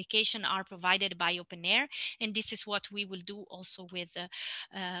and publication are provided by OpenAIRE, and this is what we will do also with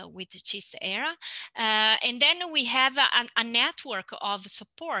CHIST-ERA. And then we have a network of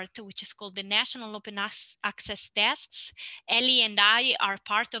support, which is called the National Open Access Desks. Ellie and I are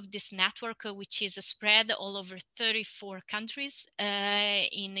part of this network, which is spread all over 34 countries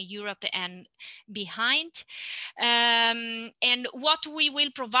in Europe and behind. And what we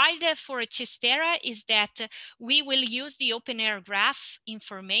will provide for CHIST-ERA is that we will use the OpenAIRE graph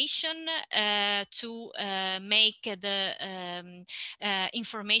information to make the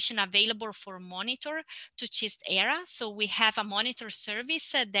information available for monitor to CHIST-ERA. So we have a monitor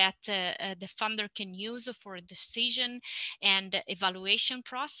service that the funder can use for decision and evaluation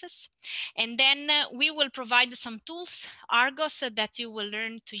process. And then we will provide some tools. Argos that you will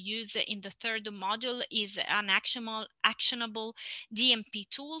learn to use in the third module is an actionable DMP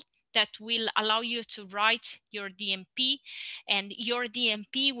tool that will allow you to write your DMP, and your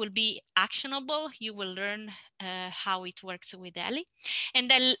DMP will be actionable. You will learn how it works with Ellie. And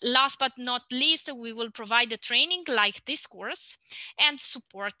then last but not least, we will provide a training like this course and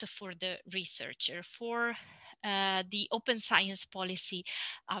support for the researcher for the open science policy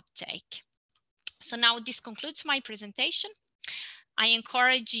uptake. So now this concludes my presentation. I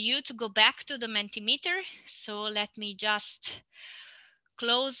encourage you to go back to the Mentimeter. So let me just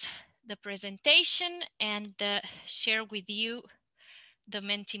close the presentation and share with you the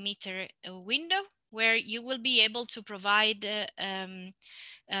Mentimeter window, where you will be able to provide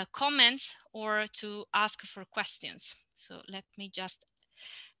comments or to ask for questions. So let me just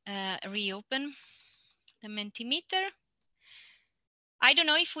reopen the Mentimeter. I don't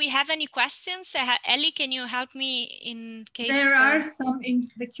know if we have any questions. Ellie, can you help me in case? There are some in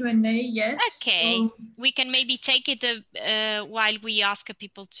the Q&A, yes. Okay, so we can maybe take it while we ask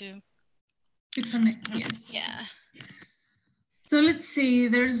people to connect, yes. Yeah. So let's see,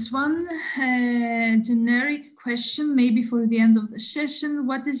 there's one generic question, maybe for the end of the session.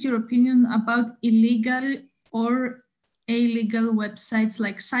 What is your opinion about illegal or illegal websites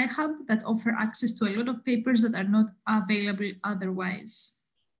like Sci-Hub that offer access to a lot of papers that are not available otherwise?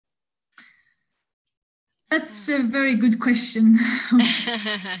 That's a very good question.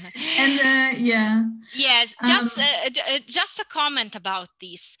 And yeah. Yes, just a comment about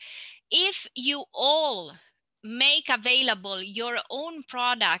this. If you all make available your own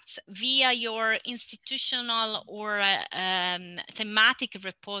products via your institutional or thematic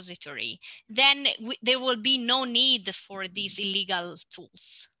repository, then there will be no need for these illegal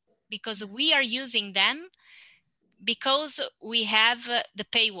tools, because we are using them because we have the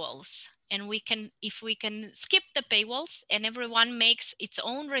paywalls, and we can, if we can skip the paywalls and everyone makes its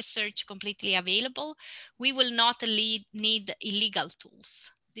own research completely available, we will not need illegal tools.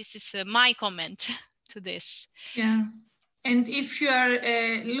 This is my comment to this. Yeah. And if you are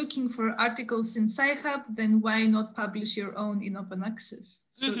looking for articles in Sci-Hub, then why not publish your own in open access?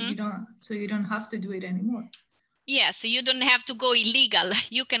 So you don't have to do it anymore. Yeah, so you don't have to go illegal.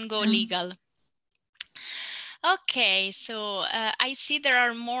 You can go legal. Okay, so I see there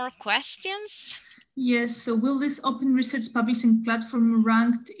are more questions. Yes, so will this open research publishing platform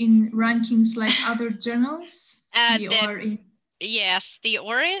ranked in rankings like other journals? Yes,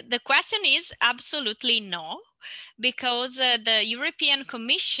 the question is absolutely no, because the European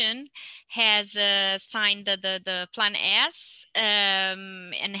Commission has signed the Plan S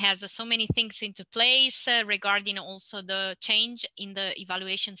and has so many things into place regarding also the change in the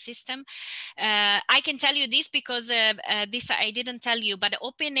evaluation system. I can tell you this because this I didn't tell you, but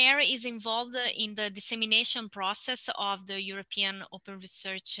OpenAIRE is involved in the dissemination process of the European Open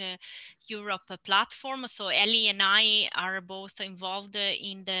Research Europe platform. So Ellie and I are both involved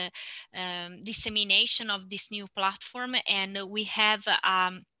in the dissemination of this new platform, and we have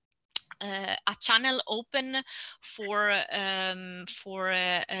a channel open for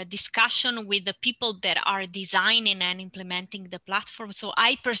discussion with the people that are designing and implementing the platform. So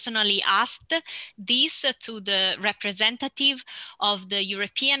I personally asked this to the representative of the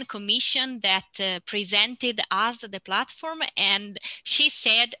European Commission that presented us the platform, and she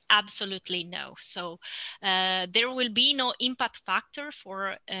said absolutely no. So there will be no impact factor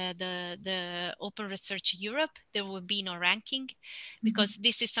for the Open Research Europe. There will be no ranking, because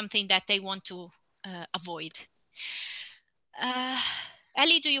this is something that they want to avoid.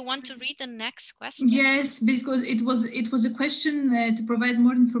 Ellie, do you want to read the next question? Yes, because it was a question to provide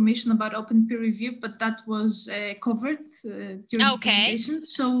more information about open peer review, but that was covered during the presentation.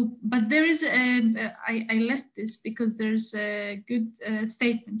 So, but there is I left this because there's a good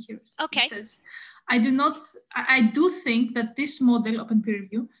statement here. Okay. It says, I do think that this model, open peer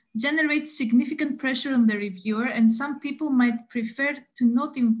review, generates significant pressure on the reviewer, and some people might prefer to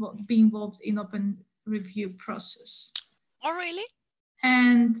not be involved in open review process. Oh, really?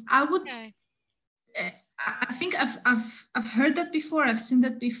 And I would, I think I've heard that before, I've seen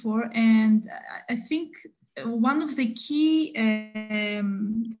that before, and I think one of the key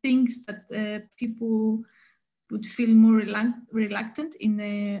things that people would feel more reluctant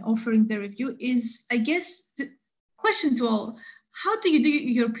in offering the review is, I guess, the question to all: how do you do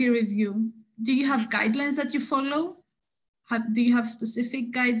your peer review? Do you have guidelines that you follow? Do you have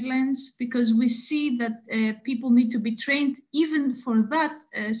specific guidelines? Because we see that people need to be trained even for that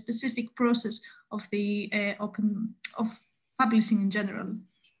specific process of the of publishing in general.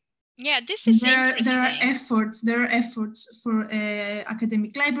 Yeah, this is interesting. There are efforts for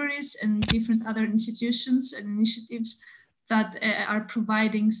academic libraries and different other institutions and initiatives that are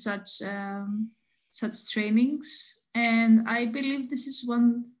providing such trainings. And I believe this is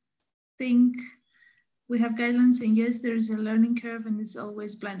one thing. We have guidelines, and yes, there is a learning curve, and it's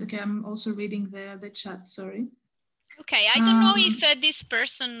always blind. Okay, I'm also reading the chat, sorry. Okay, I don't know if this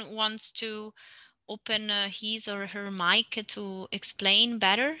person wants to open his or her mic to explain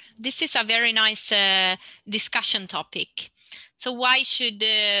better. This is a very nice discussion topic. So why should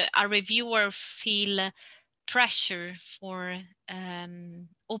a reviewer feel pressure for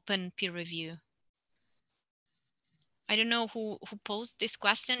open peer review? I don't know who posed this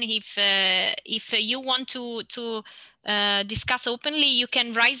question. If you want to discuss openly, you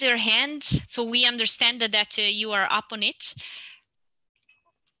can raise your hand so we understand that you are up on it.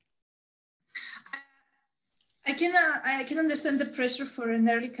 I can understand the pressure for an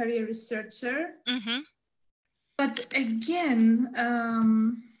early career researcher, but again,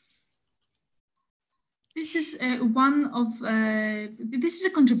 this is this is a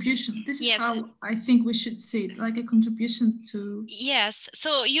contribution. This is how I think we should see it, like a contribution to. Yes.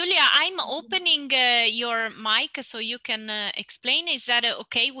 So Julia, I'm opening your mic so you can explain. Is that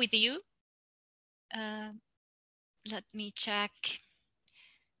okay with you? Let me check.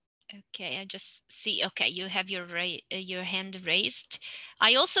 Okay, I just see. Okay, you have your hand raised.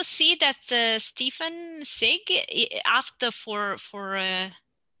 I also see that Stephen Sig asked for.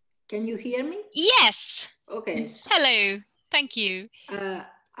 Can you hear me? Yes. Okay. Hello. Thank you.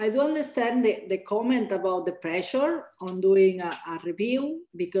 I do understand the comment about the pressure on doing a review,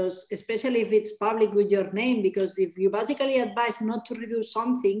 because especially if it's public with your name, because if you basically advise not to review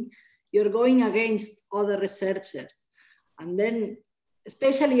something, you're going against other researchers. And then,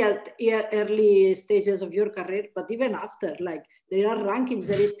 especially at early stages of your career, but even after, like there are rankings,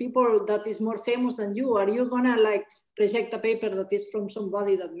 there is people that is more famous than you. Are you gonna like reject a paper that is from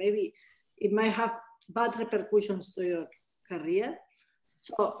somebody that maybe it might have bad repercussions to your career?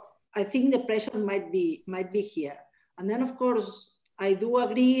 So I think the pressure might be here. And then of course, I do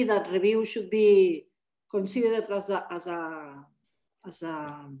agree that review should be considered as a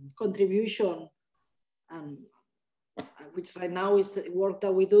contribution, which right now is the work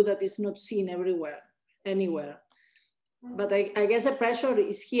that we do that is not seen anywhere. But I guess the pressure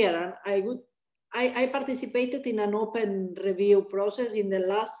is here. And I participated in an open review process in the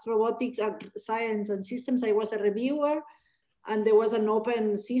last robotics science and systems. I was a reviewer, and there was an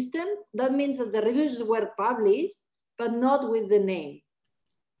open system. That means that the reviews were published, but not with the name.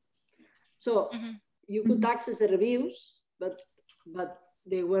 So you could access the reviews, but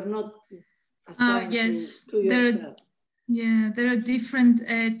they were not assigned to yourself. There are different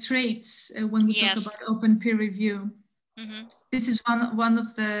traits when we talk about open peer review. This is one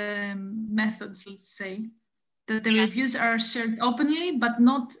of the methods, let's say, that the reviews are shared openly, but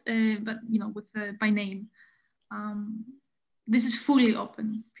not, with by name. This is fully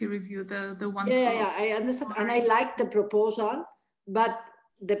open peer review, the one. Yeah, I understand, and I like the proposal, but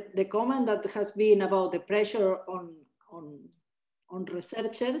the comment that has been about the pressure on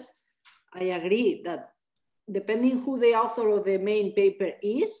researchers, I agree that depending who the author of the main paper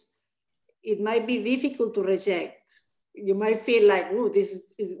is, it might be difficult to reject. You might feel like, oh,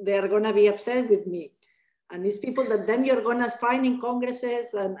 they are going to be upset with me. And these people that then you're going to find in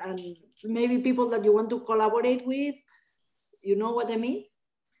congresses and maybe people that you want to collaborate with. You know what I mean?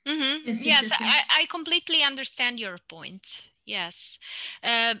 Yes. I completely understand your point. Yes.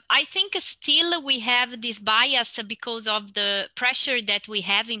 I think still we have this bias because of the pressure that we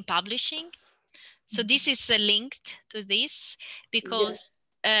have in publishing. So this is linked to this, because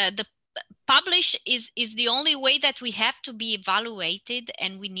the publish is the only way that we have to be evaluated,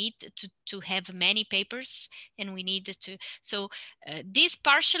 and we need to have many papers, and we need to. So this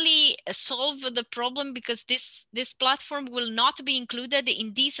partially solve the problem, because this platform will not be included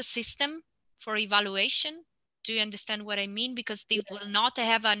in this system for evaluation. Do you understand what I mean? Because they will not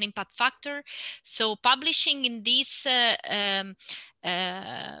have an impact factor. So publishing in this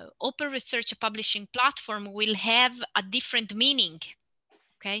open research publishing platform will have a different meaning.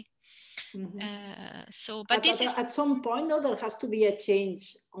 Okay. But at some point, though, there has to be a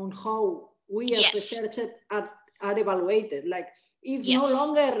change on how we as researchers are evaluated. Like, if no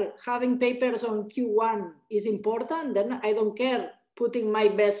longer having papers on Q1 is important, then I don't care putting my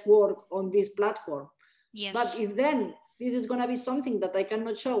best work on this platform. But if then this is going to be something that I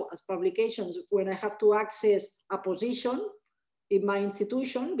cannot show as publications when I have to access a position in my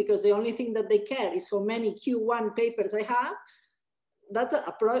institution, because the only thing that they care is how many Q1 papers I have, that's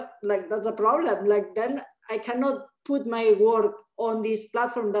a problem. Like, then I cannot put my work on this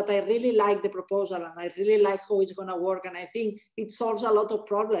platform that I really like the proposal and I really like how it's going to work, and I think it solves a lot of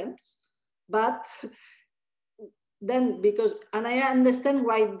problems. But then and I understand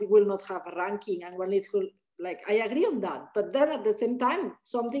why it will not have a ranking, and when it will, like, I agree on that. But then at the same time,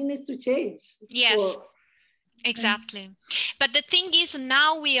 something needs to change. Yes. Exactly. But the thing is,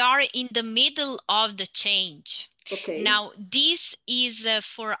 now we are in the middle of the change. Okay. Now, this is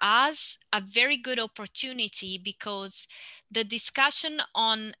for us a very good opportunity, because the discussion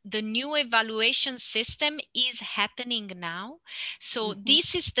on the new evaluation system is happening now. So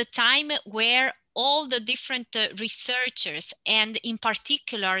this is the time where all the different researchers, and in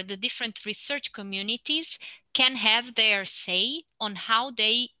particular the different research communities, can have their say on how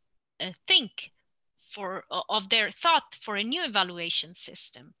they think of their thought for a new evaluation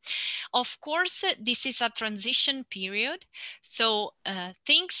system. Of course, this is a transition period, so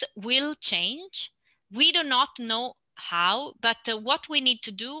things will change. We do not know how, but what we need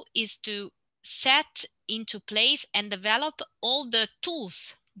to do is to set into place and develop all the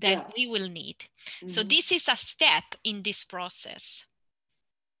tools that we will need. So this is a step in this process.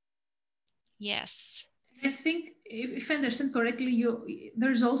 Yes. I think, if I understand correctly,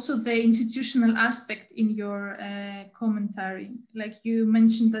 there's also the institutional aspect in your commentary. Like, you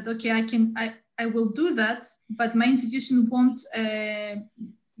mentioned that, okay, I will do that, but my institution won't,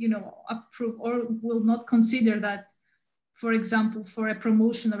 approve or will not consider that, for example, for a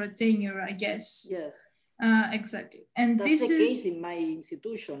promotion or a tenure, I guess. Yes. Exactly. And that's the case in my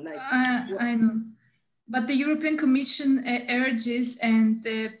institution. Like, I know. But the European Commission urges, and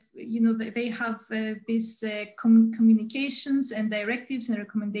you know, they have these communications and directives and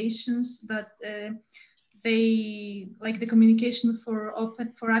recommendations that they, like the communication for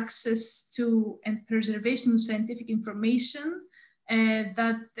access to and preservation of scientific information,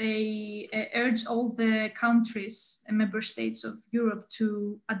 that they urge all the countries and member states of Europe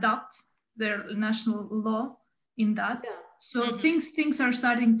to adopt their national law in that. Yeah. So things are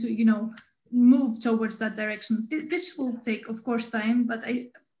starting to, you know, move towards that direction. This will take, of course, time, but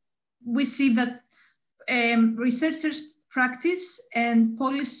we see that researchers' practice and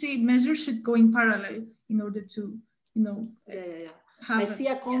policy measures should go in parallel in order to, you know, I see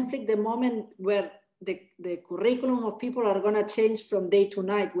a conflict the moment where the curriculum of people are going to change from day to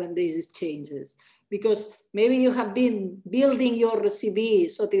night when this changes. Because maybe you have been building your CV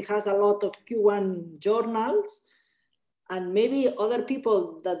so it has a lot of Q1 journals, and maybe other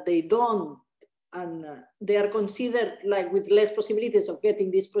people that they don't, and they are considered like with less possibilities of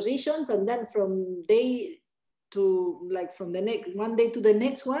getting these positions, and then from day to like from the next one day to the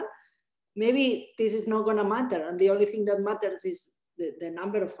next one, maybe this is not going to matter, and the only thing that matters is the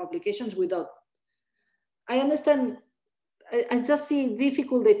number of publications without. I understand. I just see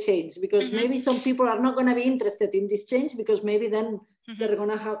difficult the change, because maybe some people are not going to be interested in this change, because maybe then they're going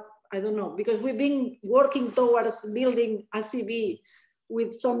to have, I don't know, because we've been working towards building a CV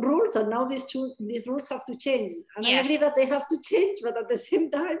with some rules, and now these rules have to change. And I agree that they have to change, but at the same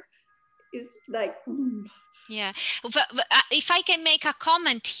time, it's like... Yeah, but if I can make a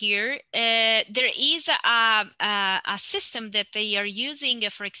comment here, there is a system that they are using,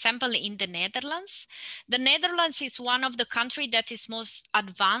 for example, in the Netherlands. The Netherlands is one of the countries that is most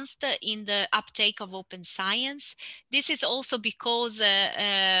advanced in the uptake of open science. This is also because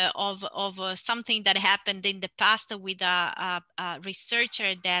of something that happened in the past with a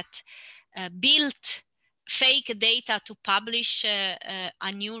researcher that built fake data to publish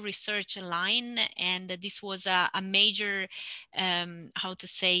a new research line, and this was a major, how to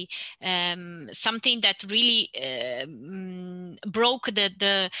say, something that really broke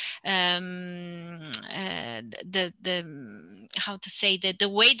how to say, the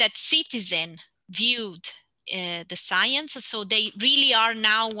way that citizen viewed the science. So they really are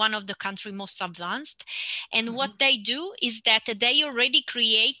now one of the country most advanced. And what they do is that they already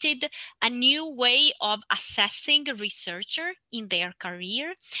created a new way of assessing a researcher in their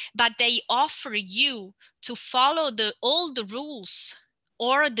career, but they offer you to follow the old rules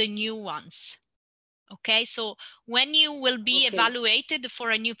or the new ones. Okay, so when you will be evaluated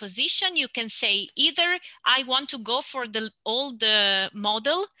for a new position, you can say either I want to go for the old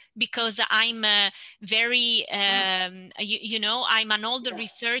model because I'm very, you know, I'm an older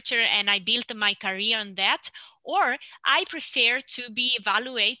researcher and I built my career on that, or I prefer to be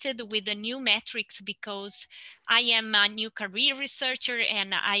evaluated with the new metrics because I am a new career researcher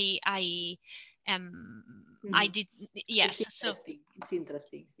and I did, yes. It's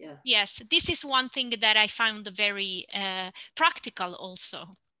interesting, yeah. Yes, this is one thing that I found very practical also,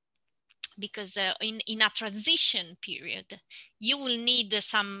 because in a transition period, you will need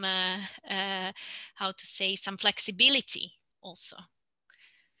some, how to say, some flexibility also.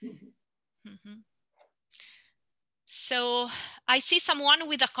 So I see someone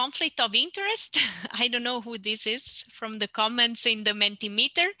with a conflict of interest. I don't know who this is from the comments in the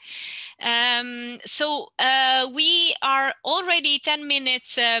Mentimeter. So we are already 10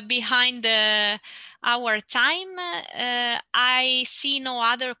 minutes behind our time. I see no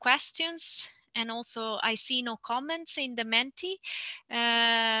other questions. And also I see no comments in the Menti.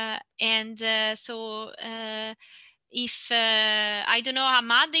 If I don't know,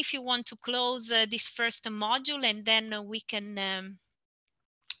 Ahmad, if you want to close this first module, and then we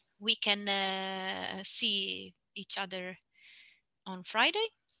can see each other on Friday.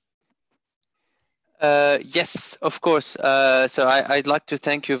 Yes, of course. So I'd like to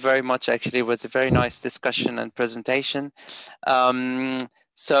thank you very much. Actually, it was a very nice discussion and presentation.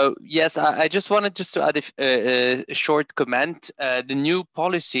 So yes, I just wanted to add a short comment. The new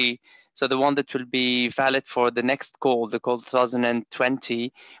policy, so the one that will be valid for the next call, the call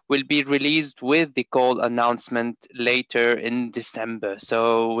 2020, will be released with the call announcement later in December,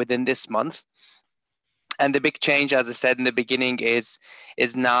 so within this month. And the big change, as I said in the beginning, is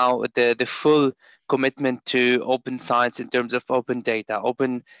now the full commitment to open science in terms of open data.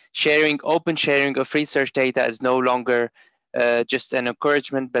 Open sharing of research data is no longer just an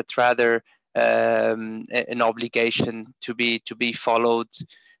encouragement, but rather an obligation to be followed.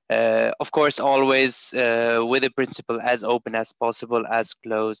 Of course, always with the principle as open as possible, as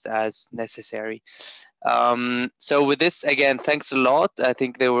closed as necessary. So with this, again, thanks a lot. I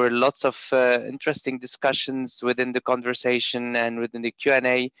think there were lots of interesting discussions within the conversation and within the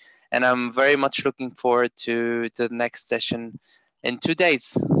Q&A, and I'm very much looking forward to the next session in 2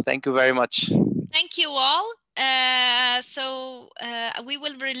 days. Thank you very much. Thank you all. We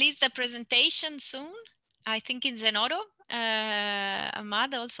will release the presentation soon, I think in Zenodo,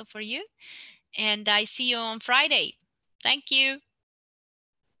 Ahmad, also for you. And I see you on Friday. Thank you.